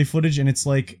gameplay footage, and it's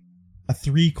like a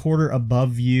 3/4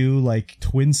 above view, like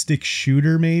twin stick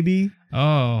shooter, maybe.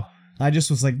 Oh. I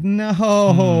just was like,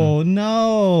 no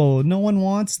one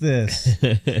wants this.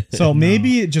 So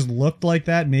maybe it just looked like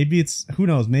that. Maybe it's, who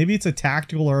knows? Maybe it's a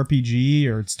tactical RPG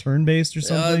or it's turn-based or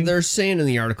something. They're saying in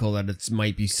the article that it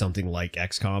might be something like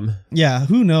XCOM. Yeah,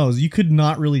 who knows? You could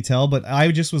not really tell, but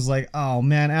I just was like, oh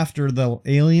man, after the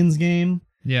Aliens game.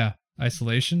 Yeah.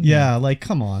 Isolation? Yeah, like,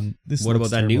 come on. What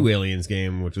about that new Aliens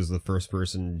game, which was the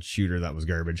first-person shooter that was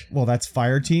garbage? Well, that's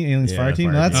Fireteam, Aliens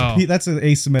Fireteam. That's an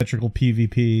asymmetrical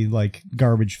PvP, like,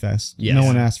 garbage fest. Yes. No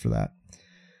one asked for that.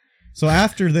 So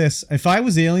after this, if I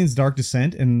was Aliens Dark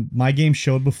Descent and my game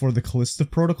showed before the Callisto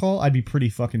Protocol, I'd be pretty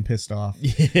fucking pissed off.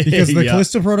 Because the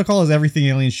Callisto Protocol is everything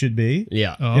Aliens should be in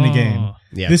a game.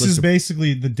 Yeah, this is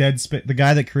basically the the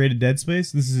guy that created Dead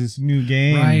Space. This is his new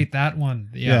game. Right, that one.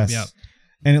 Yeah, yes.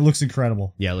 And it looks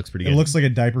incredible. Yeah, it looks pretty good. It looks like a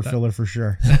diaper filler for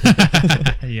sure.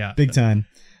 Yeah. Big time.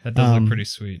 That does look pretty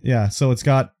sweet. Yeah, so it's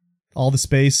got all the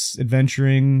space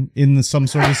adventuring in some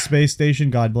sort of space station.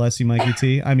 God bless you, Mikey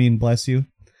T. I mean, bless you.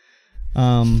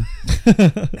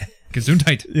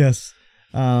 Gesundheit. Yes.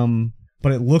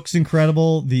 But it looks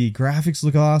incredible. The graphics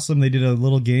look awesome. They did a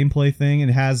little gameplay thing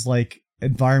and it has like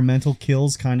environmental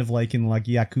kills, kind of like in like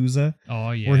Yakuza.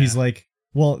 Oh, yeah. Where he's like,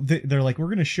 well, they're like, we're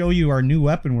going to show you our new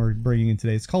weapon we're bringing in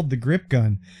today. It's called the grip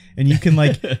gun. And you can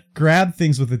like grab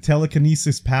things with the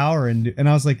telekinesis power. And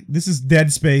I was like, this is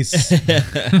Dead Space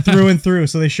through and through.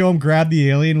 So they show him grab the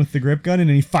alien with the grip gun and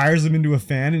then he fires him into a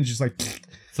fan and it's just like...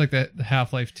 It's like the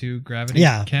Half-Life 2 gravity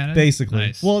cannon? Basically.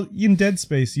 Nice. Well, in Dead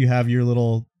Space, you have your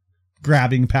little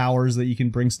grabbing powers that you can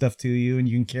bring stuff to you and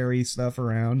you can carry stuff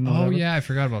around. Oh, yeah, I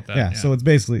forgot about that. Yeah, so it's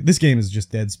basically, this game is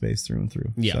just Dead Space through and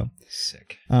through. Yeah. So.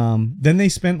 Sick. Then they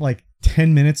spent like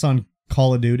 10 minutes on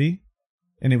Call of Duty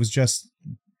and it was just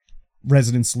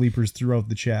resident sleepers throughout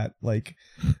the chat. Like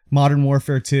Modern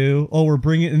Warfare 2. Oh, we're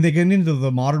bringing, and they get into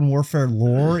the Modern Warfare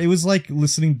lore. It was like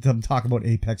listening to them talk about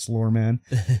Apex lore, man.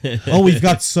 Oh, we've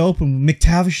got soap and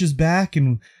McTavish is back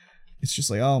and it's just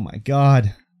like, oh my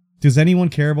God. Does anyone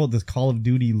care about this Call of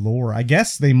Duty lore? I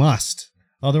guess they must.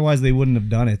 Otherwise, they wouldn't have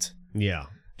done it. Yeah.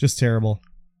 Just terrible.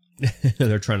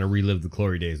 They're trying to relive the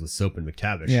glory days with Soap and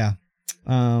McTavish. Yeah.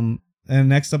 And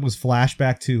next up was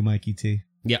Flashback 2, Mikey T.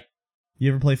 Yeah. You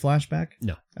ever play Flashback?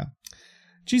 No. Oh.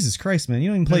 Jesus Christ, man. You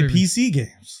don't even play PC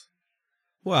games.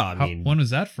 Well, I mean... When was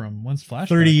that from? When's Flashback?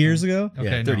 30 years ago? Okay,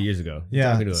 yeah, 30 years ago.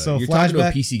 Yeah. You're talking to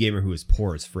a PC gamer who is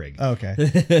poor as frig. Okay.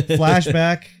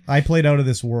 Flashback, I played Out of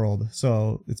This World,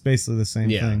 so it's basically the same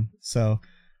thing. So,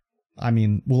 I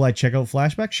mean, will I check out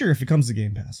Flashback? Sure, if it comes to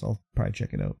Game Pass, I'll probably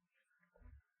check it out.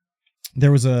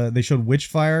 They showed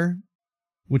Witchfire,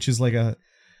 which is like a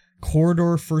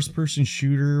corridor first-person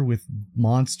shooter with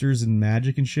monsters and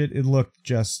magic and shit. It looked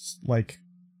just like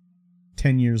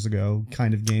 10 years ago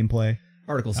kind of gameplay.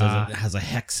 Article says it has a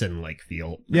Hexen-like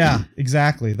feel. Yeah,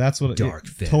 exactly. That's what Dark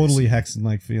it totally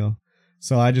Hexen-like feel.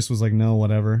 So I just was like, no,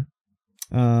 whatever.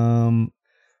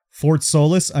 Fort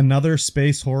Solis, another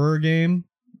space horror game,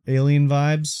 alien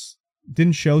vibes.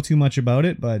 Didn't show too much about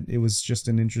it, but it was just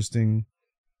an interesting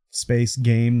space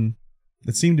game.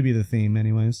 That seemed to be the theme,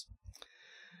 anyways.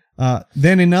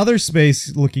 Then another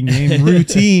space-looking game,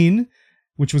 Routine,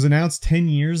 which was announced 10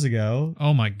 years ago.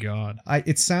 Oh my God.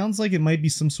 It sounds like it might be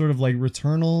some sort of like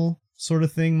Returnal sort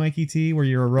of thing, Mikey T, where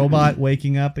you're a robot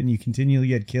waking up and you continually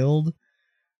get killed.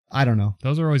 I don't know.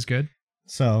 Those are always good.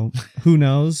 So who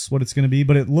knows what it's going to be,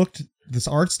 but it looked, this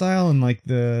art style and like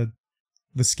the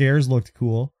scares looked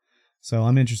cool. So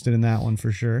I'm interested in that one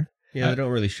for sure. Yeah, they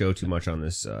don't really show too much on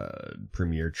this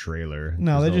premiere trailer.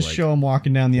 No, they just show him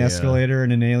walking down the escalator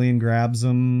and an alien grabs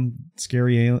him.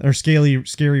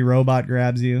 Scary robot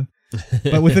grabs you.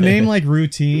 But with a name like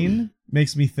Routine,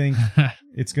 makes me think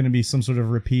it's going to be some sort of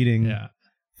repeating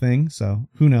thing. So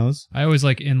who knows? I always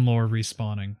like in-lore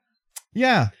respawning.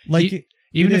 Yeah, like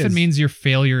even if it means your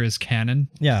failure is canon.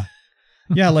 Yeah.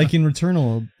 Yeah, like in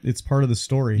Returnal, it's part of the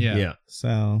story. Yeah.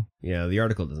 So yeah, the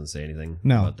article doesn't say anything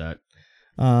about that.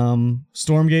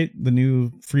 Stormgate, the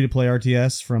new free-to-play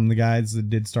RTS from the guys that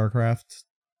did StarCraft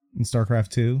and StarCraft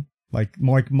 2. Like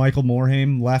Michael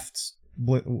Morhaime left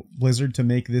Blizzard to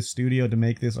make this studio, to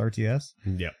make this RTS.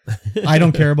 Yep. I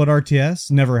don't care about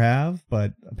RTS, never have,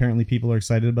 but apparently people are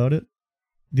excited about it.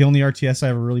 The only RTS I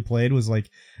ever really played was like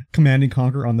Command and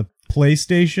Conquer on the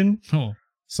PlayStation. Oh.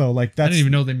 So like that's, I didn't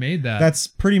even know they made that. That's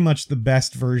pretty much the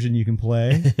best version you can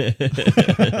play.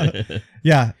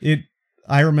 Yeah,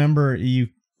 I remember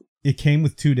it came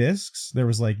with 2 discs. There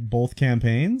was like both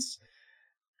campaigns.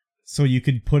 So you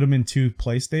could put them in 2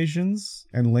 PlayStations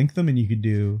and link them and you could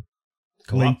do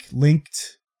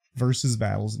linked versus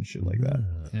battles and shit like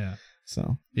that. Yeah.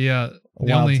 So the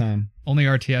wild time. Only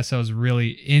RTS I was really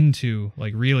into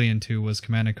was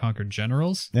Command & Conquer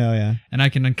Generals. Oh yeah. And I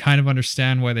can kind of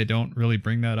understand why they don't really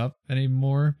bring that up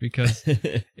anymore, because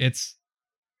it's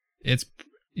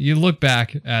you look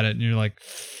back at it and you're like,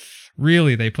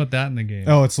 really, they put that in the game?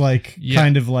 Oh, it's like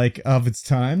kind of like of its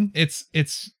time.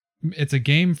 It's a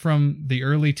game from the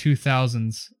early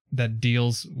 2000s that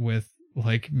deals with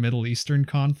like Middle Eastern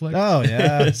conflict. Oh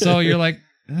yeah. So you're like,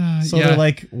 they're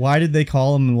like, why did they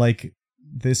call them like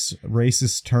this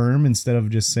racist term instead of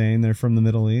just saying they're from the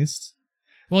Middle East?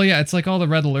 Well, yeah, it's like all the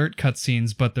Red Alert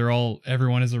cutscenes, but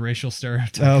everyone is a racial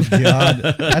stereotype. Oh god,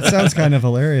 that sounds kind of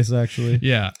hilarious, actually.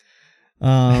 Yeah.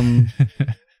 High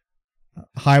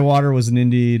Water was an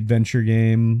indie adventure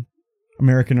game.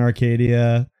 American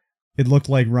Arcadia. It looked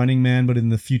like Running Man, but in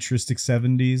the futuristic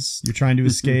 70s. You're trying to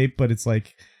escape, but it's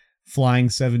like flying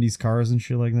 70s cars and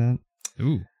shit like that.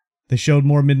 Ooh. They showed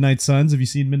more Midnight Suns. Have you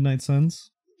seen Midnight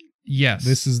Suns? Yes.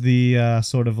 This is the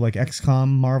sort of like XCOM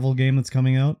Marvel game that's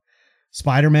coming out.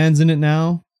 Spider-Man's in it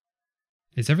now.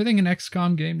 Is everything an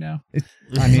XCOM game now?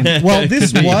 Well,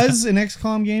 this was an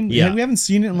XCOM game. Yeah. We haven't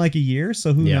seen it in like a year,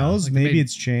 so who knows? Like maybe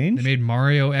it's changed. They made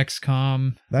Mario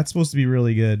XCOM. That's supposed to be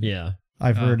really good. Yeah.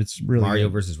 I've heard it's really Mario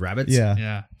good. versus Rabbids? Yeah.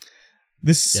 Yeah.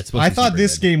 I thought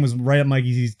this game was right up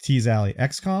Mikey T's alley.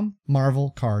 XCOM,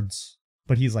 Marvel, cards.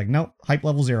 But he's like, nope, hype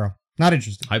level 0. Not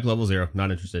interested. Hype level 0.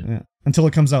 Not interested. Yeah. Until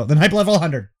it comes out. Then hype level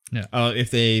 100. Yeah. If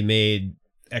they made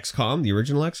XCOM, the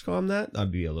original XCOM,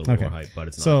 that'd be a little more hype, but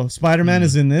it's not. So Spider-Man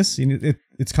is in this.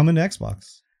 It's coming to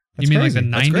Xbox. That's you mean crazy. Like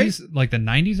the 90s? Like the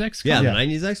 90s XCOM? Yeah, the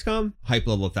 90s XCOM, hype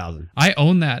level 1000. I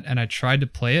own that, and I tried to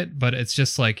play it, but it's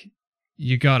just like,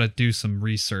 you gotta do some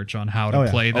research on how to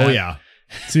play that. Oh, yeah.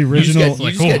 It's the original.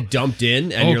 You just get dumped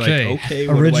in, and you're like, okay,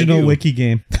 what original do I do? wiki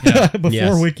game. Yeah.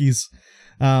 Before wikis.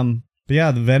 But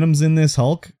yeah, the Venom's in this.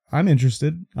 Hulk. I'm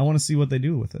interested. I want to see what they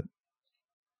do with it.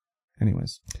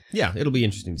 Anyways. Yeah, it'll be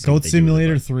interesting to see. Goat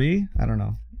Simulator 3? I don't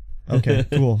know. Okay,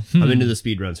 cool. I'm into the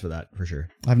speedruns for that, for sure.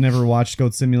 I've never watched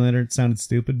Goat Simulator. It sounded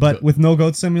stupid. But with no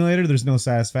Goat Simulator, there's no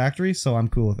Satisfactory, so I'm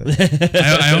cool with it.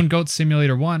 I own Goat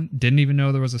Simulator 1. Didn't even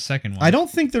know there was a second one. I don't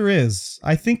think there is.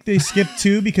 I think they skipped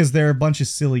 2 because they're a bunch of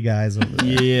silly guys over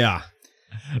there. Yeah.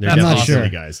 I'm not sure. Silly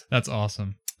guys. That's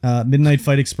awesome. Midnight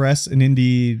Fight Express, an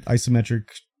indie isometric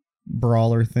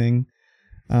brawler thing.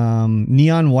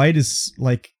 Neon White is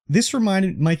like... This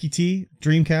reminded Mikey T,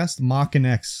 Dreamcast, Mach-N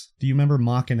X. Do you remember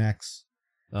Mach-N X?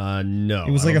 No.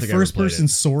 It was like a first-person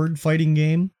sword fighting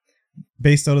game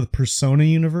based out of the Persona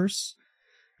universe.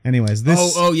 Anyways,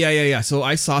 this... Oh, yeah. So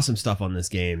I saw some stuff on this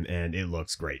game, and it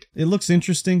looks great. It looks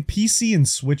interesting. PC and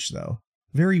Switch, though.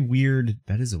 Very weird.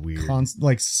 That is a weird...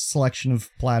 selection of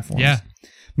platforms. Yeah.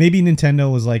 Maybe Nintendo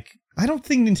was like... I don't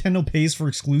think Nintendo pays for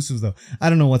exclusives, though. I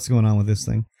don't know what's going on with this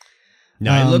thing.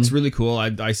 No, it looks really cool.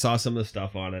 I saw some of the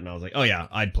stuff on it, and I was like, oh yeah,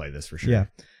 I'd play this for sure. Yeah.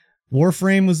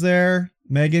 Warframe was there.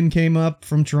 Megan came down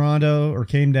from Toronto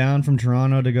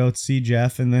to go see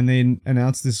Jeff, and then they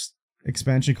announced this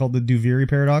expansion called the Duviri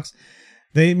Paradox.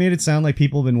 They made it sound like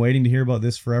people have been waiting to hear about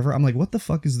this forever. I'm like, what the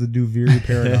fuck is the Duviri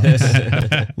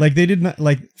Paradox? Like, they did not,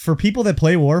 like, for people that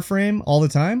play Warframe all the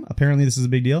time, apparently this is a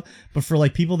big deal, but for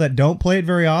like people that don't play it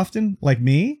very often, like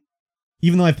me,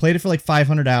 even though I've played it for like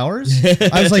 500 hours,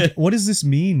 I was like, what does this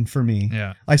mean for me?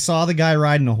 Yeah. I saw the guy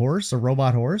riding a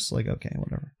robot horse. Like, okay,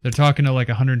 whatever. They're talking to like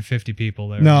 150 people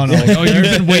there. No. Like, oh,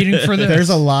 you've been waiting for this?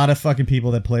 There's a lot of fucking people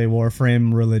that play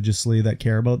Warframe religiously that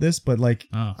care about this. But like,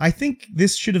 I think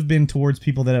this should have been towards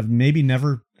people that have maybe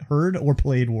never heard or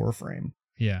played Warframe.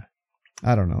 Yeah.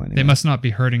 I don't know. Anyway. They must not be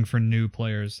hurting for new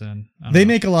players then. They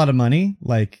make a lot of money.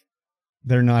 Like,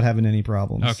 they're not having any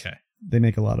problems. Okay. They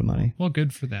make a lot of money. Well,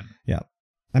 good for them. Yeah.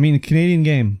 I mean, a Canadian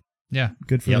game. Yeah.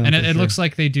 Good for them. And it looks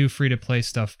like they do free-to-play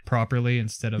stuff properly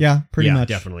instead of... Yeah, pretty much.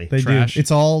 Definitely. They trash. do.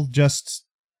 It's all just...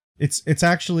 It's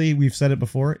actually, we've said it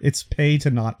before, it's pay to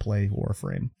not play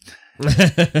Warframe.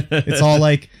 It's all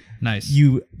like... Nice.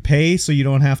 You pay so you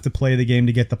don't have to play the game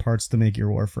to get the parts to make your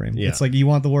Warframe. Yeah. It's like, you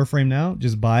want the Warframe now?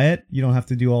 Just buy it. You don't have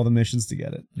to do all the missions to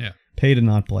get it. Yeah. Pay to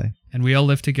not play. And We All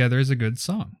Live Together is a good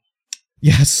song.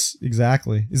 Yes,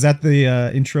 exactly. Is that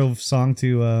the intro song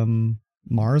to...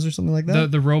 Mars or something like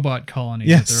that? The robot colony.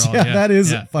 Yes, that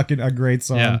is fucking a great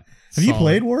song. Yeah, have you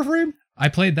played Warframe? I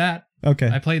played that. Okay.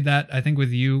 I played that, I think, with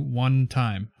you one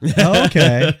time. Oh,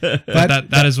 okay.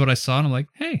 that is what I saw, and I'm like,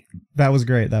 hey. That was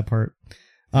great, that part.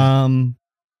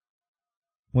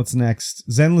 What's next?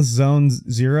 Zenless Zone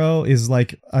Zero is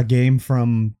like a game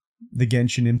from the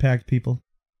Genshin Impact people.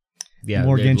 Yeah,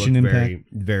 more Genshin Impact.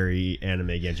 Very anime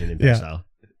Genshin Impact style.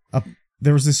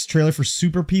 There was this trailer for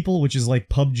Super People, which is like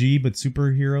PUBG, but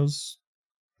superheroes.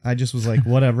 I just was like,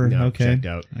 whatever. No, okay. Checked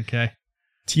out. Okay.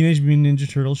 Teenage Mutant Ninja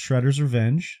Turtles Shredder's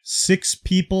Revenge. 6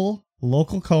 people,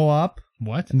 local co-op,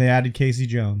 What? and they added Casey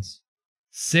Jones.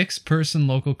 6-person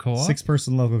local co-op?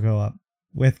 6-person local co-op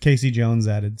with Casey Jones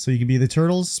added. So you can be the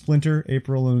Turtles, Splinter,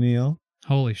 April O'Neil,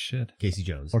 Holy shit. Casey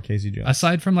Jones. or Casey Jones.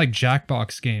 Aside from like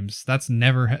Jackbox games, that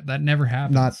never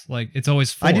happens. Not- like it's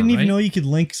always 4, I didn't even right? know you could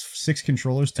link 6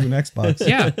 controllers to an Xbox.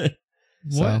 Yeah.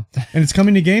 So- What? and it's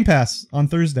coming to Game Pass on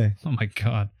Thursday. Oh my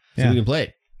god. So Yeah. we can play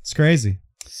it. It's crazy.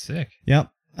 Sick. Yep.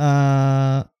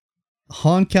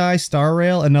 Honkai Star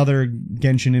Rail, another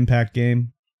Genshin Impact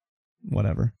game.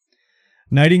 Whatever.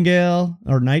 Nightingale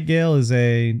is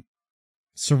a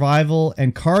survival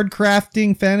and card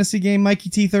crafting fantasy game. Mikey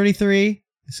T33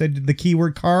 said the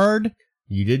keyword card.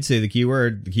 You did say the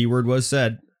keyword. The keyword was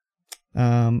said.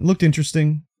 Looked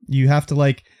interesting. You have to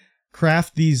like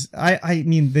craft these. I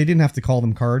mean, they didn't have to call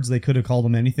them cards. They could have called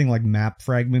them anything like map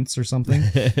fragments or something.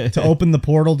 To open the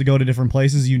portal to go to different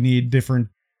places, you need different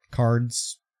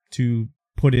cards to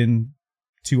put in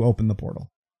to open the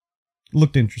portal.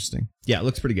 Looked interesting. Yeah, it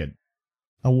looks pretty good.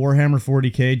 A Warhammer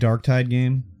 40k Darktide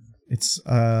game. It's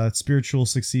a spiritual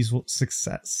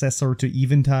successor to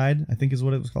Eventide, I think is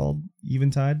what it was called.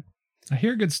 Eventide. I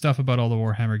hear good stuff about all the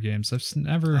Warhammer games. I've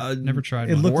never tried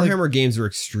it one. looked like- Warhammer games are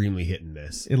extremely hit and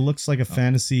miss. It looks like a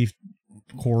fantasy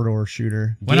corridor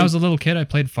shooter. When I was a little kid, I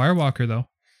played Firewalker though.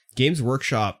 Games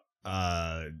Workshop,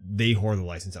 they whore the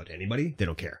license out to anybody. They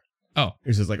don't care. Oh.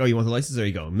 It's just like, oh, you want the license? There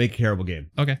you go. Make a terrible game.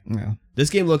 Okay. Yeah. This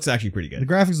game looks actually pretty The good.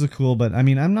 graphics look cool, but I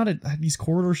mean, I'm not these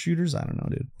corridor shooters. I don't know,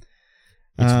 dude.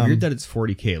 It's weird that it's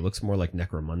 40k. It looks more like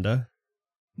Necromunda.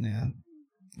 Yeah.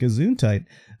 Gazoon tight.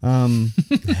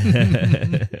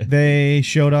 They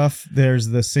showed off. There's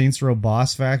the Saints Row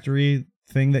Boss Factory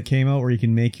thing that came out where you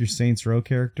can make your Saints Row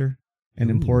character and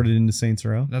import it into Saints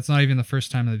Row. That's not even the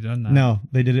first time they've done that. No,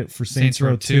 they did it for Saints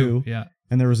Row 2. Yeah.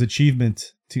 And there was achievement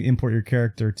to import your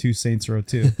character to Saints Row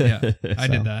 2. Yeah. I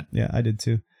So, did that. Yeah, I did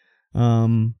too.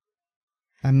 I'm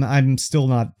still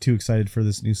not too excited for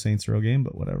this new Saints Row game,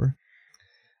 but whatever.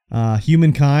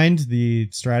 Humankind, the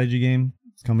strategy game,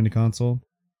 it's coming to console.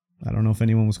 I don't know if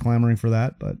anyone was clamoring for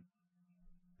that, but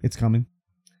it's coming.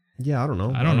 Yeah, I don't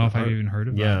know. I don't know if I've even heard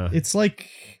of that. It's like,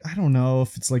 I don't know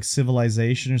if it's like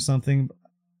Civilization or something.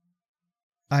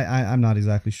 I'm not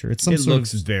exactly sure. It's some It sort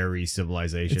looks of very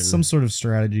Civilization. it's some sort of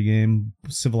strategy game,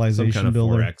 Civilization some kind of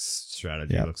builder. 4X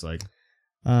strategy. Yeah. It looks like.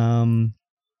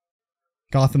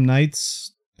 Gotham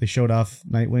Knights, they showed off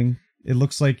Nightwing. It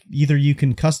looks like either you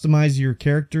can customize your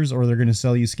characters or they're going to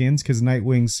sell you skins because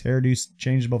Nightwing's hairdo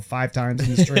changed about 5 times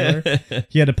in this trailer.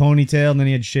 He had a ponytail and then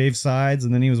he had shaved sides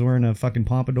and then he was wearing a fucking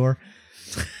pompadour.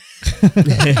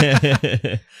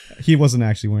 He wasn't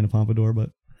actually wearing a pompadour, but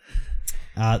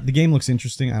the game looks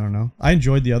interesting. I don't know. I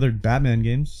enjoyed the other Batman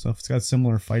games, so if it's got a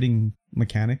similar fighting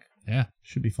mechanic, Yeah.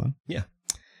 should be fun. Yeah.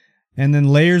 And then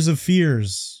Layers of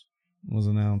Fears was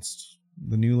announced.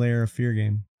 The new Layer of Fear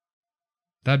game.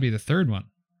 That'd be the third one,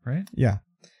 right? Yeah.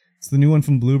 It's the new one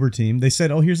from Bloober Team. They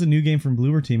said, oh, here's a new game from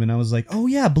Bloober Team. And I was like, oh,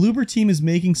 yeah, Bloober Team is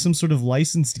making some sort of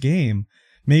licensed game.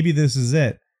 Maybe this is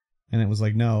it. And it was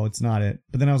like, no, it's not it.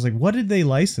 But then I was like, what did they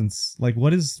license? Like,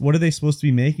 what are they supposed to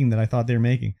be making that I thought they were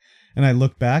making? And I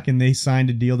looked back and they signed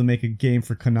a deal to make a game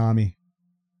for Konami.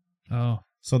 Oh.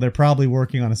 So they're probably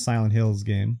working on a Silent Hill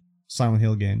game.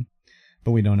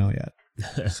 But we don't know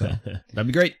yet. So. That'd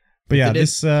be great. But yeah,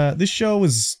 If they did. this show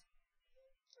was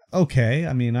okay.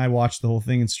 I mean, I watched the whole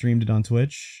thing and streamed it on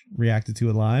Twitch, reacted to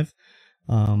it live.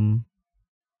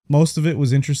 Most of it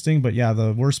was interesting, but yeah,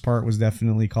 the worst part was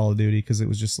definitely Call of Duty because it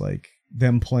was just like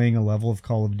them playing a level of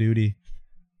Call of Duty.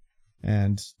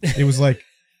 And it was like,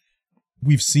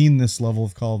 we've seen this level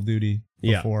of Call of Duty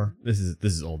before. This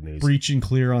is old news. Breach and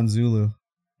clear on Zulu.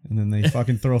 And then they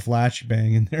fucking throw a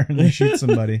flashbang in there and they shoot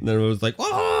somebody. And then it was like,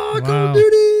 oh, Wow. Call of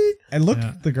Duty. And look,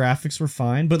 Yeah. the graphics were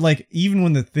fine, but like even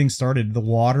when the thing started, the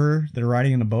water, they're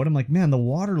riding in a boat. I'm like, man, the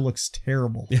water looks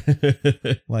terrible.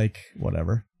 Like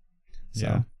whatever.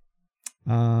 So,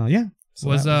 yeah. So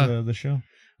Was, that was the show.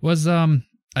 Was I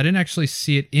didn't actually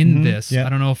see it in Mhm, this. yeah. I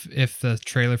don't know if the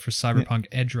trailer for Cyberpunk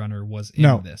Edge Runner was in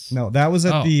No, this. no, that was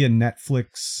at Oh. the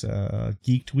Netflix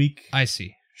Geeked Week I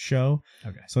see. show.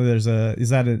 Okay. So there's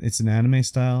it's an anime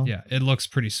style. Yeah, it looks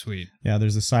pretty sweet. Yeah.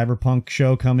 There's a Cyberpunk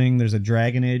show coming. There's a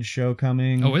Dragon Age show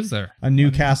coming. Oh, is there? A new I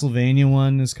didn't- Castlevania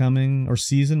one is coming, or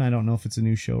season. I don't know if it's a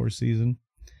new show or season.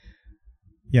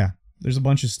 Yeah, there's a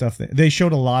bunch of stuff. They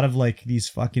showed a lot of like these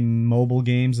fucking mobile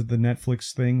games at the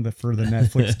Netflix thing for the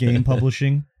Netflix game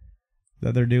publishing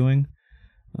that they're doing.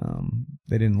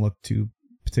 They didn't look too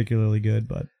particularly good,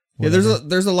 but whatever.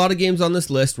 there's a lot of games on this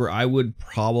list where I would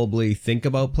probably think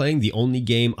about playing. The only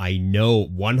game I know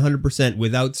 100%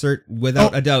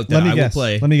 without a doubt that I will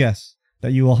play. Let me guess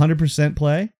that you will 100%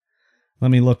 play.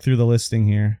 Let me look through the listing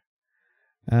here.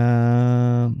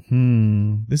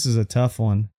 This is a tough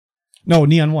one. No,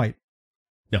 Neon White.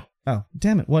 No. Oh,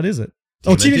 damn it! What is it?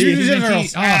 Teenage Mutant Ninja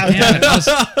Turtles. Oh,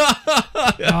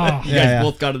 damn it. You guys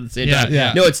both got it at the same time.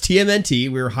 Yeah. No, it's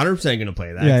TMNT. We're 100% going to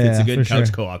play that. It's a good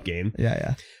couch co-op game.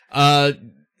 Yeah.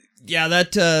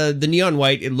 That the Neon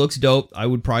White, it looks dope. I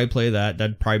would probably play that.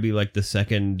 That'd probably be like the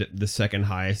second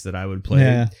highest that I would play.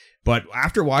 Yeah. But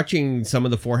after watching some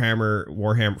of the Warhammer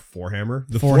War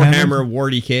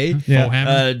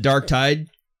DK, Dark Tide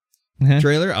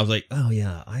trailer, I was like, oh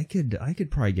yeah, I could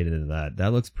probably get into that.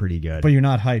 That looks pretty good. But you're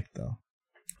not hyped though.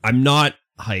 I'm not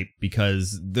hyped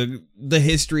because the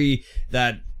history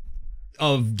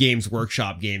of Games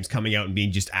Workshop games coming out and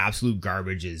being just absolute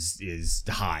garbage is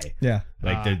high. Yeah.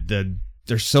 Like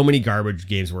there's so many garbage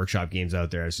Games Workshop games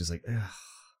out there. It's just like, ugh,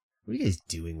 what are you guys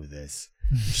doing with this?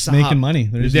 Just making money.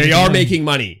 They are making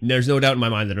money. There's no doubt in my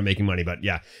mind that they're making money, but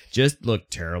yeah, just look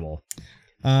terrible.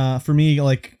 For me,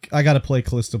 like I got to play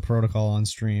Callisto Protocol on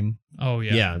stream. Oh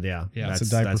yeah. Yeah. That's a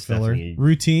diaper filler.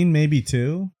 Routine maybe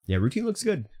too. Yeah, Routine looks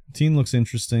good. Routine looks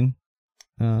interesting.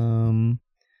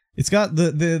 It's got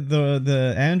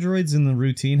the androids in the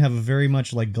Routine have a very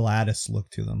much like GLaDOS look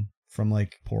to them from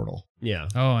like Portal. Yeah.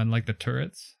 Oh, and like the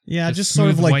turrets. Yeah, just sort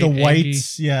of like the white,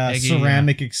 eggy,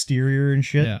 ceramic exterior and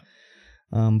shit. Yeah.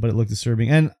 But it looked disturbing.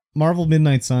 And Marvel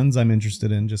Midnight Suns, I'm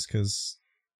interested in just because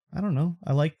I don't know.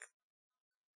 I like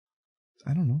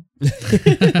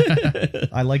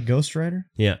Ghost Rider.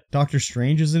 Yeah. Doctor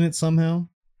Strange is in it somehow.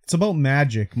 It's about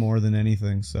magic more than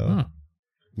anything. So. Huh.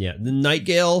 Yeah, the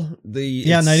Nightingale.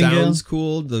 Nightingale sounds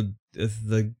cool. The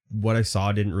what I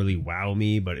saw didn't really wow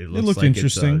me, but it looked like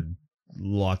interesting. It's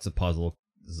lots of puzzles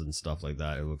and stuff like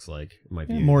that. It looks like it might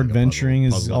be more like adventuring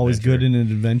puzzle is always adventure. good in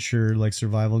an adventure like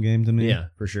survival game to me. Yeah,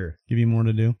 for sure. Give you more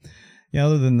to do. Yeah.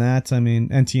 Other than that, I mean,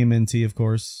 and TMNT of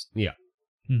course. Yeah.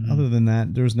 Mm-hmm. Other than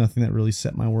that, there was nothing that really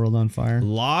set my world on fire.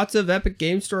 Lots of Epic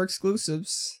Game Store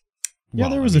exclusives. Yeah,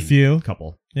 there was a few.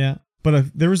 Couple. Yeah.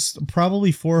 But there was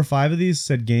probably 4 or 5 of these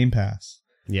said Game Pass.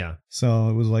 Yeah. So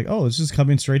it was like, oh, it's just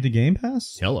coming straight to Game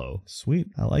Pass? Hello. Sweet.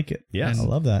 I like it. Yes. I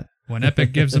love that. When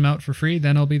Epic gives them out for free,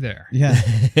 then I'll be there. Yeah.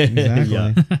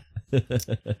 Exactly. Yeah.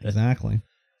 Exactly.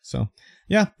 So,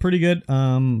 yeah, pretty good.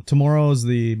 Tomorrow is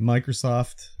the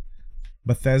Microsoft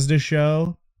Bethesda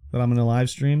show that I'm going to live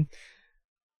stream.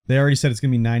 They already said it's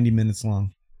going to be 90 minutes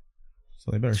long. So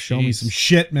they better show me some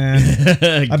shit, man.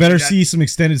 I better see some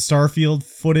extended Starfield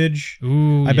footage.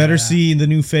 Ooh, I better see the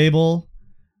new Fable.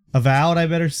 Avowed, I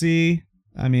better see.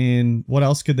 I mean, what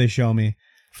else could they show me?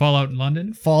 Fallout in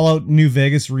London? Fallout New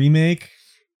Vegas remake?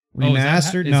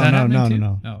 Remastered?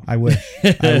 No. Oh. I wish.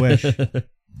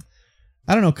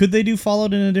 I don't know. Could they do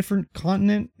Fallout in a different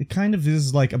continent? It kind of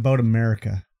is like about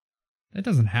America. It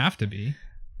doesn't have to be.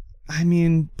 I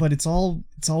mean, but it's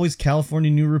always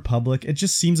California New Republic. It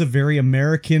just seems a very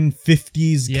American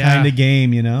 50s kind of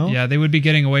game, you know? Yeah, they would be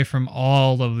getting away from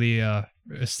all of the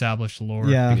established lore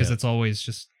because it's always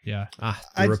just,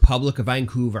 the Republic of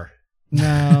Vancouver.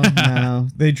 No.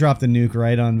 They dropped the nuke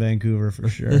right on Vancouver for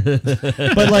sure.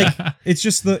 But like,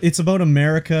 it's about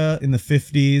America in the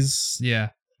 50s. Yeah.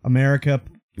 America,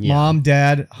 mom,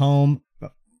 dad, home,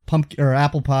 pumpkin or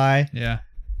apple pie. Yeah.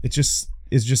 It just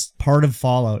is just part of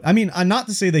Fallout. I mean, not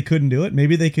to say they couldn't do it.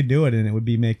 Maybe they could do it and it would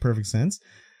make perfect sense.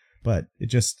 But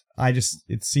it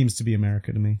seems to be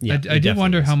America to me. Yeah, I did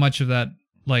wonder how much of that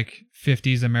like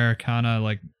 50s Americana,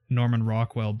 like Norman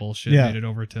Rockwell bullshit made it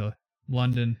over to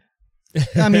London.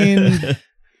 I mean,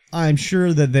 I'm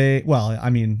sure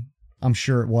that I'm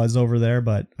sure it was over there,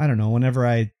 but I don't know.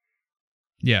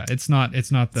 It's not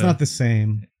the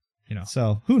same. You know.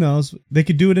 So who knows? They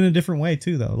could do it in a different way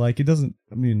too, though. Like it doesn't.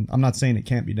 I mean, I'm not saying it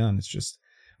can't be done. It's just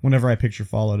whenever I picture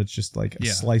Fallout, it's just like a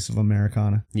slice of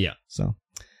Americana. Yeah. So.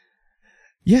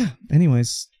 Yeah.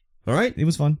 Anyways. All right. It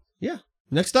was fun. Yeah.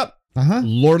 Next up.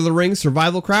 Lord of the Rings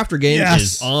Survival Crafter game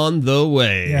is on the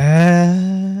way.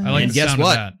 Yeah. I like and the guess sound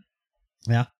what? of that.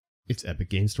 Yeah. It's Epic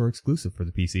Game Store exclusive for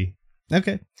the PC.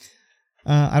 Okay.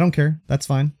 I don't care. That's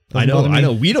fine. I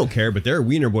know. We don't care, but there are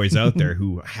wiener boys out there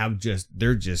who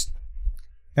they're just.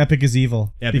 Epic is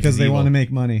evil because they want to make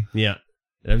money. Yeah.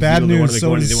 Bad news.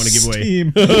 So they want to give away.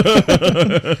 Steam.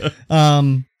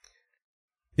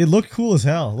 It looked cool as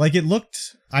hell. Like it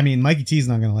looked. I mean, Mikey T's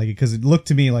not gonna like it because it looked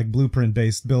to me like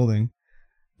blueprint-based building,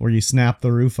 where you snap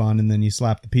the roof on and then you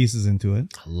slap the pieces into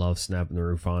it. I love snapping the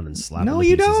roof on and slapping. No, the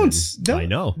you pieces don't. I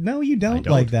know. No, you don't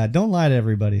like that. Don't lie to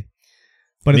everybody.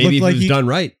 But maybe it looked like it was done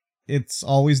right. it's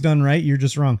always done right. You're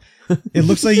just wrong. It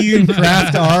looks like you can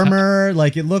craft armor.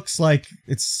 Like, it looks like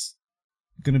it's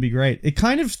going to be great. It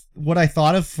kind of what I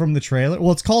thought of from the trailer.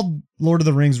 Well, it's called Lord of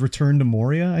the Rings Return to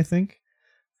Moria, I think.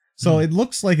 So it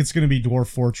looks like it's going to be Dwarf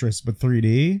Fortress, but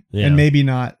 3D. Yeah. And maybe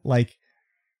not like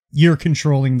you're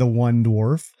controlling the one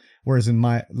dwarf. Whereas in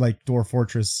my like Dwarf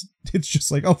Fortress, it's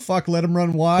just like, oh fuck, let him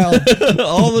run wild.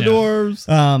 All the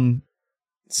dwarves.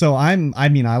 So I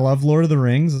love Lord of the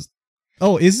Rings.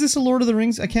 Oh, is this a Lord of the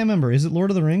Rings? I can't remember. Is it Lord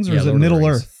of the Rings or is it Middle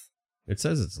Earth? It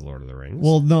says it's Lord of the Rings.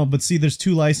 Well, no, but see, there's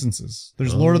 2 licenses.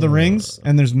 There's Lord of the Rings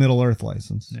and there's Middle Earth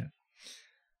license. Yeah.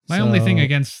 My only thing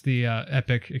against the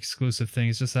Epic exclusive thing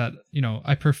is just that,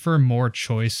 I prefer more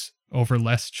choice over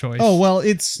less choice. Oh, well,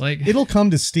 it's like it'll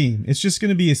come to Steam. It's just going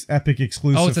to be an Epic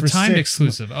exclusive. Oh, it's a timed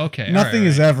exclusive. Okay. Nothing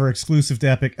is ever exclusive to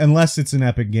Epic unless it's an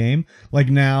Epic game. Like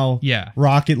now,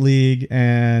 Rocket League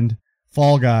and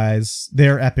Fall Guys,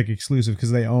 they're Epic exclusive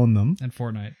because they own them. And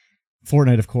Fortnite.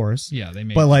 Fortnite, of course. Yeah, they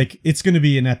made But like, it's going to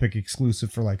be an Epic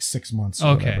exclusive for like 6 months.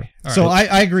 Or whatever. So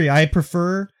I agree. I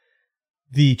prefer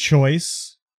the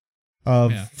choice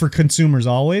of for consumers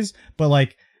always. But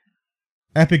like,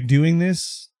 Epic doing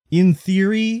this, in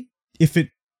theory, if it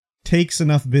takes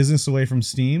enough business away from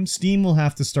Steam, Steam will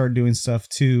have to start doing stuff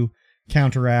to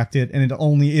counteract it, and it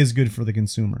only is good for the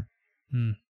consumer.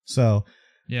 So,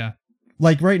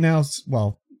 like right now,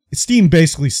 well, Steam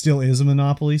basically still is a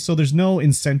monopoly, so there's no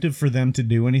incentive for them to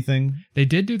do anything. They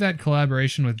did do that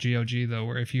collaboration with GOG, though,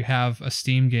 where if you have a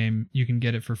Steam game, you can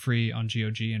get it for free on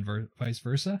GOG and vice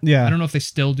versa. Yeah. I don't know if they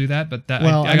still do that, but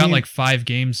I got like 5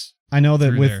 games. I know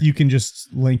that you can just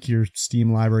link your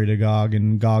Steam library to GOG,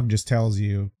 and GOG just tells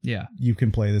you you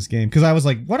can play this game. Because I was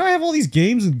like, what do I have all these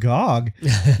games in GOG?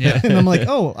 And I'm like,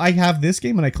 oh, I have this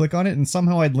game, and I click on it, and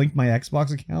somehow I'd linked my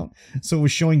Xbox account. So it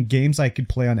was showing games I could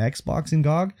play on Xbox in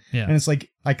GOG. Yeah. And it's like,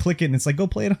 I click it, and it's like, go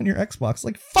play it on your Xbox.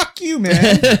 Like, fuck you,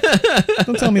 man.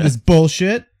 Don't tell me this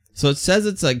bullshit. So it says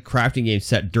it's a crafting game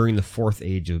set during the 4th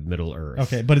age of Middle Earth.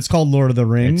 Okay, but it's called Lord of the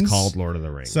Rings. It's called Lord of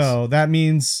the Rings. So that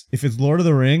means if it's Lord of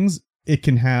the Rings, it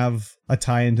can have a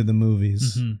tie into the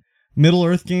movies. Middle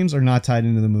Earth games are not tied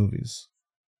into the movies.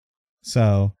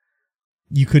 So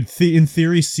you could, in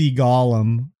theory, see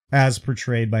Gollum as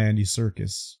portrayed by Andy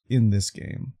Serkis in this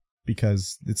game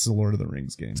because it's the Lord of the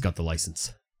Rings game. It's got the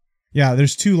license. Yeah,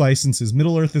 there's 2 licenses.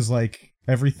 Middle Earth is like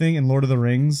everything, and Lord of the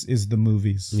Rings is the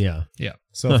movies. Yeah.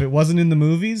 So if it wasn't in the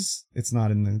movies, it's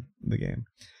not in the game.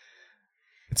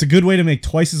 It's a good way to make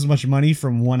twice as much money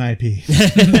from one IP.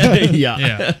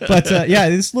 Yeah. But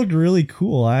this looked really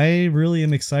cool. I really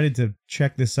am excited to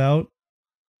check this out.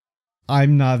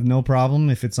 I'm not no problem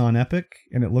if it's on Epic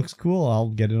and it looks cool. I'll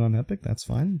get it on Epic. That's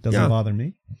fine. Doesn't bother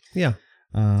me. Yeah.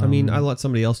 I mean, I let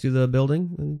somebody else do the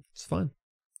building, and it's fine.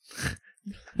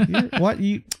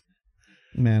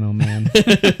 Man, oh man.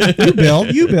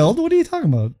 You build. What are you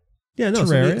talking about? Yeah, no,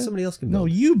 somebody else can build. No,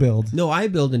 you build. No, I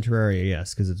build in Terraria,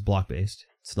 yes, because it's block based.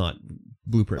 It's not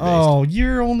blueprint based. Oh,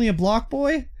 you're only a block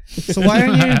boy? So why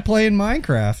aren't you playing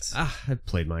Minecraft? I've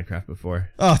played Minecraft before.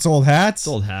 Oh, it's old hat? It's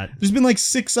old hat. There's been like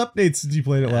 6 updates since you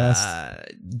played it last.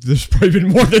 There's probably been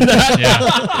more than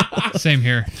that. Same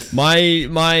here. My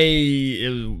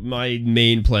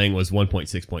main playing was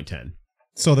 1.6.10.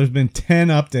 So there's been 10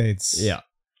 updates. Yeah.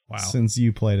 Wow. Since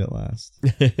you played it last.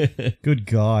 Good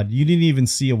God. You didn't even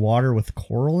see a water with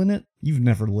coral in it? You've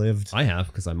never lived. I have,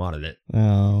 because I modded it.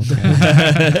 Oh,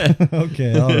 okay.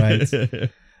 Okay, all right.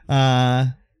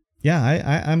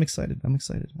 I'm excited. I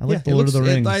like the Lord of the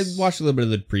Rings. I watched a little bit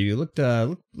of the preview.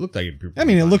 Looked like it. I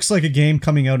mean, it looks like a game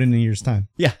coming out in a year's time.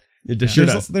 Yeah. It sure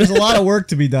does. There's a lot of work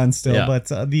to be done still, but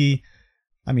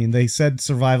they said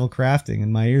survival crafting,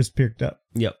 and my ears perked up.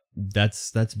 Yep.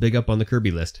 That's big up on the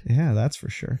Kirby list. Yeah, that's for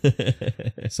sure.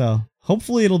 So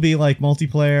hopefully it'll be like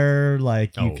multiplayer,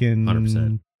 like you can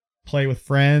 100%. Play with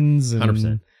friends and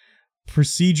 100%.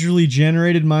 Procedurally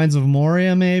generated Mines of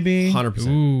Moria, maybe. 100%.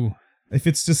 Ooh. If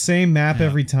it's the same map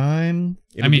every time.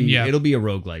 It'll be a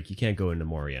roguelike. You can't go into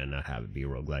Moria and not have it be a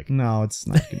roguelike. No, it's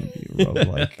not going to be a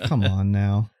roguelike. Come on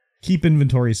now. Keep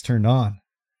inventories turned on.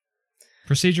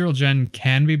 Procedural gen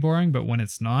can be boring, but when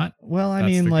it's not, well, I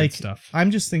mean, like, stuff.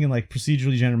 I'm just thinking like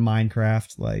procedurally generated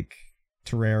Minecraft, like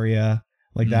Terraria,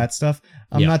 like that stuff.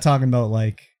 I'm not talking about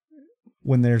like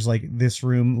when there's like this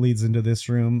room leads into this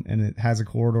room and it has a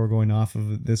corridor going off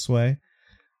of it this way.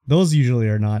 Those usually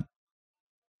are not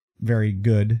very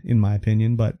good, in my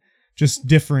opinion, but just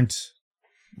different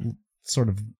sort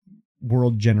of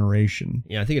world generation.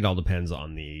 Yeah, I think it all depends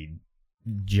on the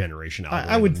generation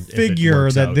algorithm. I would figure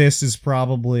that this is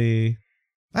probably,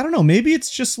 I don't know, maybe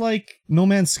it's just like No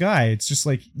Man's Sky. It's just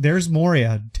like, there's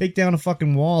Moria. Take down a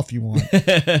fucking wall if you want.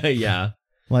 Yeah.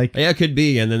 Like, Yeah, it could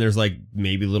be. And then there's like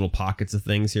maybe little pockets of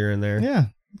things here and there. yeah,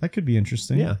 that could be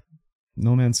interesting. Yeah.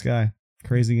 No Man's Sky.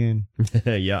 Crazy game.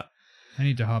 Yeah. I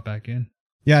need to hop back in.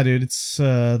 Yeah, dude, it's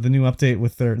the new update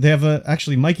with they have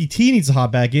actually Mikey T needs to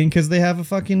hop back in because they have a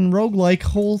fucking roguelike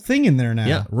whole thing in there now.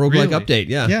 Yeah. Roguelike Really? update.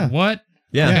 Yeah. Yeah. What?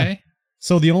 Yeah. Okay.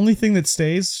 So the only thing that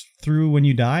stays through when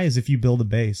you die is if you build a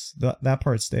base. That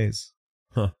part stays.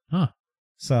 Huh.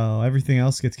 So everything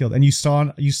else gets killed. And you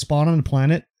spawn on a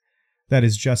planet that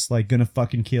is just like gonna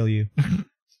fucking kill you.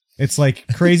 It's like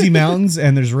crazy mountains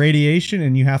and there's radiation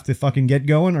and you have to fucking get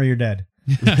going or you're dead.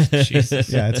 Jesus.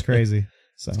 Yeah, it's crazy.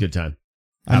 So It's a good time.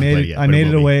 I Haven't made played it. yet, I but it made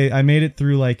will it be. away. I made it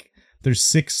through like there's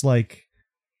 6 like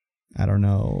I don't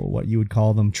know what you would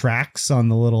call them tracks on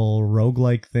the little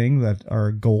roguelike thing that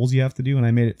are goals you have to do, and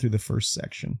I made it through the first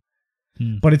section.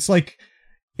 But it's like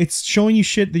it's showing you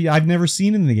shit that I've never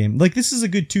seen in the game. Like this is a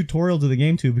good tutorial to the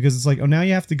game too, because it's like, oh, now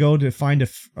you have to go to find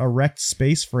a wrecked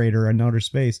space freighter in outer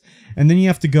space, and then you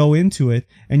have to go into it,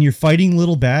 and you're fighting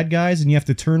little bad guys, and you have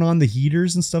to turn on the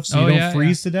heaters and stuff so you don't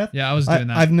freeze to death. Yeah, I was doing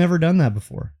that. I've never done that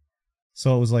before,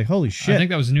 so it was like, holy shit! I think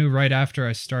that was new right after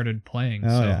I started playing. Oh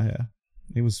so. yeah.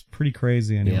 It was pretty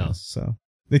crazy anyways. Yeah. So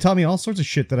they taught me all sorts of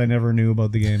shit that I never knew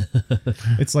about the game.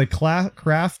 It's like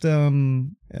craft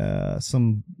some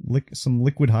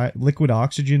liquid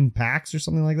oxygen packs or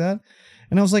something like that.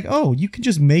 And I was like, oh, you can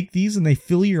just make these and they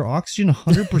fill your oxygen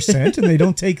 100% and they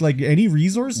don't take like any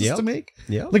resources to make?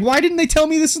 Yeah. Like, why didn't they tell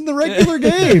me this in the regular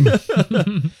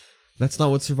game? That's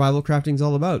not what survival crafting's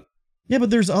all about. Yeah, but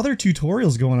there's other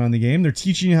tutorials going on in the game. They're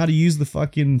teaching you how to use the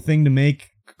fucking thing to make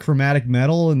chromatic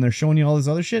metal, and they're showing you all this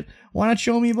other shit. Why not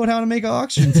show me about how to make an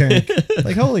oxygen tank?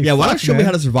 Like, holy Yeah, why fuck, not show me man.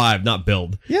 how to survive, not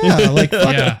build? Yeah, like,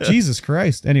 fuck, Yeah. Jesus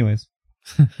Christ. Anyways,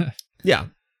 Yeah,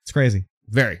 it's crazy.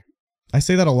 very. I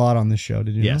say that a lot on this show.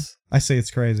 Did you know? Yes. I say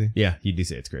it's crazy. Yeah, you do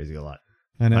say it's crazy a lot.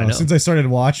 I know. I know. Since I started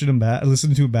watching them back,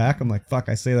 listening to it back, I'm like, fuck,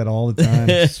 I say that all the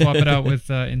time. Swap it out with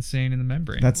Insane in the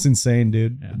Membrane. That's insane,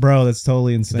 dude. Yeah. Bro, that's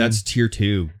totally insane. That's tier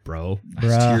 2, bro. Bruh.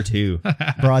 That's tier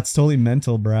 2. Bro, it's totally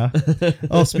mental, bro.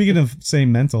 Oh, speaking of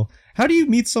saying mental, how do you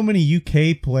meet so many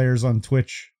UK players on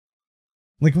Twitch?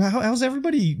 Like, how's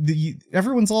everybody?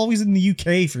 Everyone's always in the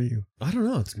UK for you. I don't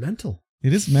know. It's mental.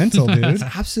 It is mental, dude. It's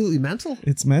absolutely mental.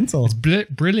 It's mental. It's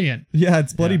brilliant. Yeah,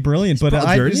 it's bloody brilliant. But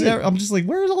brilliant. I'm just like,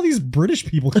 where's all these British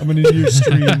people coming into your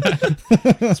stream?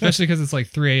 Especially because it's like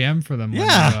 3 a.m. for them.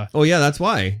 Yeah. Oh, yeah, that's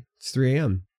why. It's 3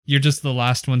 a.m. You're just the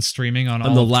last one streaming on all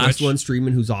I'm the of last Twitch. one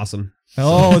streaming who's awesome.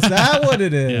 Oh, is that what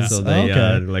it is? Yeah. So they,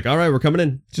 they're like, all right, we're coming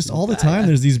in. Just all the time,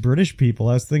 there's these British people.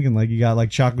 I was thinking, like, you got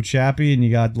like Choco Chappie and you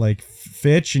got like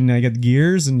Fitch and I got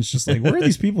Gears, and it's just like, where are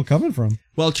these people coming from?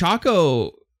 Well,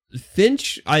 Choco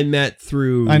Finch, I met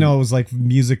through. I know it was like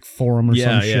music forum or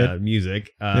some shit.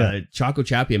 Music. Choco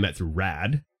Chappie, I met through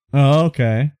Rad. Oh,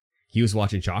 okay. He was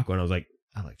watching Choco, and I was like,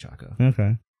 I like Choco.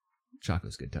 Okay.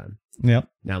 Choco's a good time. Yep.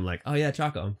 Now I'm like, oh yeah,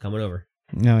 Choco, I'm coming over.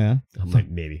 Oh, yeah. I'm like,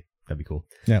 maybe. That'd be cool.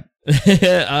 Yep.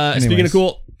 Speaking of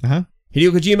cool, Uh-huh.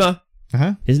 Hideo Kojima,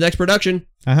 Uh-huh. his next production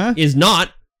Uh-huh. is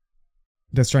not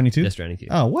Death Stranding 2? Death Stranding 2.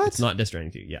 Oh, what? It's not Death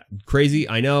Stranding 2. Yeah. Crazy.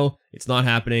 I know. It's not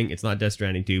happening. It's not Death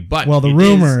Stranding 2. But Well, the it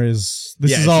rumor is...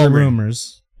 This Yeah, is it's all rumored.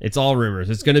 rumors. It's all rumors.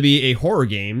 It's going to be a horror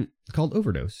game called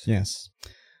Overdose. Yes.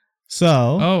 So...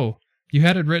 Oh, you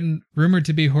had it written, rumored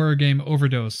to be horror game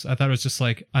Overdose. I thought it was just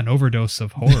like an overdose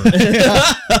of horror.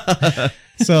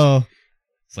 So...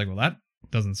 It's like, well, that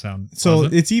doesn't sound So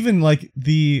pleasant. it's even like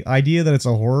the idea that it's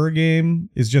a horror game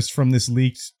is just from this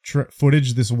leaked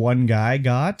footage this one guy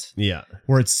got, Yeah.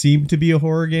 where it seemed to be a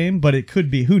horror game, but it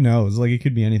could be, who knows? Like, it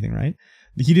could be anything, right?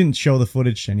 He didn't show the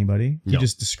footage to anybody. He No.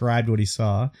 just described what he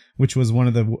saw, which was one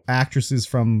of the actresses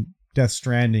from Death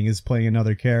Stranding is playing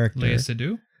another character. Lea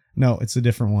Seydoux? No, it's a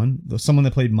different one. Someone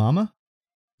that played Mama?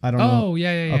 I don't know. Oh,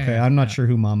 yeah. Okay, I'm not sure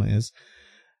who Mama is.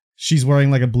 She's wearing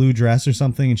like a blue dress or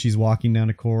something, and she's walking down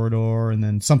a corridor, and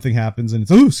then something happens, and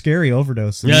it's scary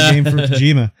overdose. And the game from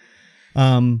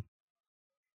Kojima.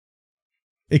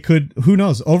 It could, who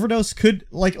knows? Overdose could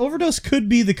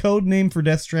be the code name for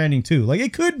Death Stranding 2. Like,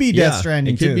 it could be Death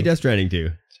Stranding 2. It could be Death Stranding 2.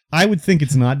 I would think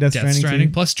it's not Death Death Stranding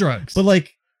 2. plus drugs. But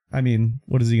like, I mean,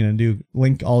 what is he gonna do?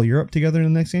 Link all Europe together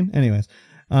in the next game? Anyways,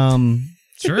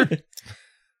 Sure.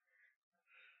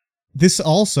 this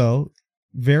also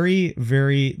very,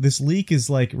 very, this leak is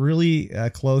like really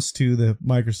close to the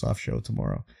Microsoft show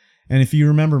tomorrow. And if you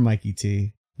remember, Mikey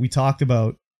T, we talked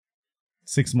about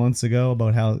 6 months ago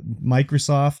about how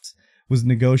Microsoft was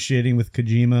negotiating with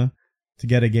Kojima to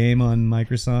get a game on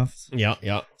Microsoft.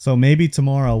 Yeah. So maybe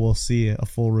tomorrow we'll see a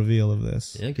full reveal of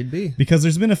this. Yeah, it could be. Because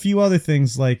there's been a few other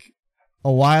things, like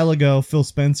a while ago, Phil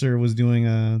Spencer was doing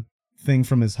a thing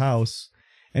from his house,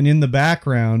 and in the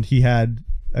background he had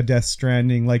a Death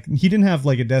Stranding. Like he didn't have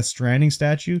like a Death Stranding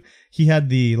statue. He had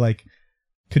the like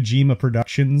Kojima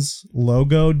Productions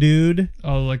logo, dude.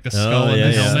 Oh, like the skull and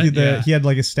the helmet. He had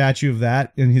like a statue of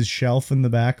that in his shelf in the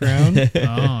background.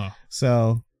 Oh,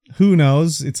 So who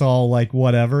knows? It's all like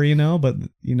whatever, you know. But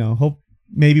you know, hope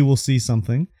maybe we'll see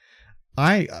something.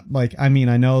 I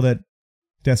know that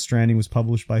Death Stranding was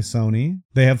published by Sony.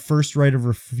 They have first right of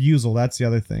refusal. That's the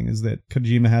other thing, is that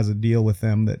Kojima has a deal with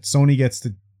them that Sony gets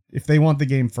to, if they want the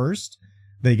game first,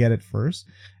 they get it first.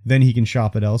 Then he can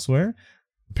shop it elsewhere.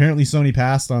 Apparently Sony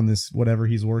passed on this, whatever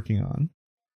he's working on.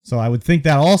 So I would think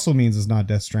that also means it's not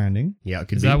Death Stranding. Yeah, it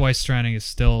could is be. that why Stranding is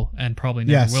still and probably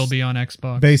never will be on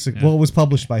Xbox? Well, it was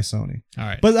published by Sony. All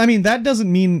right. But I mean, that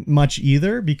doesn't mean much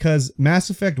either, because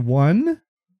Mass Effect 1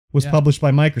 was published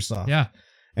by Microsoft. Yeah.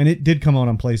 And it did come out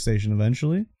on PlayStation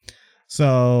eventually.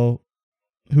 So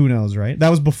who knows, right? That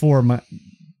was before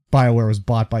BioWare was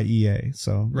bought by EA.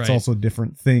 So it's also a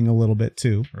different thing a little bit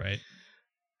too. Right.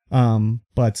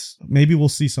 But maybe we'll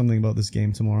see something about this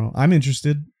game tomorrow. I'm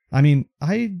interested. I mean,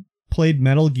 I played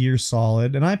Metal Gear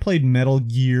Solid, and I played Metal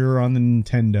Gear on the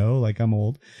Nintendo, like I'm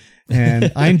old. And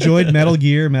I enjoyed Metal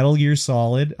Gear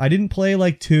Solid. I didn't play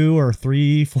like 2 or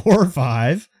 3, 4 or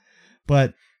 5,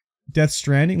 but Death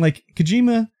Stranding, like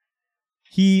Kojima,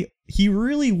 he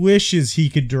really wishes he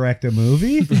could direct a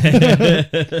movie.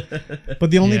 But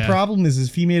the only problem is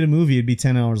if he made a movie, it'd be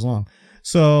 10 hours long.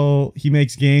 So he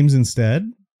makes games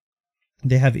instead.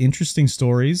 They have interesting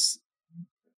stories.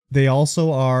 They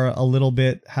also are a little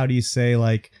bit, how do you say,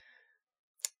 like,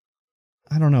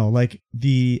 I don't know, like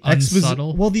the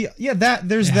unsubtle.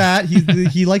 That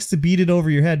he likes to beat it over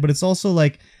your head, but it's also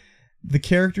like the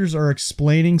characters are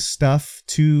explaining stuff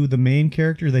to the main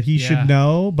character that he should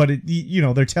know, but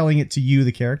they're telling it to you,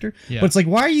 the character. Yeah. But it's like,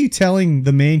 why are you telling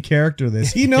the main character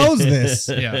this? He knows this.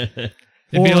 Yeah.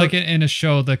 It'd be like in a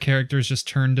show, the characters just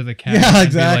turn to the camera. Yeah,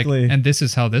 exactly. And this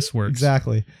is how this works.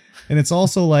 Exactly. And it's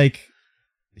also like,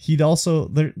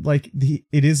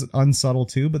 it is unsubtle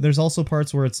too, but there's also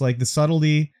parts where it's like the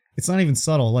subtlety, it's not even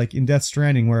subtle, like in Death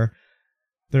Stranding, where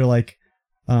they're like,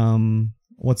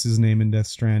 what's his name in Death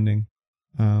Stranding?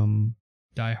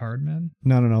 Die Hard Man?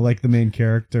 No, like the main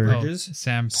character. Bridges?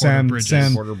 Sam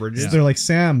Porter Bridges. Yeah. They're like,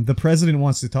 Sam, the president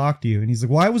wants to talk to you. And he's like,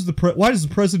 why does the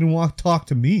president want to talk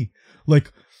to me?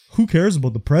 Like, who cares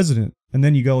about the president? And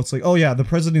then you go, it's like, oh yeah, the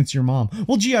president's your mom.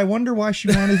 Well, gee, I wonder why she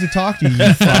wanted to talk to you,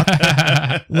 you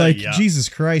fuck. Like, Jesus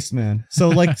Christ, man. So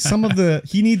like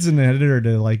he needs an editor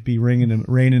to like be reining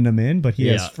him in, but he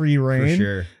has free reign. For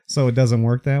sure. So it doesn't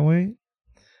work that way.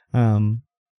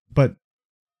 But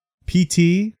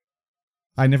PT,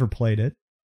 I never played it,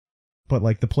 but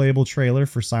like the playable trailer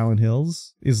for Silent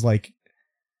Hills is like,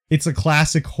 it's a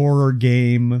classic horror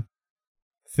game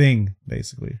thing,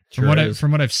 basically. From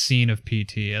what I've seen of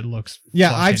PT, it looks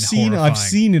I've seen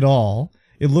it all.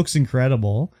 It looks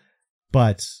incredible,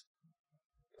 but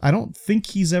I don't think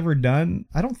he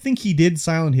did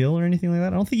Silent Hill or anything like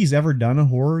that. I don't think he's ever done a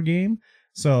horror game.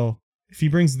 So if he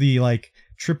brings the like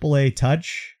AAA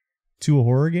touch to a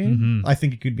horror game, I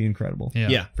think it could be incredible.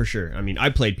 Yeah, for sure. I mean, I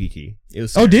played PT. It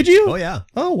was scary. Oh, did you? Oh yeah.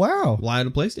 Oh wow. Well, I had a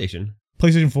PlayStation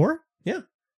 4? Yeah.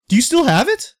 Do you still have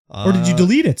it? Or did you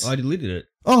delete it? I deleted it.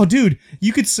 Oh, dude,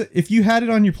 you could, if you had it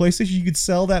on your PlayStation, you could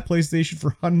sell that PlayStation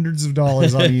for hundreds of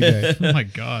dollars on eBay. Oh my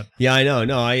God. Yeah, I know.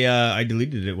 No, I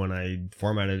deleted it when I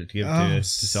formatted it to give to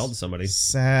sell to somebody.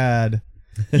 Sad.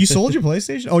 You sold your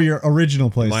PlayStation? Oh, your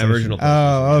original PlayStation. My original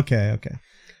PlayStation. Oh, okay.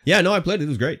 Yeah, no, I played it. It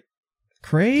was great.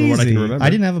 Crazy. From what I can remember. I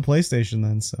didn't have a PlayStation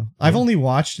then, so I've only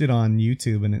watched it on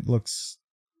YouTube, and it looks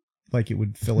like it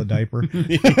would fill a diaper.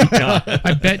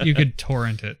 I bet you could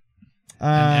torrent it.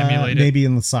 Emulate maybe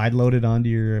and sideload it onto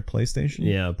your PlayStation.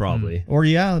 Yeah, probably. Or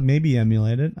maybe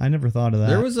emulate it. I never thought of that.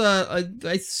 There was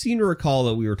I seem to recall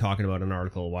that we were talking about an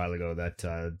article a while ago that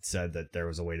said that there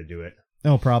was a way to do it.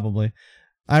 Oh, probably.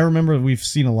 I remember we've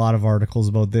seen a lot of articles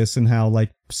about this and how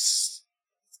like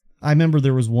I remember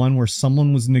there was one where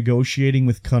someone was negotiating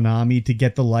with Konami to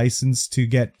get the license to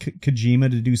get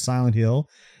Kojima to do Silent Hill,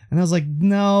 and I was like,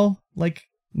 no, like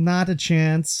not a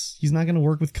chance. He's not going to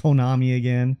work with Konami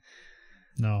again.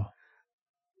 No.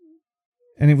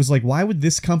 And it was like, why would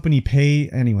this company pay?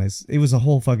 Anyways, it was a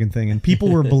whole fucking thing. And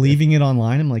people were believing it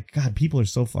online. I'm like, God, people are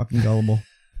so fucking gullible.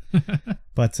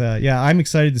 But I'm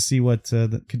excited to see what...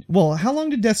 how long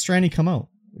did Death Stranding come out?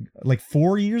 Like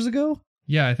 4 years ago?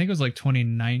 Yeah, I think it was like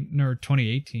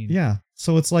 2018. Yeah.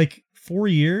 So it's like 4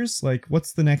 years. Like,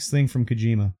 what's the next thing from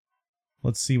Kojima?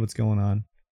 Let's see what's going on.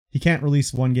 He can't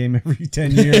release one game every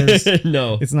 10 years.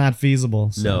 No. It's not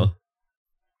feasible. So. No.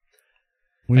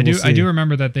 I do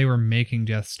remember that they were making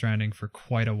Death Stranding for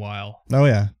quite a while. Oh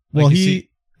yeah. Like well,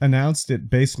 announced it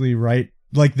basically right,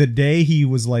 like the day he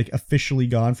was like officially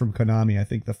gone from Konami. I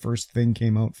think the first thing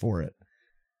came out for it.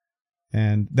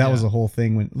 And that was the whole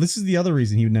thing. When this is the other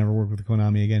reason he would never work with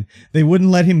Konami again. They wouldn't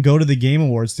let him go to the Game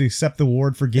Awards to accept the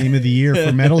award for Game of the Year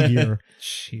for Metal Gear.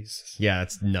 Jesus. Yeah,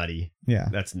 that's nutty. Yeah.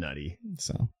 That's nutty.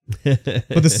 So,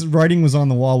 but this writing was on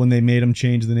the wall when they made him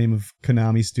change the name of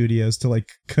Konami Studios to like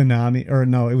Konami, or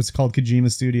no, it was called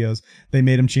Kojima Studios. They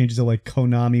made him change it to like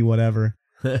Konami whatever.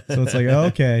 So it's like, oh,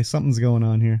 okay, something's going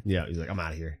on here. Yeah, he's like, I'm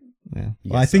out of here. Yeah.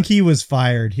 Well, I think he was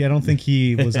fired. I don't think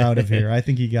he was out of here. I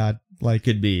think he got like,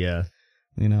 could be, yeah.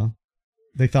 You know,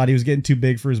 they thought he was getting too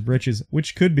big for his britches,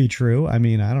 which could be true. I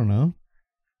mean, I don't know.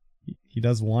 He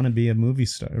does want to be a movie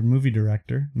star, a movie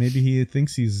director. Maybe he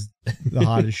thinks he's the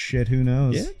hottest shit. Who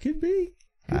knows? Yeah, could be.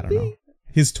 I don't know.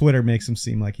 His Twitter makes him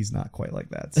seem like he's not quite like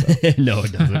that. So. No,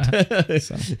 it doesn't.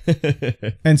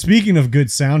 So. And speaking of good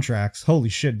soundtracks, holy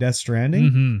shit, Death Stranding.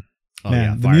 Mm-hmm. Oh, man,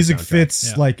 yeah, the music soundtrack.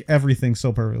 fits like everything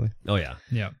so perfectly. Oh, yeah.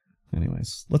 Yeah.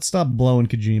 Anyways, let's stop blowing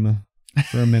Kojima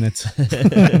for a minute.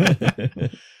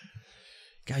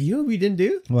 God, you know what we didn't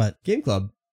do? What? Game Club.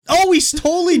 Oh, we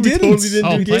totally didn't. Totally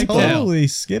didn't do Game Club. Totally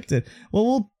skipped it.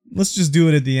 Well, let's just do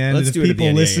it at the end. Let's if do it at the people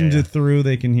end. listen Yeah. through,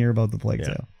 they can hear about the Plague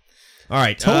Tale. All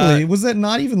right. Totally. Was that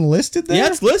not even listed there? Yeah,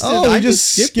 it's listed. Oh, I we just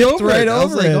skipped right over I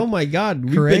was like, it. oh my God.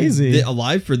 We've Crazy. been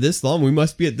alive for this long. We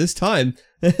must be at this time.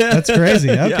 That's crazy.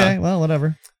 Okay. Yeah. Well,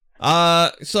 whatever.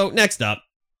 So next up,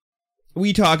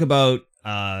 we talk about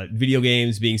video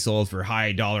games being sold for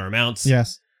high dollar amounts.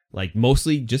 Yes. Like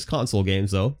mostly just console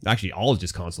games, though. Actually, all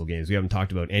just console games. We haven't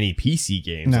talked about any PC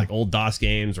games, like old DOS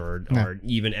games or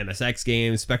even MSX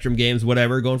games, Spectrum games,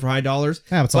 whatever, going for high dollars.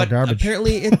 Yeah, it's all garbage.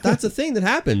 Apparently, that's a thing that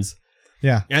happens.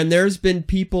 Yeah. And there's been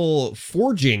people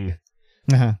forging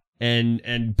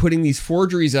and putting these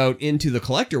forgeries out into the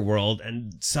collector world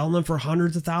and selling them for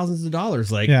hundreds of thousands of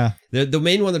dollars. Like, the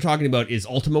main one they're talking about is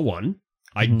Ultima 1.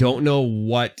 I don't know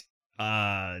what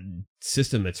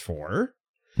system it's for.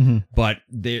 But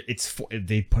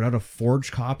they put out a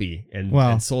forged copy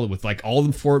and sold it with like all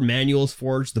the manuals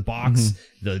forged, the box,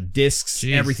 the discs,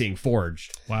 everything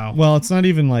forged. Wow. Well, it's not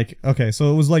even like, okay,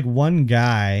 so it was like one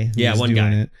guy who was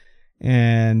doing it,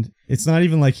 and it's not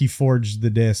even like he forged the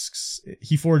discs.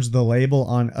 He forged the label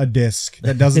on a disc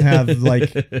that doesn't have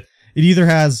like, it either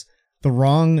has the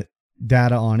wrong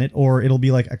data on it or it'll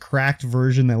be like a cracked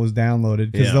version that was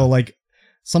downloaded because they'll like,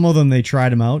 some of them they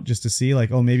tried them out just to see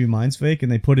like, oh, maybe mine's fake,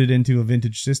 and they put it into a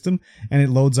vintage system and it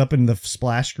loads up and the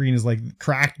splash screen is like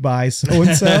cracked by so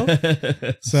and so.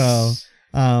 So,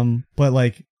 but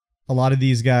like a lot of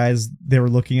these guys, they were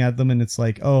looking at them and it's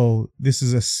like, oh, this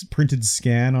is a printed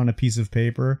scan on a piece of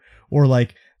paper, or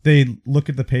like they look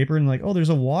at the paper and like, oh, there's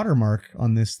a watermark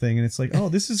on this thing. And it's like, oh,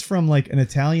 this is from like an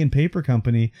Italian paper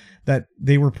company that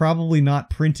they were probably not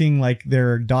printing like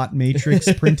their dot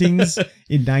matrix printings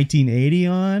in 1980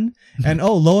 on. And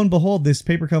oh, lo and behold, this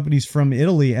paper company's from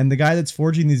Italy. And the guy that's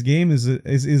forging these games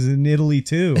is in Italy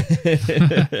too.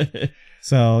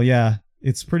 So yeah,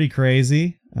 it's pretty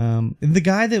crazy. And the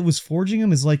guy that was forging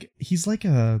them is like, he's like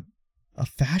a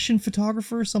fashion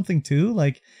photographer or something too.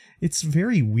 Like, it's a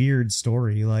very weird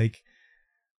story. Like,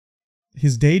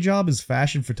 his day job is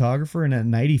fashion photographer, and at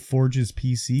night he forges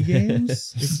PC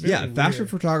games. Fashion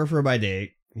photographer by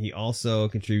day. He also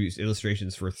contributes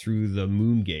illustrations for Through the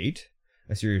Moongate,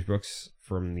 a series of books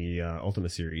from the Ultima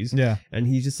series. Yeah, and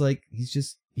he's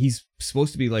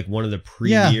supposed to be like one of the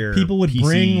premier people would PC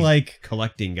bring like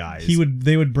collecting guys.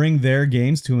 They would bring their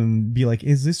games to him and be like,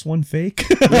 "Is this one fake?"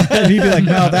 And he'd be like,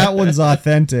 "No, that one's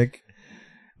authentic."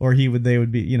 Or they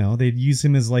would be, you know, they'd use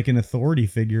him as like an authority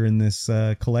figure in this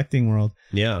collecting world.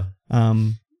 Yeah.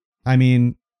 I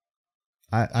mean,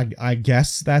 I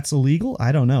guess that's illegal.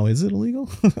 I don't know. Is it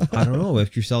illegal? I don't know.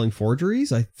 If you're selling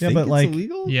forgeries, I think it's like,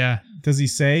 illegal. Yeah. Does he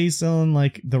say he's selling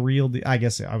like the real? I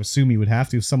guess I would assume he would have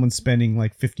to if someone's spending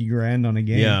like $50,000 on a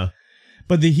game. Yeah.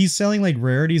 But he's selling like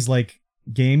rarities, like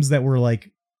games that were like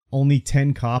only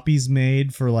 10 copies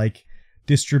made for like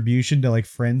distribution to like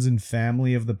friends and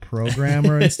family of the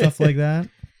programmer and stuff like that.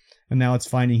 And now it's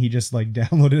finding he just like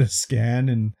downloaded a scan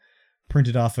and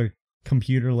printed off a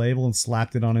computer label and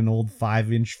slapped it on an old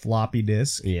 5-inch floppy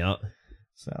disk. Yeah.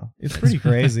 So it's pretty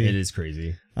crazy. It is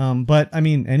crazy. But I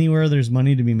mean, anywhere there's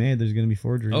money to be made, there's going to be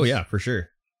forgeries. Oh yeah, for sure.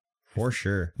 For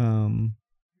sure.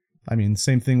 I mean,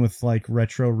 same thing with like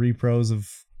retro repros of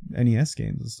NES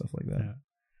games and stuff like that. Yeah.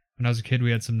 When I was a kid,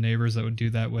 we had some neighbors that would do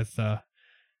that with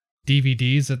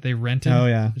DVDs that they rented. Oh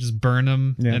yeah, just burn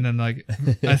them, and then like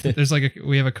there's like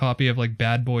we have a copy of like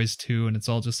Bad Boys 2, and it's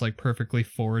all just like perfectly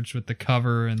forged with the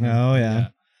cover. And yeah.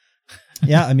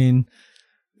 I mean,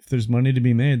 if there's money to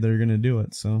be made, they're gonna do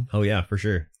it. So yeah, for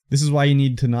sure. This is why you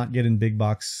need to not get in big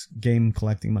box game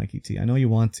collecting, Mikey T. I know you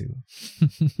want to.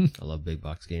 I love big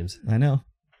box games. I know.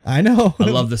 I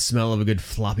love the smell of a good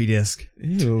floppy disk.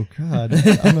 Ew, God.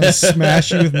 I'm going to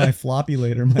smash you with my floppy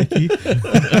later, Mikey.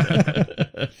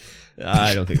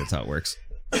 I don't think that's how it works.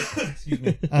 Excuse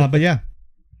me. But yeah,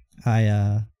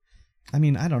 I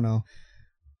mean, I don't know.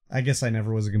 I guess I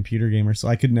never was a computer gamer, so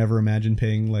I could never imagine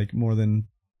paying like more than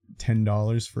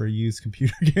 $10 for a used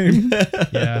computer game.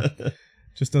 Yeah.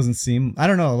 Just doesn't seem, I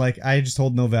don't know, like I just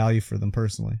hold no value for them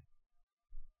personally.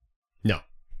 No,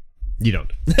 you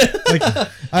don't. Like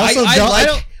I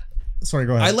don't. Sorry,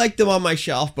 go ahead. I like them on my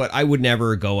shelf, but I would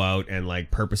never go out and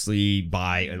like purposely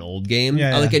buy an old game.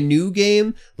 Yeah, Like a new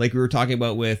game, like we were talking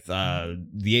about with the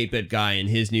 8-bit guy and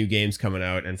his new games coming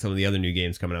out and some of the other new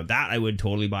games coming out. That I would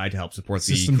totally buy to help support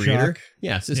System the creator. Shock.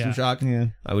 Yeah, System Shock. Yeah.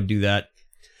 I would do that.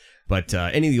 But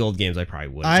any of the old games, I probably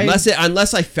wouldn't.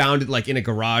 Unless I found it like in a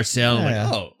garage sale. Yeah,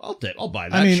 I'm like, I'll buy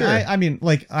that. I mean,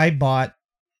 like I bought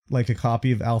like a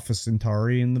copy of Alpha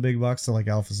Centauri in the big box, so like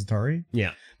Alpha Centauri.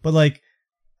 Yeah. But like,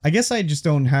 I guess I just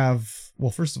don't have,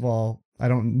 well, first of all,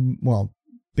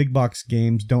 big box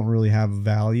games don't really have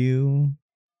value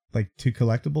like to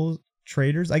collectible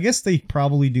traders. I guess they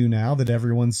probably do now that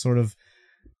everyone's sort of,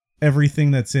 everything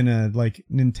that's in a like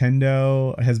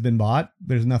Nintendo has been bought.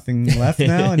 There's nothing left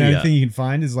now, and everything you can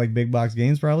find is like big box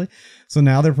games probably. So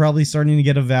now they're probably starting to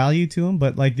get a value to them.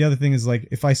 But like the other thing is like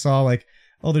if I saw like,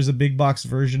 oh, there's a big box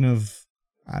version of,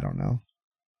 I don't know,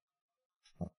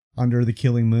 Under the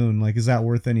Killing Moon, like is that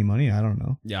worth any money? I don't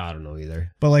know. Yeah, I don't know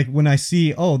either. But like when I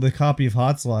see, oh, the copy of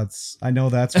Hot Slots, I know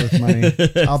that's worth money.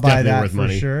 I'll buy that for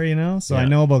sure, you know? So I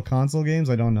know about console games,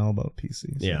 I don't know about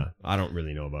PC. So. Yeah, I don't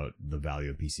really know about the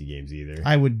value of PC games either.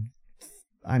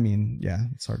 I mean, yeah,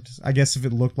 it's hard to, I guess if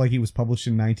it looked like it was published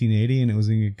in 1980 and it was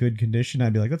in a good condition,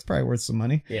 I'd be like, that's probably worth some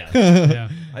money. Yeah. Yeah.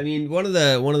 I mean, one of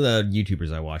the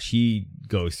YouTubers I watch, he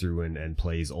goes through and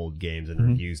plays old games and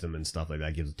reviews them and stuff like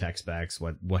that, gives tech specs,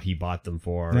 what he bought them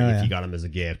for, if he got them as a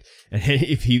gift. And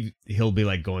if he'll be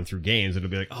like going through games, it'll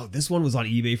be like, oh, this one was on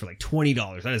eBay for like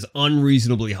 $20. That is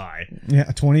unreasonably high. Yeah,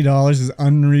 $20 is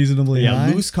unreasonably high.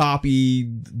 Yeah, loose copy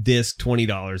disc,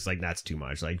 $20, like that's too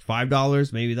much. Like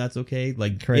 $5, maybe that's okay.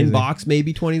 Like crazy. In box,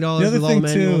 maybe $20 The other with all the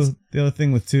manuals. the other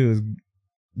thing with too is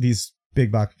these big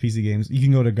box PC games, you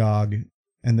can go to GOG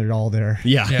and they're all there.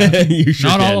 Yeah. You sure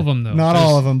Not all of them though. Not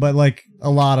all of them, but like a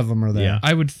lot of them are there. Yeah.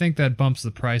 I would think that bumps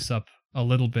the price up a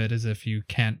little bit as if you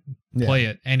can't play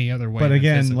it any other way. But than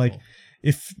again, physical. like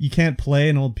if you can't play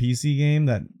an old PC game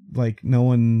that like no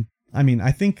one, I mean,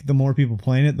 I think the more people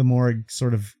playing it, the more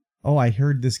sort of, oh, I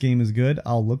heard this game is good,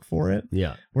 I'll look for it.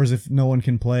 Yeah. Whereas if no one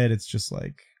can play it, it's just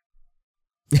like,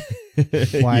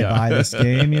 why buy this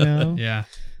game, you know? Yeah.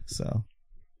 So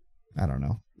I don't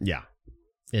know. Yeah.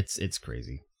 It's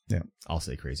crazy. Yeah. I'll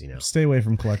say crazy now. Stay away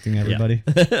from collecting, everybody.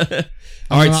 All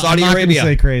right, Saudi I'm not Arabia.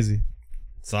 gonna say crazy.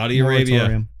 Saudi Arabia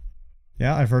Moratorium.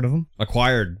 Yeah, I've heard of them.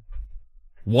 acquired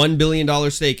 $1 billion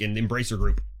stake in Embracer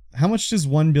Group. How much does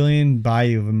 1 billion buy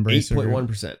you of Embracer Group?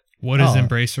 8.1%. What is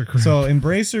Embracer Group? So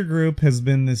Embracer Group has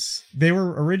been this. They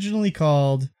were originally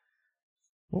called.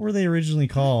 What were they originally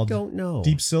called? Don't know.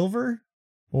 Deep Silver,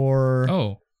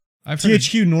 or I've heard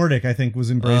THQ Nordic, I think, was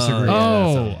Embracer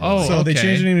Group. So they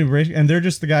changed the name to Embracer, and they're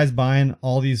just the guys buying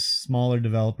all these smaller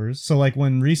developers. So like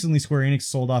when recently Square Enix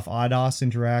sold off Eidos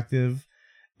Interactive,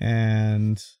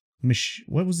 and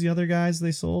what was the other guys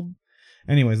they sold?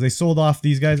 Anyways, they sold off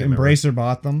these guys. Embracer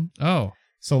bought them. Oh,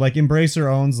 so like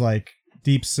Embracer owns like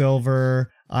Deep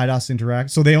Silver, Eidos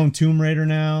Interactive. So they own Tomb Raider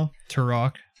now.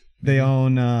 Turok. They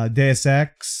own Deus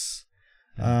Ex.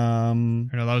 No,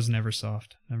 that was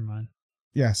Neversoft. Never mind.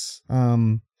 Yes.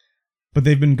 But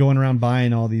they've been going around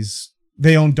buying all these.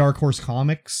 They own Dark Horse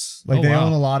Comics. Like they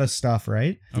own a lot of stuff,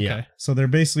 right? Okay. Yeah. So they're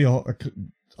basically a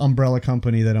umbrella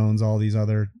company that owns all these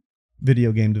other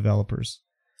video game developers.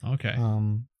 Okay.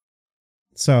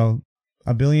 So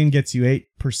 $1 billion gets you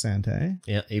 8%, eh?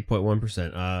 Yeah,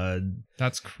 8.1%.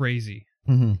 That's crazy.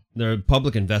 Mm-hmm. They're a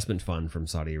public investment fund from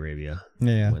Saudi Arabia.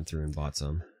 Yeah. Went through and bought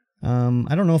some.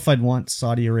 I don't know if I'd want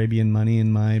Saudi Arabian money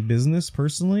in my business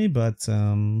personally, but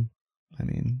I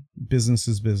mean, business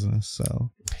is business,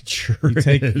 so Sure you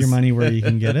take your money where you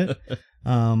can get it.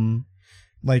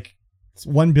 Like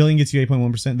 1 billion gets you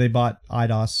 8.1%. They bought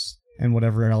Eidos and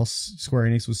whatever else Square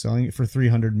Enix was selling it for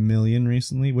 300 million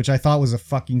recently, which I thought was a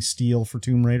fucking steal for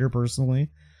Tomb Raider personally.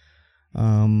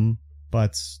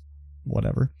 But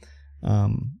whatever.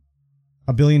 $1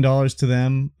 billion to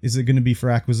them. Is it going to be for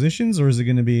acquisitions or is it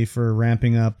going to be for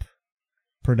ramping up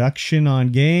production on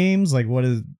games? Like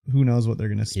who knows what they're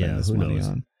going to spend this money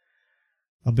on.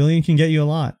 $1 billion can get you a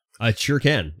lot. It sure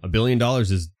can. $1 billion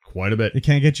is Quite a bit. It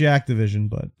can't get you Activision,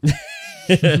 but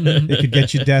it could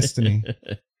get you Destiny.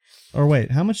 Or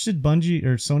wait, how much did Bungie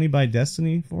or Sony buy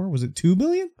Destiny for? Was it $2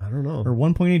 billion? I don't know. Or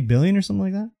 1.8 billion or something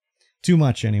like that? Too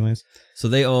much, anyways. So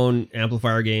they own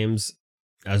Amplifier Games,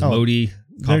 Asmodee,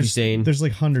 Coffee Stain. There's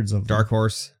like hundreds of them. Dark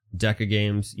Horse, Deca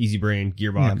Games, Easy Brain,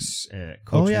 Gearbox,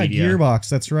 Coach Media, Gearbox.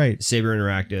 That's right. Saber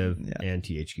Interactive, and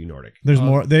THQ Nordic. There's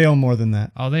more. They own more than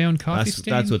that. Oh, they own Coffee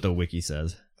Stain? That's what the wiki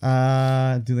says.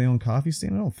 Do they own Coffee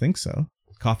Stain? I don't think so.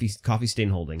 Coffee Stain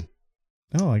Holding.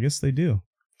 Oh, I guess they do.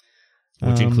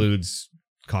 Which includes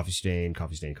Coffee Stain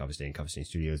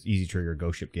Studios, Easy Trigger,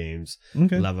 Ghost Ship Games,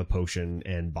 Lava Potion,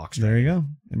 and Box Train. There you go.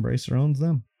 Embracer owns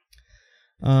them.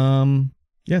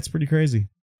 Yeah, it's pretty crazy.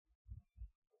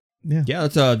 Yeah. Yeah,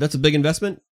 that's a big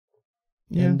investment.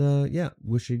 Yeah. And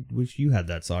wish you had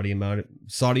that Saudi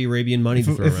Arabian money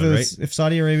to throw around, right? If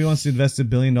Saudi Arabia wants to invest $1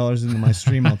 billion into my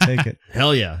stream, I'll take it.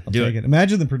 Hell yeah, I'll take it.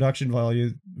 Imagine the production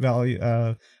values on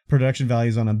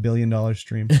 $1 billion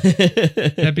stream.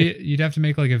 You'd have to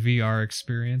make like a VR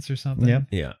experience or something. Yeah.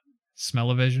 Yeah.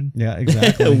 Smell-o-vision. Yeah,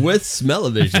 exactly. With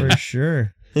smell-o-vision. For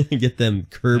sure. Get them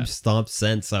curb stomp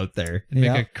scents out there.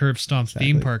 Make a curb stomp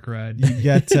theme park ride. You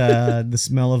get the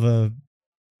smell of a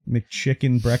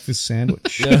McChicken breakfast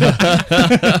sandwich.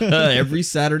 Every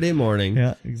Saturday morning.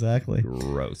 Yeah, exactly.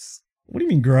 Gross. What do you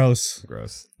mean gross?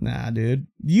 Gross. Nah, dude.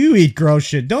 You eat gross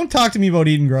shit. Don't talk to me about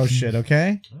eating gross shit,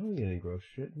 okay? I don't eat any gross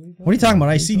shit. What are you talking about?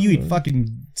 I see you eat fucking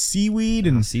seaweed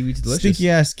and seaweed's delicious. Stinky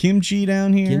ass kimchi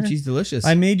down here. Kimchi's delicious.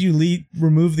 I made you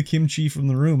remove the kimchi from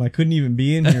the room. I couldn't even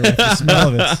be in here with the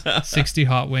smell of it. 60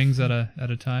 hot wings at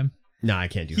a time. No, I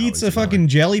can't do that. He eats a fucking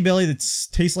jelly belly that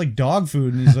tastes like dog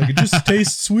food, and he's like, it just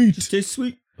tastes sweet. It tastes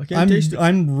sweet. I can't taste it.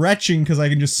 I'm retching because I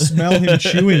can just smell him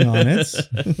chewing on it.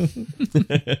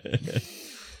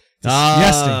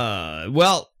 Disgusting.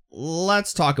 Well,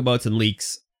 let's talk about some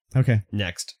leaks. Okay.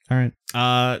 Next. All right.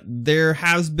 There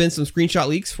has been some screenshot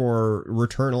leaks for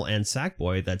Returnal and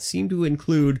Sackboy that seem to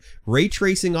include ray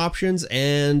tracing options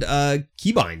and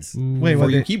keybinds for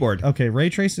your keyboard. Okay, ray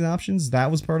tracing options,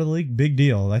 that was part of the leak. Big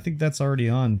deal. I think that's already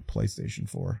on PlayStation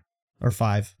 4 or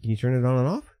 5. Can you turn it on and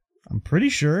off? I'm pretty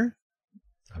sure.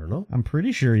 I don't know. I'm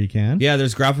pretty sure you can. Yeah,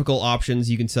 there's graphical options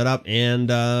you can set up and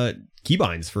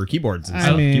keybinds for keyboards and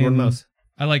stuff. Mean, keyboard and mouse.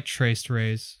 I like traced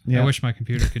rays. Yeah. I wish my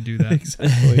computer could do that.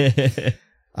 Exactly.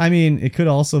 I mean, it could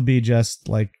also be just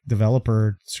like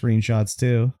developer screenshots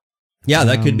too. Yeah,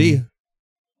 that could be.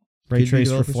 Ray trace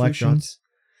reflections.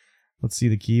 Let's see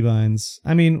the keybinds.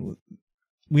 I mean,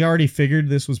 we already figured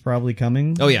this was probably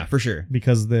coming. Oh yeah, for sure.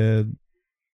 Because the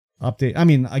update. I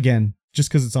mean, again, just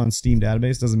because it's on Steam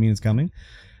database doesn't mean it's coming.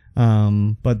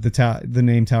 But the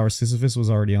name Tower Sisyphus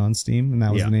was already on Steam, and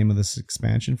that was the name of this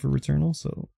expansion for Returnal.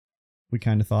 So we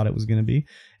kind of thought it was going to be.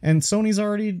 And Sony's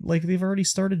they've already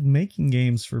started making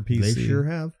games for PC. They sure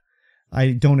have.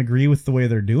 I don't agree with the way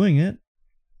they're doing it.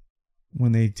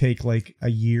 When they take like a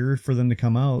year for them to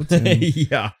come out. And,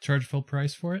 yeah. Charge full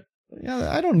price for it? Yeah,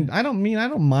 I don't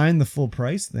mind the full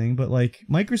price thing, but like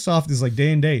Microsoft is like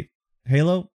day and date.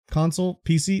 Halo, console,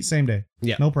 PC, same day.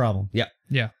 Yeah. No problem. Yeah.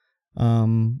 Yeah.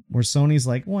 Where Sony's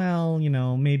like, well,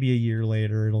 maybe a year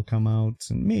later it'll come out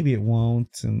and maybe it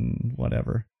won't and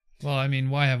whatever. Well, I mean,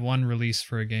 why have one release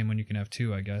for a game when you can have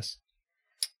two, I guess?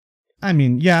 I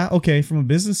mean, yeah, okay, from a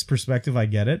business perspective, I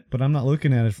get it, but I'm not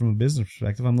looking at it from a business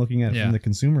perspective. I'm looking at it from the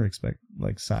consumer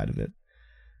side of it.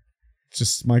 It's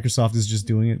just Microsoft is just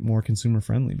doing it more consumer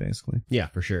friendly, basically. Yeah,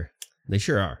 for sure. They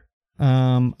sure are.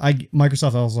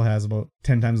 Microsoft also has about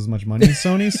 10 times as much money as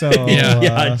Sony, so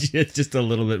it's just a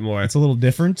little bit more. It's a little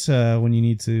different when you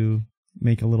need to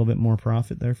make a little bit more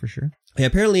profit there for sure. Yeah,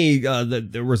 apparently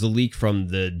there was a leak from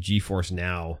the GeForce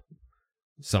Now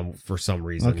for some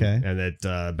reason. Okay. And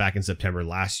that back in September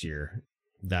last year,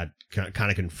 that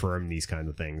kind of confirmed these kind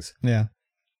of things. Yeah.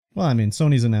 Well, I mean,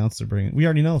 Sony's announced we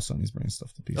already know Sony's bringing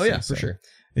stuff to PC. Oh, yeah, for sure.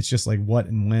 It's just like what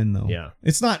and when, though. Yeah.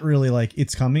 It's not really like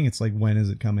it's coming. It's like, when is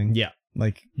it coming? Yeah.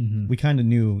 Like, we kind of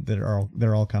knew that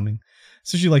they're all coming.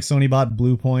 Especially like Sony bought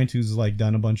Bluepoint, who's like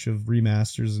done a bunch of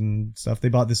remasters and stuff. They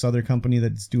bought this other company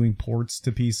that's doing ports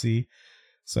to PC.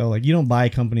 So like, you don't buy a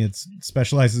company that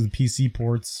specializes in PC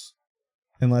ports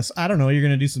unless, I don't know, you're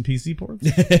going to do some PC ports?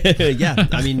 Yeah.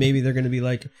 I mean, maybe they're going to be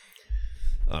like,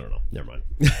 I don't know. Never mind.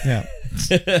 Yeah.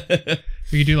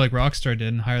 We could do like Rockstar did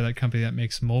and hire that company that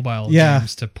makes mobile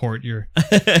games to port your...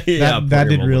 that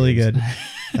did really good.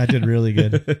 That did really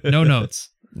good. No notes.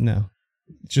 No.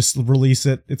 Just release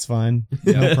it. It's fine.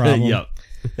 No problem.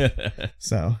 Yep.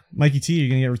 So, Mikey T, are you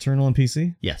going to get Returnal on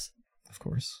PC? Yes. Of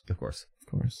course. Of course.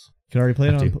 Of course. You could already play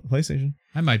it on PlayStation.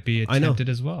 I might be tempted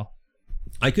as well.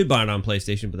 I could buy it on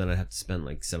PlayStation, but then I'd have to spend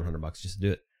like $700 just to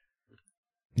do it.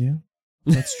 Yeah,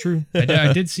 that's true.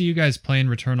 I did see you guys playing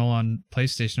Returnal on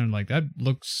PlayStation, and like that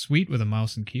looks sweet with a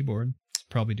mouse and keyboard.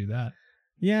 Probably do that.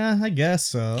 Yeah, I guess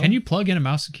so. Can you plug in a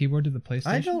mouse and keyboard to the PlayStation?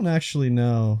 I don't actually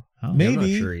know. Oh. Maybe. I'm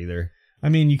not sure either. I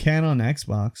mean, you can on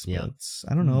Xbox, Yeah. but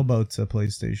I don't know about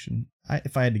PlayStation.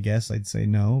 If I had to guess, I'd say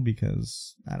no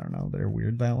because, I don't know, they're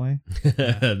weird that way.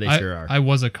 They sure are. I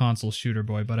was a console shooter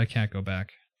boy, but I can't go back.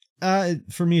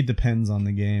 For me, it depends on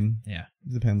the game. Yeah.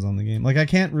 It depends on the game. Like, I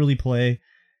can't really play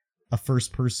a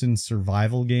first-person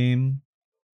survival game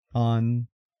on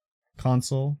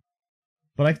console,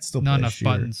 but I can still play Not a enough shooter.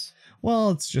 buttons.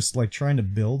 Well, it's just like trying to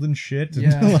build and shit. And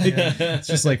Yeah, like, yeah. It's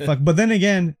just like fuck. But then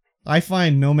again, I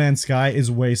find No Man's Sky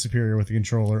is way superior with a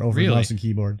controller over Really? mouse and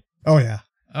keyboard. Oh yeah,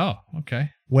 Oh,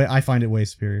 okay. I find it way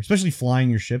superior, especially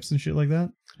flying your ships and shit like that.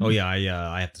 Oh yeah,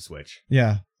 I have to switch.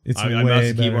 Yeah, it's I way mouse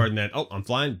the better. keyboard and then I'm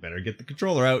flying. Better get the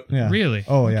controller out. Yeah. Really?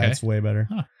 Oh yeah, Okay. it's way better.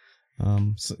 Huh.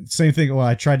 Same thing. Well,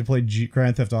 I tried to play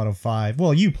Grand Theft Auto 5.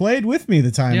 Well, you played with me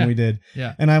the time Yeah. we did.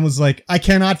 Yeah. And I was like, I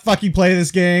cannot fucking play this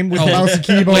game with Oh. mouse and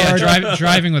keyboard. Well, yeah,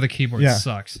 driving with a keyboard Yeah.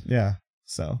 sucks. Yeah.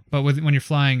 So. But when you're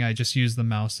flying, I just use the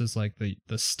mouse as like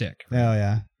the stick. Oh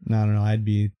yeah. No. I'd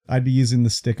be using the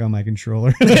stick on my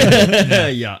controller.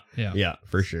 yeah, Yeah.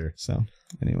 for sure. So,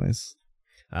 anyways.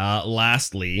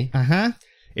 Lastly, Uh-huh.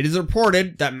 it is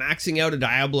reported that maxing out a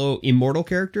Diablo Immortal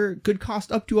character could cost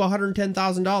up to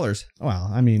 $110,000. Well,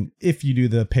 I mean, if you do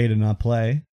the pay to not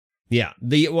play. Yeah.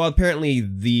 Apparently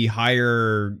the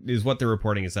higher is what they're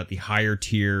reporting is that the higher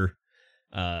tier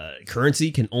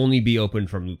currency can only be opened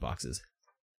from loot boxes.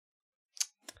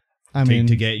 I mean,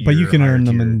 to get but you your can higher earn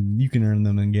them tier. you can earn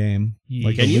them in game.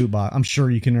 Like Can the you? loot box. I'm sure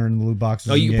you can earn the loot boxes.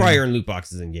 Oh, you in can probably game. earn loot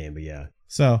boxes in game, but yeah.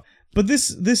 So, but this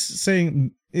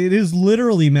saying it is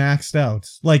literally maxed out.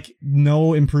 Like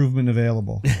no improvement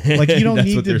available. Like you don't That's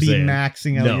need what to they're be saying.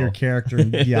 maxing out No. your character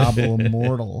in Diablo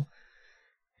Immortal.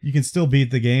 You can still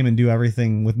beat the game and do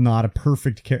everything with not a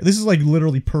perfect character. This is like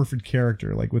literally perfect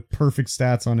character, like with perfect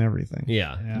stats on everything.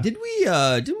 Yeah. Yeah. Didn't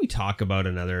we talk about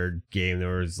another game that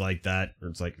was like that?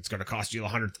 Where it's like it's gonna cost you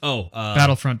 100.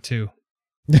 Battlefront 2.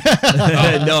 No,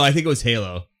 I think it was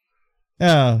Halo.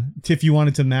 If you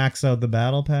wanted to max out the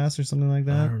battle pass or something like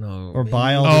I that, don't know. or maybe.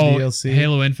 buy all Oh, the DLC.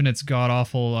 Halo Infinite's god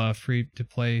awful free to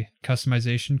play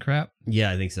customization crap. Yeah,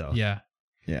 I think so. Yeah.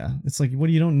 Yeah, it's like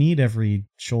you don't need every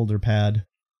shoulder pad.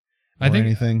 Or I think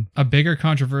anything. a bigger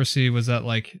controversy was that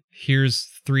like here's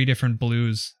 3 different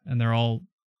blues and they're all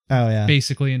Oh yeah,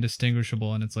 basically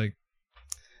indistinguishable, and it's like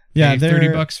yeah. pay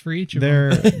 $30 for each of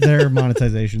Their them. their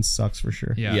monetization sucks for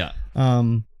sure. Yeah.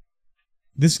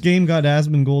 This game got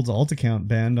Asmongold's alt account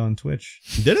banned on Twitch.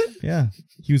 Did it? Yeah,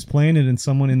 he was playing it, and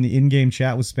someone in the in-game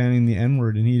chat was spamming the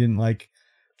N-word, and he didn't like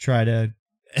try to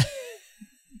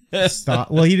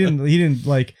stop. Well, he didn't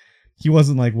like. He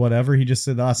wasn't like whatever. He just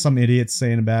said, some idiot's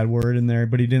saying a bad word in there,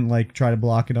 but he didn't like try to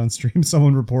block it on stream.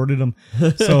 Someone reported him.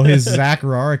 So his Zach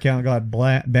Rar account got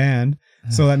banned.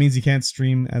 So that means he can't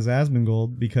stream as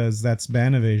Asmongold because that's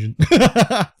ban evasion.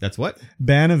 That's what?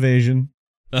 Ban evasion.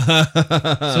 So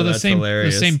the That's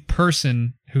hilarious. same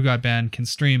person who got banned can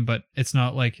stream, but it's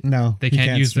not like No, they he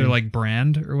can't use stream. their like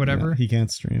brand or whatever. No, he can't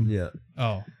stream. Yeah.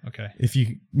 Oh, okay. If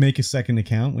you make a second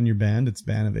account when you're banned, it's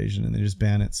ban evasion, and they just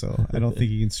ban it. So I don't think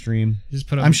he can stream. Just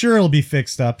put a I'm sure it'll be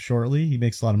fixed up shortly. He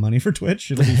makes a lot of money for Twitch.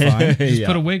 It'll be fine. just Yeah.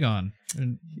 put a wig on,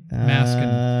 and mask,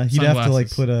 and He'd have to like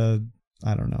sunglasses. put a.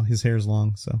 I don't know. His hair's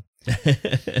long, so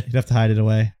he'd have to hide it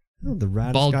away. Oh, the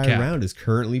raddest Bald guy cap. around is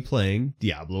currently playing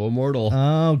Diablo Immortal.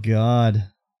 Oh God,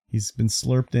 he's been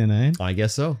slurped in, eh? I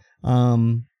guess so.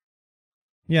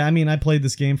 Yeah. I mean, I played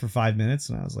this game for 5 minutes,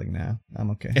 and I was like, nah,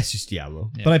 I'm okay. It's just Diablo.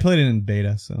 Yeah. But I played it in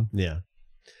beta, so Yeah.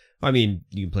 I mean,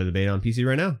 you can play the beta on PC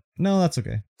right now. no, that's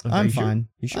okay. Okay, I'm you sure? fine.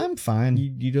 You sure? I'm fine.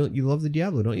 You love the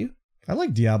Diablo, don't you? I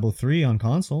like Diablo 3 on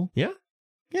console. Yeah.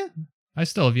 I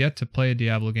still have yet to play a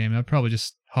Diablo game. I'd probably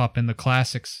just hop in the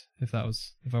classics if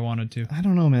I wanted to. I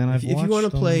don't know, man. If you want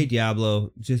to play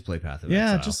Diablo, just play Path of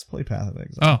yeah, Exile. just play Path of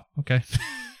Exile. Oh, okay.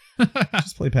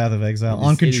 Just play Path of Exile It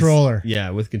on is- controller. Yeah,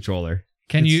 with controller.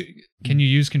 Can you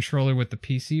use controller with the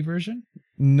PC version?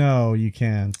 No, you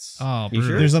can't. Oh, You sure?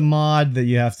 brutal. There's a mod that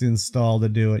you have to install to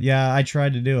do it. Yeah, I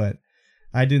tried to do it.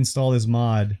 I did install this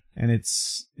mod, and it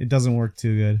doesn't work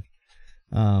too good.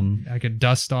 I could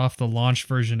dust off the launch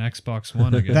version Xbox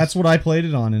One, I guess. That's what I played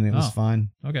it on, and it was Oh. fine.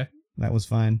 okay. That was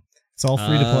fine. It's all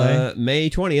free to play. May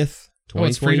 20th, Oh,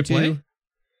 it's free to 2022. play?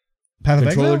 Path of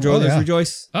Controller Exile? Joyless Oh, yeah.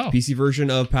 Rejoice. Oh. PC version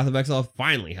of Path of Exile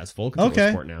finally has full controller Okay.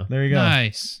 support now. There you go.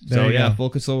 Nice. There So you yeah, go. full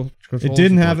control. It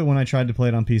didn't have it when I tried to play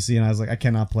it on PC, and I was like, I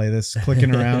cannot play this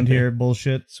clicking around here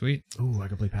bullshit. Sweet. Ooh, I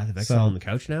can play Path of Exile So- on the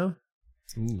couch now.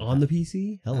 On the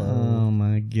PC. Hello. Oh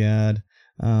my god.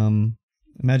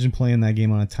 Imagine playing that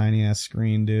game on a tiny ass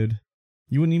screen, dude.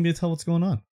 You wouldn't even be able to tell what's going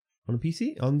on. On a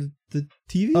PC? On the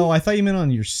TV? Oh, I thought you meant on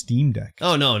your Steam Deck.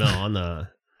 Oh, no, on the...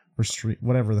 Or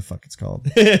whatever the fuck it's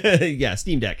called. Yeah,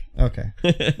 Steam Deck. Okay.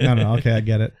 No, okay, I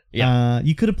get it. Yeah.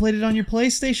 You could have played it on your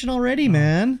PlayStation already,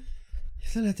 man. You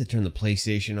don't have to turn the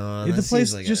PlayStation on. The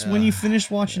place like, just when you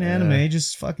finish watching anime,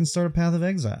 just fucking start a Path of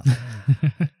Exile.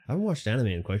 I haven't watched anime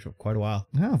in quite a while.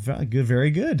 Oh,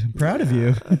 very good. I'm proud of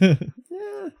you.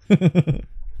 Yeah.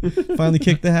 Finally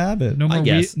kicked the habit. No more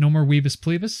no more Weebus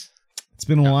Plebus? It's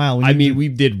been a while. We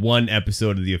did one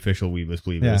episode of the official Weebus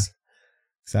Plebus. Yeah,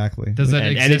 exactly. Does that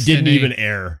exist? And it didn't even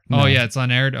air. Oh, yeah, it's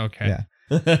unaired? Okay. Yeah.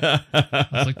 I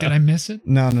was like, did I miss it?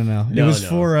 No. It was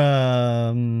for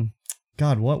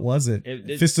God, what was it?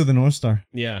 Fist of the North Star.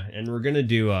 Yeah, and we're gonna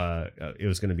do it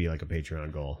was gonna be like a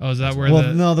Patreon goal. Oh, is that where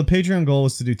no, the Patreon goal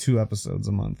was to do 2 episodes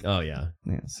a month. Oh yeah.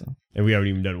 Yeah, so. And we haven't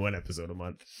even done 1 episode a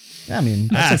month. I mean,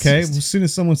 that's okay. As soon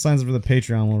as someone signs up for the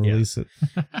Patreon, we'll release it.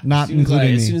 Not including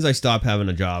me. As soon as I stop having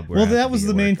a job. Well, that was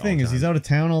the main thing, is he's out of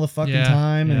town all the fucking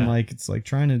time, and like it's like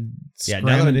trying to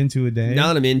scram it into a day. Now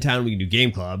that I'm in town, we can do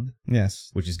Game Club.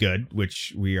 Yes. Which is good,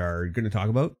 which we are going to talk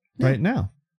about right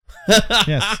now.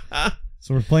 Yes.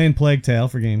 So we're playing Plague Tale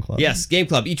for Game Club. Yes, Game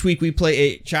Club. Each week we play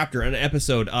a chapter, an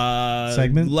episode,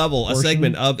 segment, a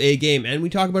segment of a game, and we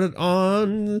talk about it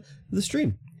on the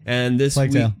stream. And this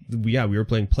week, we were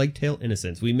playing Plague Tale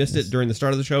Innocence. We missed it during the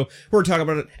start of the show. We're talking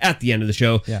about it at the end of the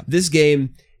show. Yeah. This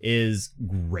game is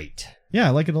great. Yeah, I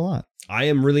like it a lot. I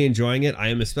am really enjoying it. I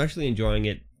am especially enjoying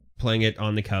it playing it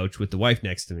on the couch with the wife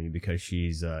next to me because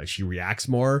she reacts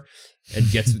more and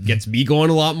gets me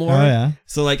going a lot more. Oh yeah.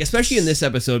 So like especially in this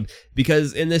episode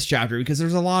because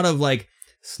there's a lot of like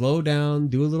slow down,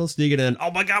 do a little sneak, and then oh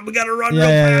my god, we gotta run real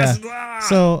fast. Yeah. Ah!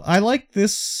 So I like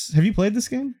this. Have you played this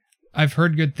game? I've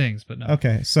heard good things, but no.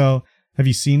 Okay, so have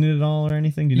you seen it at all or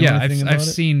anything? Do you know anything about it? I've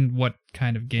seen what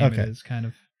kind of game it is. Kind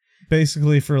of.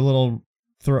 Basically, for a little.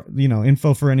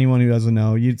 Info for anyone who doesn't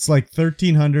know. It's like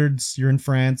 1300s. You're in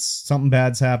France. Something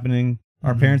bad's happening.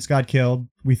 Our parents got killed,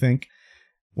 we think.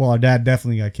 Well, our dad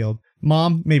definitely got killed.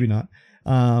 Mom, maybe not.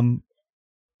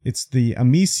 It's the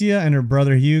Amicia and her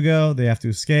brother Hugo. They have to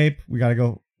escape. We got to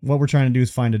go. What we're trying to do is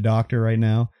find a doctor right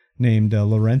now named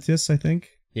Laurentis, I think.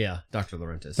 Yeah, Dr.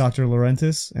 Laurentis. Dr.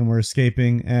 Laurentis, and we're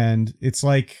escaping. And it's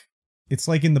like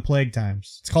in the Plague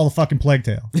times. It's called a fucking Plague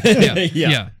Tale.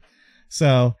 Yeah.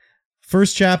 So.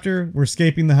 First chapter, we're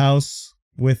escaping the house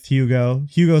with Hugo.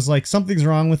 Hugo's like, something's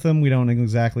wrong with him. We don't know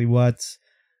exactly what.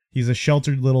 He's a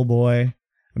sheltered little boy.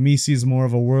 Amicia's more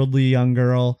of a worldly young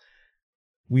girl.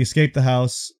 We escaped the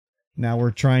house. Now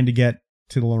we're trying to get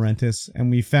to Laurentis.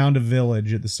 And we found a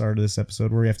village at the start of this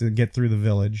episode where we have to get through the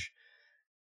village.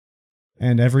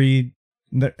 And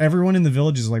everyone in the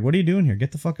village is like, what are you doing here?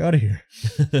 Get the fuck out of here.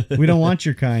 We don't want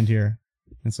your kind here.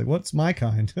 And it's like, what's my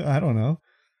kind? I don't know.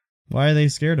 Why are they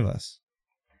scared of us?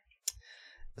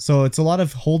 So it's a lot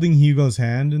of holding Hugo's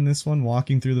hand in this one,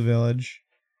 walking through the village.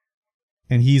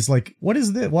 And he's like, what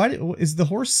is this? Why is the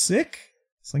horse sick?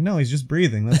 It's like, no, he's just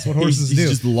breathing. That's what horses do. He's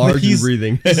just large and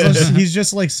breathing. He's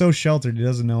just like so sheltered. He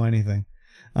doesn't know anything.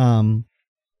 You're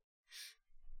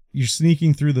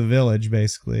sneaking through the village,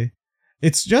 basically.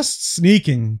 It's just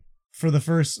sneaking for the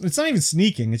first... It's not even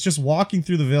sneaking. It's just walking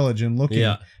through the village and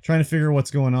looking, trying to figure out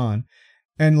what's going on.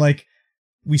 And like,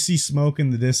 we see smoke in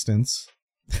the distance.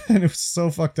 And it was so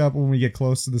fucked up when we get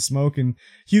close to the smoke, and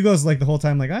Hugo's like the whole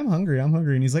time like, I'm hungry,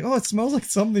 and he's like, oh, it smells like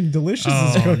something delicious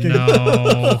is cooking.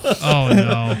 No. Oh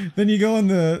no. Then you go in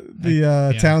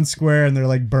the town square and they're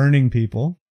like burning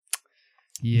people.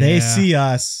 Yeah. They see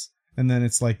us, and then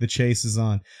it's like the chase is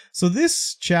on. So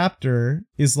this chapter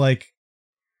is like,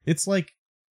 it's like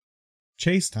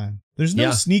chase time. There's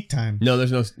no sneak time. No,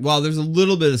 there's no. Well, there's a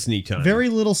little bit of sneak time. Very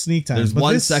little sneak time. There's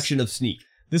one section of sneak.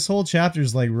 This whole chapter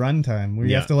is like runtime where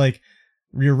you have to like,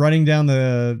 you're running down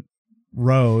the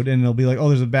road and it'll be like, oh,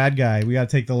 there's a bad guy. We got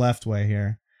to take the left way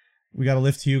here. We got to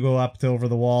lift Hugo up to over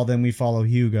the wall. Then we follow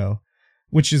Hugo,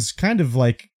 which is kind of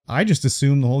like, I just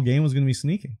assumed the whole game was going to be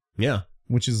sneaking. Yeah.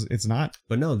 Which is, it's not.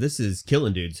 But no, this is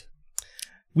killing dudes.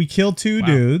 We kill two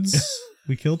dudes.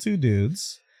 We kill two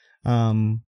dudes.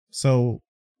 So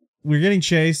we're getting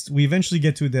chased. We eventually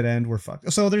get to a dead end. We're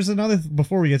fucked. So there's another,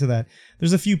 before we get to that,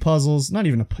 there's a few puzzles. Not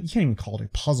even you can't even call it a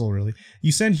puzzle, really.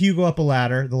 You send Hugo up a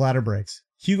ladder. The ladder breaks.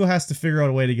 Hugo has to figure out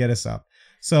a way to get us up.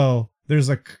 So there's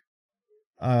a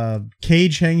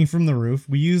cage hanging from the roof.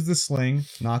 We use the sling,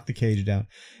 knock the cage down.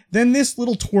 Then this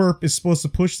little twerp is supposed to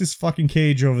push this fucking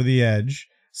cage over the edge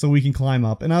so we can climb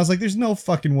up. And I was like, there's no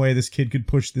fucking way this kid could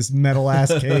push this metal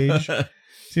ass cage. So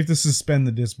you have to suspend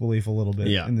the disbelief a little bit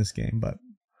in this game, but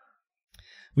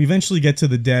we eventually get to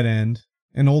the dead end,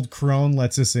 an old crone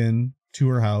lets us in to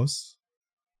her house,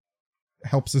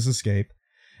 helps us escape.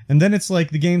 And then it's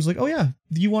like the game's like, oh yeah,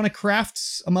 do you want to craft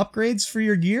some upgrades for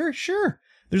your gear? Sure.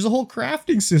 There's a whole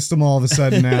crafting system all of a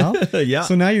sudden now. Yeah.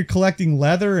 So now you're collecting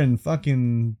leather and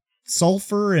fucking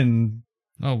sulfur and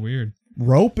Oh, weird.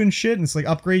 rope and shit. And it's like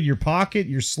upgrade your pocket,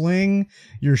 your sling,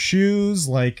 your shoes.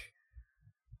 Like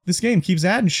this game keeps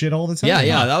adding shit all the time.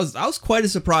 Yeah. That was quite a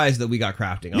surprise that we got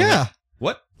crafting. I was Yeah. like,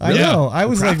 what? I know. I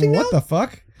was like, crafting what now? the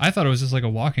fuck? I thought it was just like a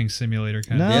walking simulator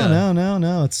kind No, of. Yeah.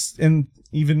 no. It's and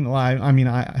even well, I mean,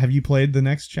 have you played the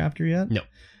next chapter yet? No.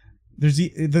 There's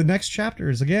the next chapter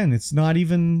is again. It's not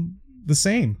even the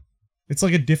same. It's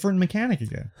like a different mechanic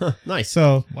again. Huh, nice.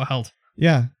 So Wild.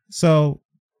 yeah. So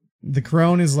the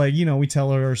crone is like, we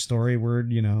tell her our story. We're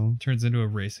Turns into a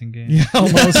racing game. yeah,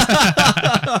 almost.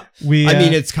 I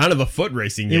mean, it's kind of a foot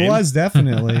racing game. It was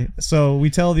definitely. So we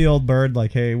tell the old bird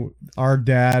like, hey, our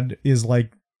dad is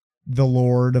like the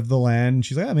lord of the land. And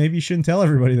she's like, maybe you shouldn't tell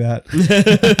everybody that.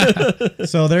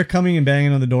 So they're coming and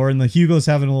banging on the door, and the Hugo's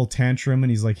having a little tantrum, and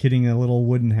he's like hitting a little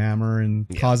wooden hammer and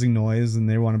causing noise, and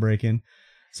they want to break in.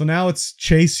 So now it's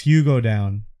chase Hugo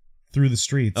down through the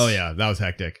streets. Oh yeah, that was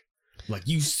hectic. Like,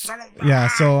 you son of a... Yeah,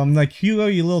 so I'm like, Hugo,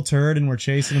 you little turd, and we're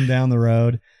chasing him down the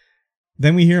road.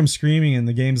 Then we hear him screaming, and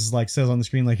the game's like says on the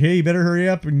screen, like, hey, you better hurry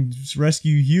up and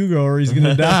rescue Hugo or he's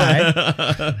gonna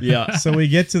die. Yeah. So we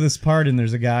get to this part, and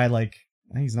there's a guy like,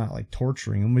 he's not like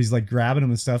torturing him, but he's like grabbing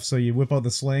him and stuff. So you whip out the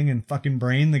sling and fucking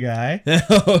brain the guy.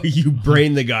 Oh, you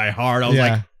brained the guy hard. I was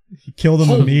like, he killed him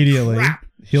holy immediately. crap.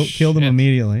 Killed him Shit.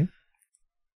 immediately.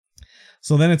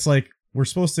 So then it's like, we're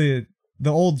supposed to,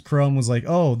 the old crone was like,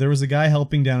 oh, there was a guy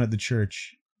helping down at the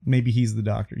church. Maybe he's the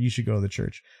doctor. You should go to the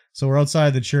church. So we're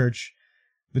outside the church.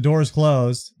 The door is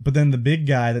closed, but then the big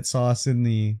guy that saw us in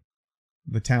the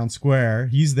town square,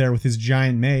 he's there with his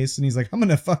giant mace, and he's like, I'm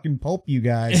gonna fucking pulp you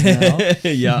guys now.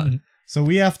 yeah. So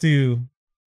we have to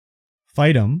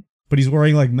fight him, but he's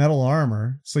wearing like metal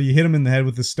armor. So you hit him in the head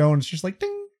with the stone. It's just like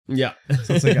ding. Yeah.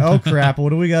 So it's like, oh crap, what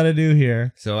do we got to do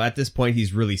here? So at this point,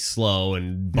 he's really slow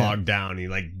and bogged down. He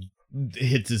like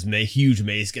hits his huge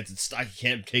mace, gets it stuck. He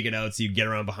can't take it out, so you get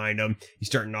around behind him. You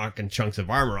start knocking chunks of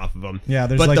armor off of him. Yeah,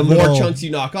 there's But like the little, more chunks you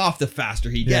knock off, the faster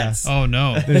he Yeah. gets. Oh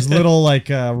no. there's little like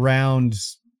round,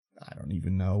 I don't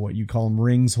even know what you call them,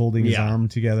 rings holding his Yeah. arm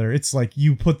together. It's like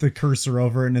you put the cursor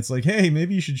over it, and it's like, hey,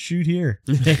 maybe you should shoot here.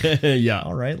 Yeah.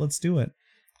 All right, let's do it.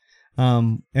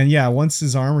 And yeah, once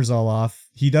his armor's all off,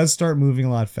 he does start moving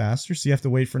a lot faster, so you have to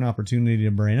wait for an opportunity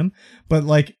to brain him. But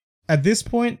like at this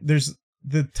point, there's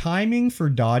the timing for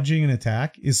dodging an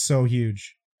attack is so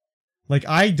huge. Like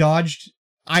I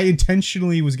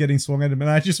intentionally was getting swung at him, and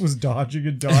I just was dodging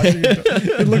and dodging.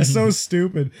 It looked so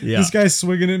stupid. Yeah. This guy's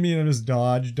swinging at me, and I just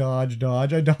dodge. I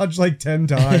dodged like 10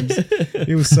 times.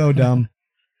 It was so dumb.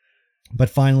 But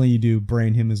finally, you do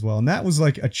brain him as well, and that was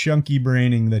like a chunky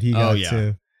braining that he got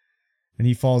too. And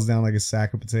he falls down like a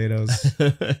sack of potatoes.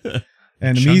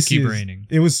 And Chunky Amici braining.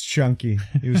 It was chunky.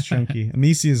 It was chunky.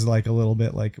 Amici is like a little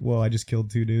bit like, whoa, I just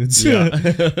killed 2 dudes.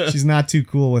 Yeah. She's not too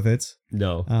cool with it.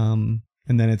 No.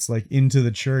 And then it's like into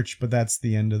the church, but that's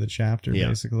the end of the chapter,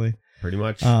 basically. Pretty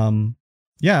much.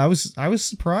 Yeah, I was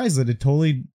surprised that it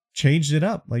totally changed it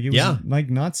up. Like it was like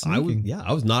not sneaking.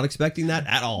 I was not expecting that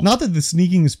at all. Not that the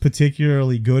sneaking is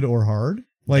particularly good or hard.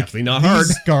 Like, definitely not hard.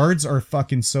 These guards are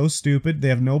fucking so stupid. They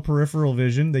have no peripheral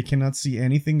vision. They cannot see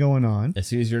anything going on. As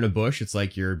soon as you're in a bush, it's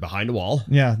like you're behind a wall.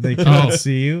 Yeah, they cannot Oh,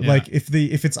 see you. yeah. Like if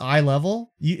it's eye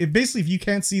level, basically if you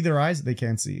can't see their eyes, they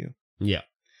can't see you. Yeah.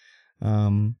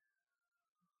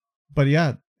 But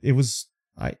yeah, it was.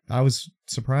 I was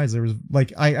surprised. There was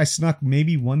like I snuck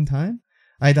maybe one time.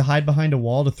 I had to hide behind a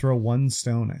wall to throw 1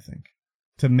 stone, I think,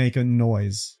 to make a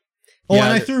noise. Oh, Yeah,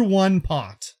 and I threw 1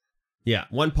 pot. Yeah.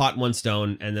 1 pot, 1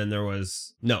 stone, and then there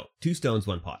was 2 stones,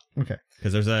 1 pot. Okay.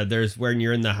 Because there's when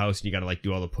you're in the house and you gotta like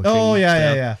do all the pushing. Oh yeah,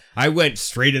 stuff. yeah. I went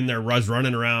straight in there, was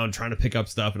running around trying to pick up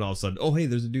stuff, and all of a sudden, oh hey,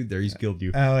 there's a dude there. He's killed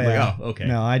you. Oh I'm yeah. like, oh, okay.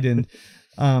 No, I didn't.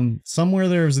 Somewhere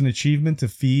there was an achievement to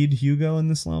feed Hugo in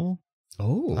this level.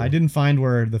 Oh. I didn't find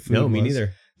where the food was. No, me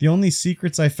neither. The only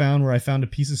secrets I found were I found a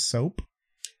piece of soap.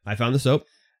 I found the soap.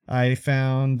 I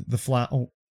found the flower.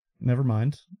 Oh, never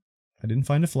mind. I didn't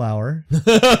find a flower.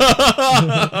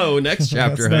 Oh, next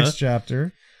chapter, That's huh? next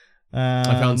chapter. I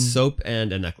found soap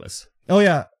and a necklace. Oh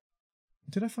yeah.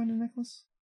 Did I find a necklace?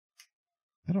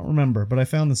 I don't remember, but I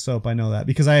found the soap. I know that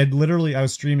because I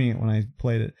was streaming it when I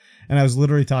played it, and I was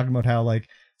literally talking about how like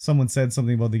someone said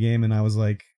something about the game, and I was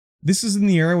like, this is in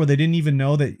the era where they didn't even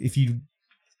know that if you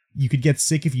could get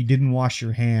sick if you didn't wash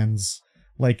your hands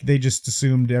Like they just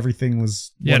assumed everything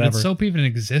was Yeah, whatever. did soap even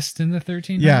exist in the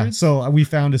 1300s? Yeah, so we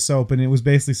found a soap, and it was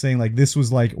basically saying like this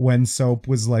was like when soap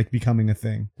was like becoming a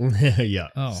thing. Yeah.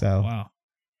 Oh, So- wow.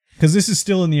 Because this is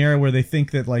still in the era where they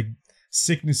think that like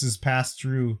sicknesses pass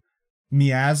through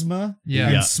miasma Yeah.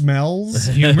 and Yeah. smells.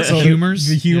 Humor, So humors.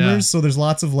 The humors. Yeah. So there's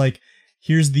lots of like,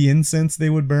 here's the incense they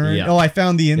would burn. Yeah. Oh, I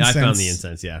found the Yeah, incense. I found the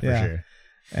incense. Yeah, for Yeah. sure.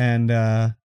 And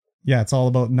yeah, it's all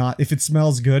about not, if it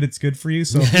smells good, it's good for you.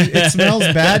 So if it smells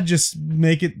bad, just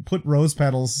put rose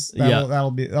petals.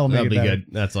 That'll make That'll it be better. good.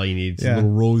 That's all you need. Some Yeah.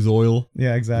 little rose oil.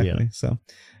 Yeah, exactly. So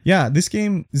yeah, this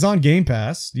game is on Game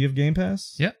Pass. Do you have Game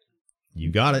Pass? Yeah. You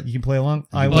got it. You can play along.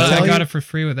 I will Well, tell I got you. it for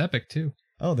free with Epic too.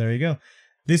 Oh, there you go.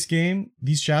 This game,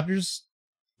 these chapters,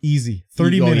 easy.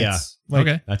 30 Oh, yeah. minutes. Like,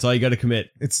 Okay. That's all you got to commit.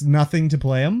 it's nothing to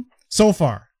play them so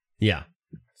far. Yeah.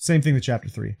 Same thing with chapter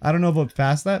 3. I don't know about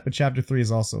past that, but chapter 3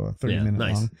 is also a 30-minute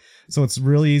nice. long. So it's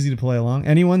really easy to play along.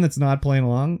 Anyone that's not playing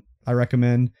along, I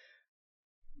recommend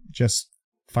just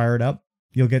fire it up.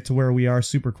 You'll get to where we are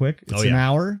super quick. It's Oh, an yeah.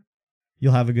 hour.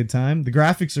 You'll have a good time. The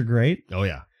graphics are great. Oh,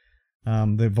 yeah.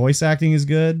 The voice acting is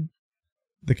good.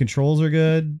 The controls are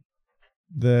good.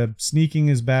 The sneaking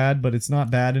is bad, but it's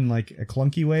not bad in like a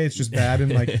clunky way. It's just bad in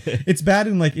like it's bad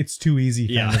in like it's too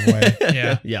easy kind of way.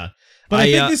 Yeah. Yeah. But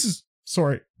I think this is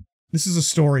a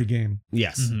story game.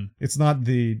 Yes. Mhm. It's not about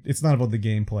the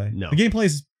gameplay. No. The gameplay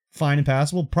is fine and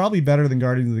passable, probably better than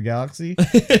Guardians of the Galaxy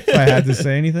if I had to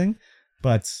say anything.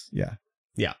 But yeah.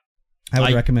 Yeah. I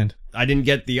would I- recommend. I didn't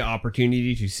get the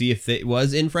opportunity to see if it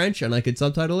was in French and I could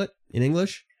subtitle it in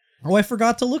English. Oh, I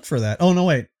forgot to look for that. Oh no,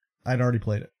 wait. I'd already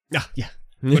played it. Yeah.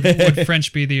 Would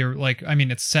French be the like? I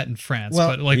mean, it's set in France, Well,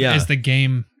 but like, yeah. is the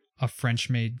game a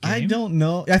French-made game? I don't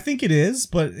know. I think it is,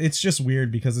 but it's just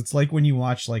weird because it's like when you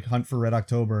watch like Hunt for Red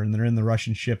October and they're in the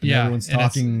Russian ship and Yeah, everyone's and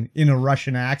it's- talking in a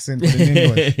Russian accent but in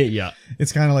English. Yeah.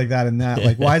 It's kind of like that in that.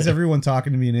 Like, why is everyone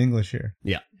talking to me in English here?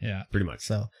 Yeah. Pretty much.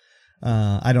 So,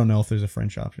 I don't know if there's a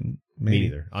French option. Maybe. Me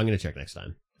neither. I'm going to check next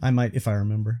time. I might if I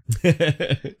remember. Yeah,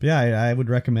 But yeah, I would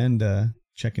recommend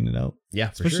checking it out, for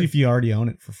especially sure. if you already own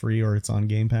it for free or it's on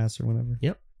Game Pass or whatever.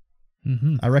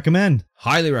 Mm-hmm. I recommend.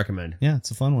 Highly recommend. Yeah,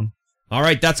 it's a fun one. All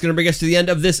right, that's going to bring us to the end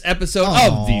of this episode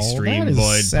Oh, of the that Stream is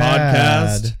Void sad.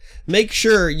 podcast. Make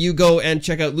sure you go and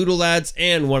check out Ludo Lads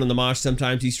and One in the Mosh.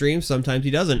 Sometimes he streams, sometimes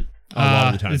he doesn't. A lot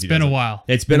of the times It's he been a doesn't. while.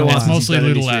 It's been a while. It's since he's mostly done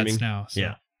any Little Lads streaming. now. So.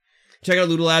 Yeah. Check out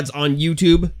Ludo Lads on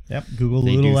YouTube. Yep, Google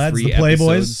They Little do Lads, 3 the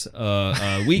Playboys. episodes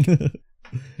a week.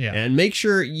 Yeah. And make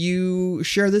sure you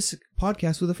share this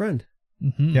podcast with a friend.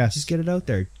 Mhm. Yes. Just get it out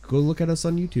there. Go look at us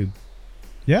on YouTube.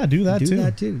 Yeah, do that do too.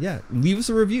 that too. Yeah. Leave us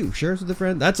a review. Share us with a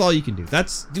friend. That's all you can do.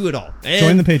 Do it all. And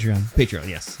Join the Patreon. Patreon.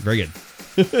 Yes. Very good.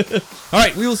 All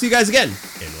right. We will see you guys again in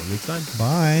 1 week's time.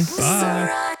 Bye.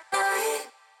 Bye.